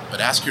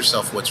 But ask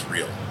yourself what's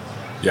real.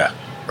 Yeah.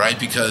 Right?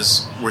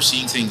 Because we're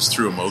seeing things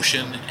through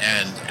emotion,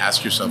 and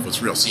ask yourself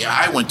what's real. See,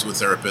 I went to a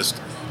therapist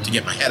to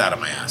get my head out of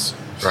my ass.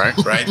 Right.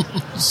 Right?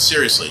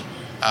 Seriously.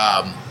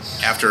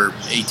 After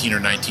 18 or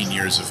 19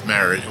 years of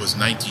marriage,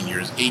 18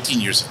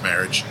 years of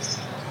marriage,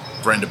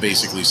 Brenda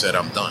basically said,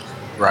 I'm done.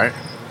 Right.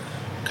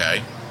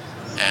 Okay?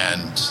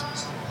 And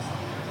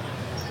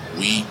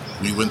we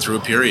went through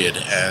a period,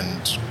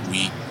 and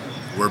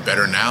we're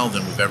better now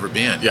than we've ever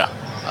been. Yeah.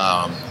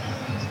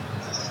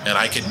 And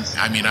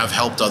I've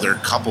helped other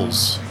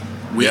couples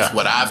with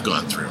what I've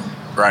gone through.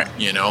 Right.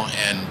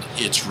 And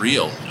it's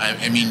real.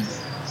 I mean,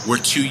 we're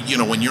two,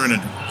 when you're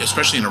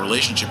especially in a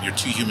relationship, you're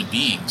two human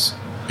beings.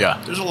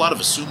 Yeah. There's a lot of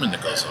assuming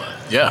that goes on.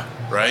 Yeah.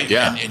 Right?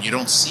 Yeah. And you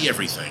don't see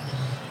everything.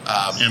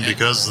 And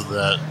because of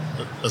that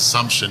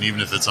assumption,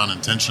 even if it's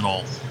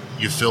unintentional,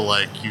 you feel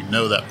like you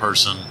know that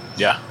person.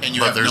 Yeah. And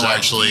you but have there's no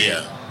actually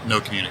idea.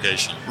 No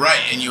communication.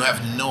 Right, and you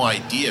have no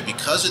idea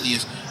because of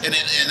these. And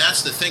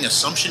that's the thing.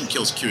 Assumption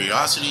kills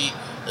curiosity.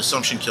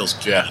 Assumption kills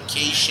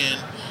communication.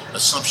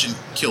 Assumption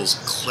kills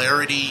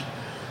clarity.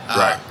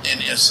 Right.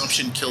 And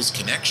assumption kills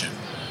connection.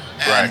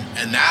 Right.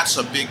 And that's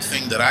a big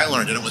thing that I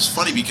learned. And it was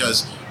funny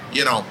because,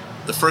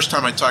 the first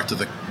time I talked to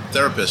the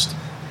therapist,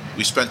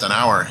 we spent an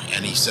hour,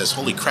 and he says,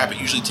 holy crap, it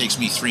usually takes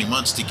me 3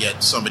 months to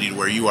get somebody to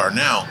where you are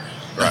now.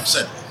 And I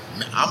said,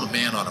 I'm a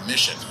man on a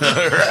mission.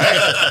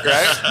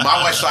 Right.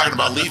 My wife's talking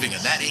about leaving,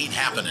 and that ain't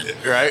happening.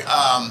 Right.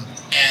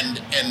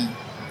 And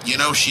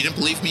she didn't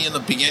believe me in the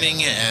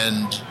beginning,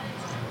 and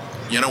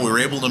we were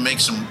able to make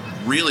some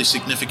really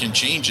significant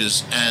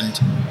changes, and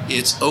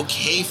it's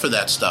okay for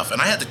that stuff.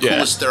 And I had the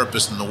coolest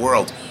therapist in the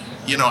world.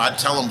 I'd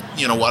tell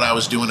him, what I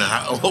was doing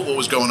and what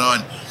was going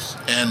on.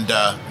 And,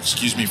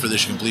 excuse me for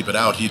this, you can bleep it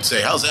out. He'd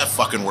say, how's that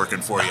fucking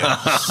working for you? and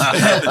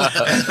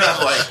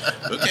I'm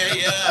like,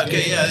 okay,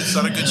 yeah, it's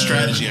not a good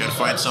strategy. I got to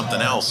find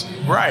something else.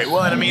 Right.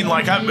 Well, and I mean,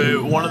 like,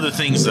 one of the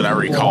things that I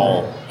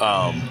recall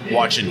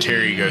watching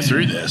Terry go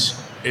through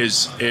this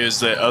is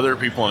that other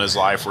people in his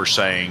life were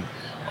saying,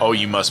 oh,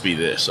 you must be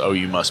this. Oh,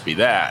 you must be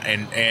that.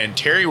 And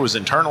Terry was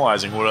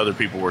internalizing what other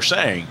people were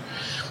saying.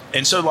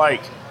 And so,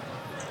 like,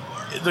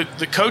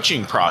 the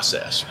coaching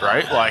process,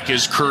 right, like,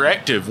 is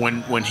corrective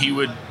when he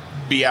would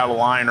be out of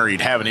line or he'd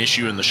have an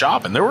issue in the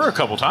shop. And there were a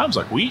couple times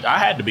like I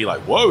had to be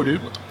like, whoa,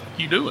 dude, what the fuck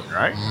are you doing?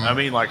 Right. I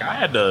mean, like, I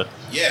had to.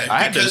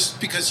 Yeah,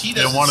 because he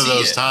doesn't. And one of see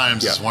those it.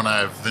 times is when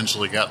I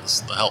eventually got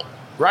the help.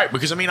 Right.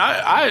 Because I mean,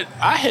 I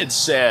had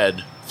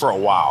said for a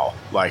while,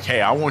 like,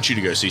 hey, I want you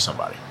to go see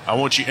somebody. I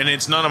want you, and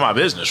it's none of my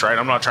business, right?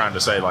 I'm not trying to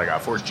say like I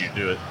forced you to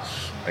do it.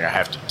 Like, I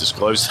have to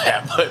disclose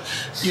that, but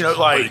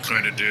like, you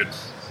kind of did.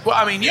 Well,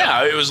 I mean,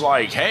 yeah, it was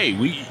like,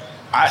 hey,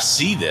 I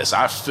see this.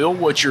 I feel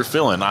what you're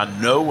feeling. I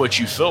know what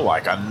you feel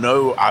like. I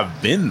know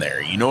I've been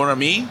there. You know what I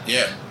mean?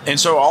 Yeah. And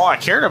so all I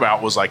cared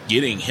about was like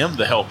getting him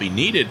the help he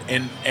needed.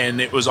 And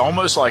it was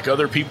almost like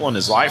other people in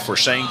his life were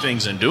saying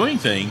things and doing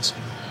things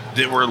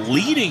that were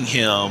leading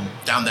him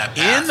down that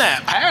path. In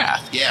that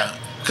path. Yeah.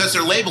 Because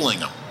they're labeling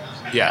them.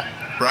 Yeah.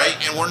 Right?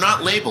 And we're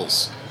not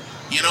labels.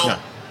 No.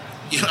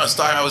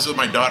 I was with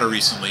my daughter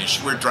recently, and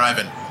we're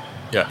driving.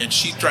 Yeah. And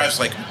she drives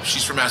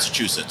she's from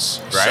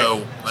Massachusetts. Right.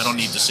 So I don't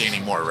need to say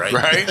anymore, right?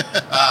 Right.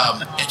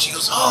 And she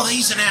goes, oh,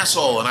 he's an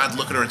asshole. And I'd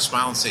look at her and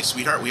smile and say,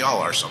 sweetheart, we all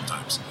are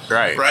sometimes.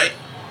 Right. Right?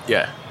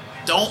 Yeah.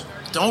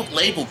 Don't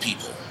label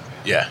people.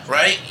 Yeah.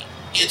 Right?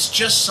 It's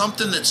just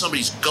something that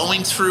somebody's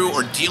going through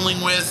or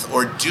dealing with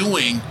or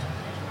doing,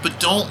 but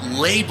don't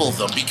label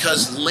them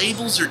because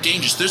labels are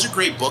dangerous. There's a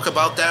great book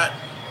about that,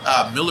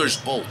 Miller's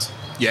Bolt.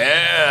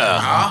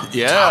 Yeah.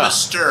 Yeah.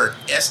 Thomas Sturr,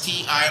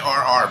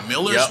 Stirr.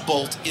 Miller's Yep.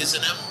 Bolt is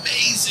an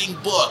amazing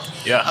book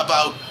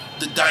about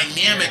the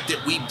dynamic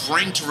that we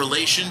bring to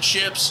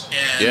relationships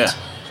and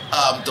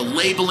the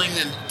labeling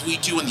that we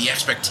do and the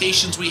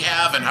expectations we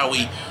have and how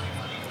we...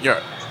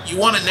 Yeah. You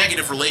want a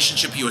negative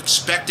relationship, you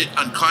expect it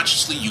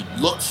unconsciously, you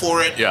look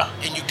for it,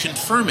 and you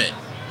confirm it.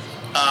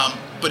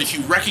 But if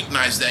you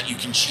recognize that, you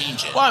can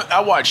change it. Well,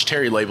 I watched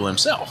Terry label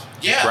himself.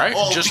 Yeah, right?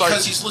 well, Just because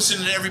like, he's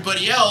listening to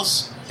everybody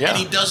else, and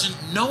he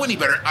doesn't know any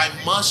better. I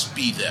must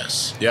be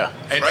this. Yeah.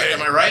 Right?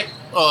 Am I right?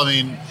 Well, I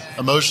mean,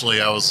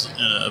 emotionally, I was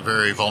in a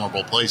very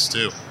vulnerable place,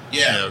 too.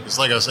 Yeah. Because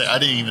like I was saying, I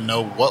didn't even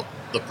know what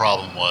the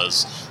problem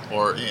was.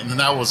 And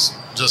that was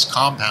just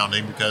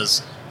compounding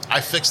because I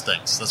fix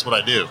things. That's what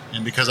I do.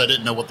 And because I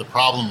didn't know what the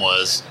problem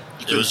was,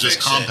 it was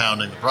just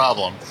compounding the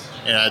problem.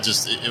 And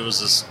it was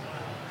this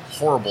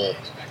horrible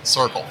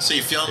circle. So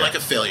you're feeling like a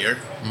failure,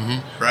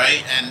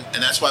 right?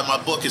 And that's why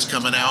my book is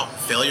coming out,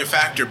 Failure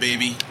Factor,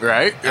 baby.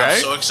 Right.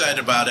 I'm so excited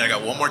about it. I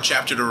got one more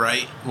chapter to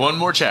write. One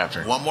more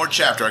chapter.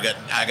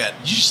 I got.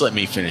 You just let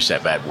me finish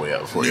that bad boy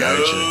up for you. No.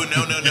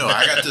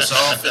 I got this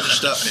all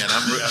finished up, man.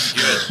 I'm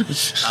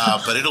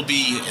good. But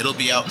it'll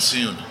be out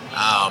soon.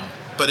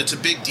 But it's a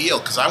big deal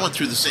because I went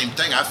through the same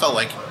thing. I felt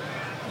like,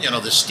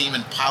 the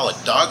steaming pile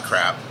of dog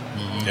crap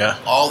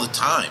all the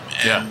time.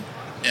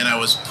 And I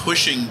was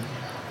pushing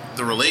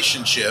the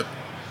relationship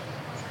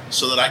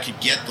so that I could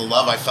get the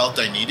love I felt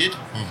I needed.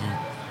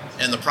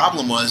 And the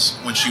problem was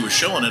when she was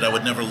showing it, I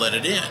would never let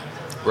it in.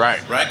 Right?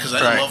 Because I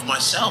didn't love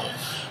myself.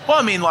 Well,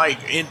 I mean, like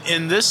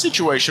in this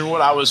situation,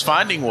 what I was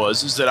finding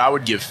is that I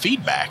would give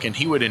feedback, and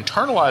he would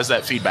internalize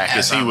that feedback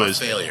as he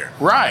was a failure,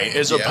 right?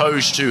 As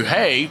opposed to,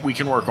 hey, we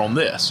can work on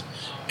this.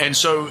 And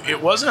so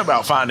it wasn't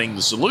about finding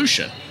the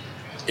solution;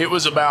 it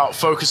was about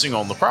focusing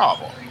on the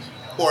problem.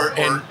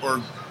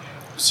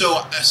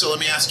 So let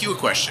me ask you a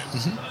question: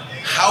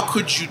 How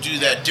could you do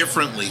that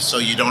differently so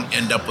you don't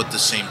end up with the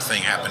same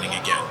thing happening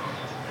again?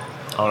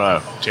 Oh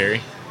no,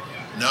 Terry.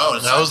 No,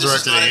 that was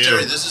directed at you.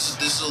 Terry. This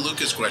is a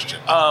Lucas question.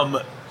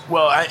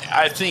 Well,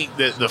 I think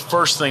that the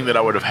first thing that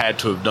I would have had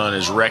to have done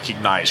is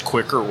recognize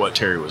quicker what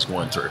Terry was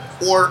going through.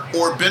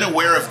 Or been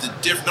aware of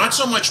the not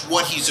so much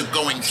what he's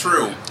going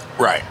through.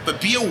 Right. But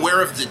be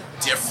aware of the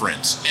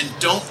difference and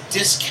don't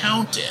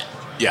discount it.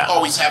 Yeah.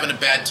 Oh, he's having a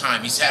bad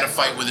time. He's had a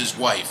fight with his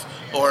wife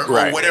or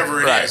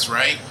whatever it is,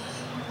 right?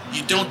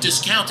 You don't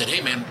discount it.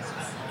 Hey, man,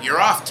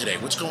 you're off today.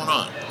 What's going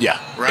on? Yeah,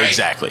 right?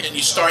 Exactly. And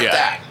you start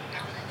that.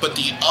 But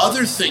the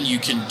other thing you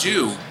can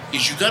do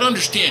is you got to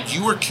understand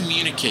you were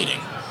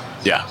communicating.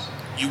 Yeah.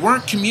 You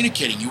weren't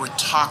communicating. You were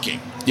talking.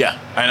 Yeah,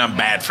 and I'm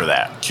bad for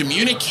that.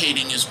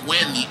 Communicating is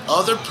when the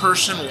other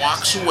person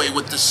walks away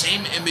with the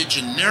same image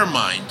in their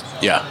mind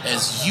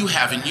as you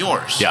have in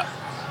yours. Yeah.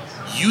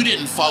 You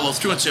didn't follow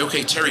through and say,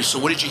 okay, Terry, so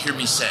what did you hear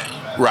me say?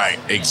 Right,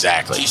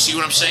 exactly. Do you see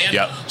what I'm saying?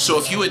 Yep. So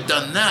if you had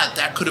done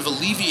that could have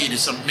alleviated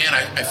some, man,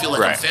 I feel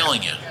like I'm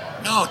failing you.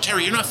 No,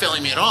 Terry, you're not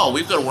failing me at all.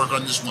 We've got to work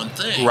on this one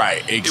thing.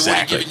 Right, exactly. It would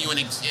have given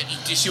you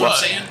do you see what I'm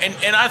saying?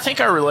 And I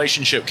think our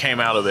relationship came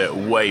out of it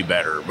way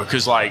better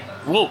because, like,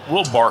 we'll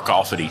bark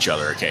off at each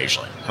other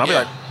occasionally. And I'll be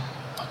like,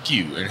 fuck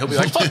you. And he'll be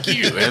like, fuck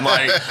you. And,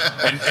 like,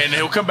 and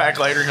he'll come back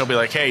later and he'll be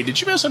like, hey, did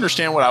you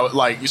misunderstand what I would,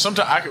 like,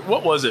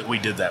 what was it we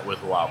did that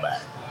with a while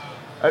back?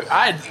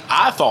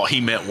 I thought he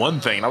meant one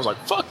thing, and I was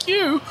like, fuck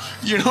you.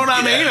 You know what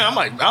I mean? And I'm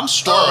like, I'm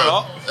storming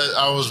up.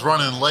 I was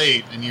running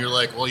late, and you're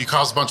like, well, you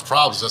caused a bunch of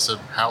problems. I said,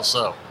 how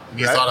so? And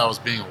you thought I was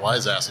being a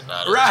wise ass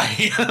about it.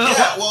 Right.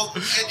 Yeah, well,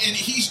 and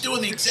he's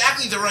doing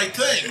exactly the right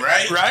thing,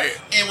 right? Right.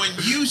 And when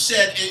you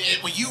said,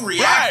 when you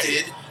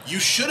reacted, you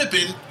should have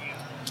been,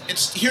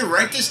 here,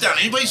 write this down.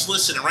 Anybody's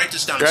listening, write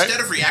this down. Right. Instead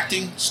of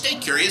reacting, stay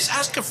curious,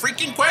 ask a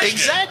freaking question.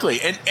 Exactly.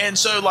 And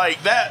so,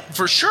 like, that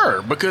for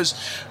sure, because,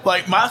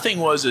 like, my thing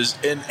was,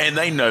 and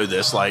they know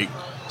this, like,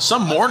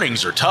 some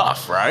mornings are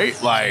tough,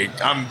 right? Like,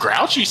 I'm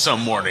grouchy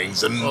some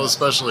mornings. And well,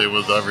 especially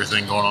with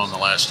everything going on in the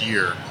last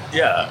year.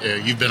 Yeah.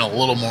 You've been a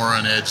little more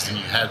on edge than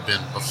you had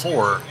been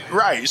before.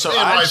 Right. So and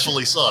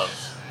rightfully so.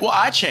 Well,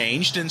 I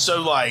changed, and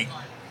so, like,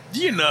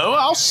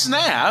 I'll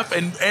snap,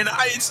 and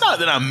it's not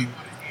that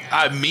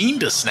I mean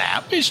to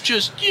snap. It's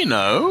just,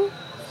 Oh,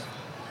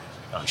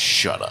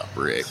 shut up,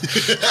 Rick.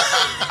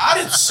 I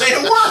didn't say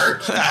a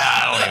word.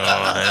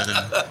 I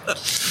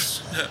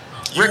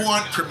don't know. You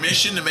want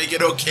permission to make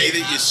it okay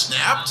that you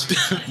snapped?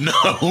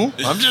 No.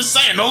 I'm just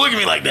saying, don't look at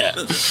me like that.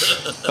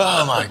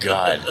 Oh, my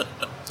God.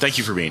 Thank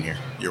you for being here.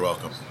 You're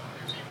welcome.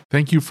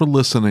 Thank you for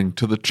listening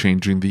to the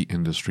Changing the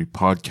Industry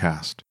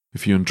podcast.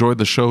 If you enjoyed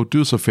the show,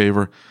 do us a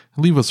favor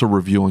and leave us a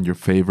review on your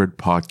favorite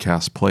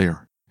podcast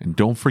player. And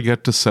don't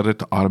forget to set it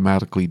to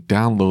automatically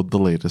download the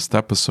latest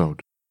episode.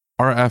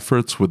 Our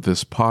efforts with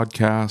this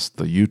podcast,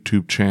 the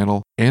YouTube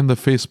channel, and the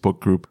Facebook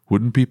group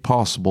wouldn't be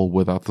possible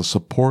without the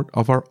support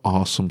of our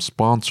awesome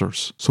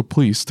sponsors. So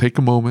please take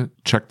a moment,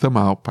 check them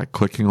out by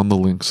clicking on the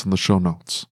links in the show notes.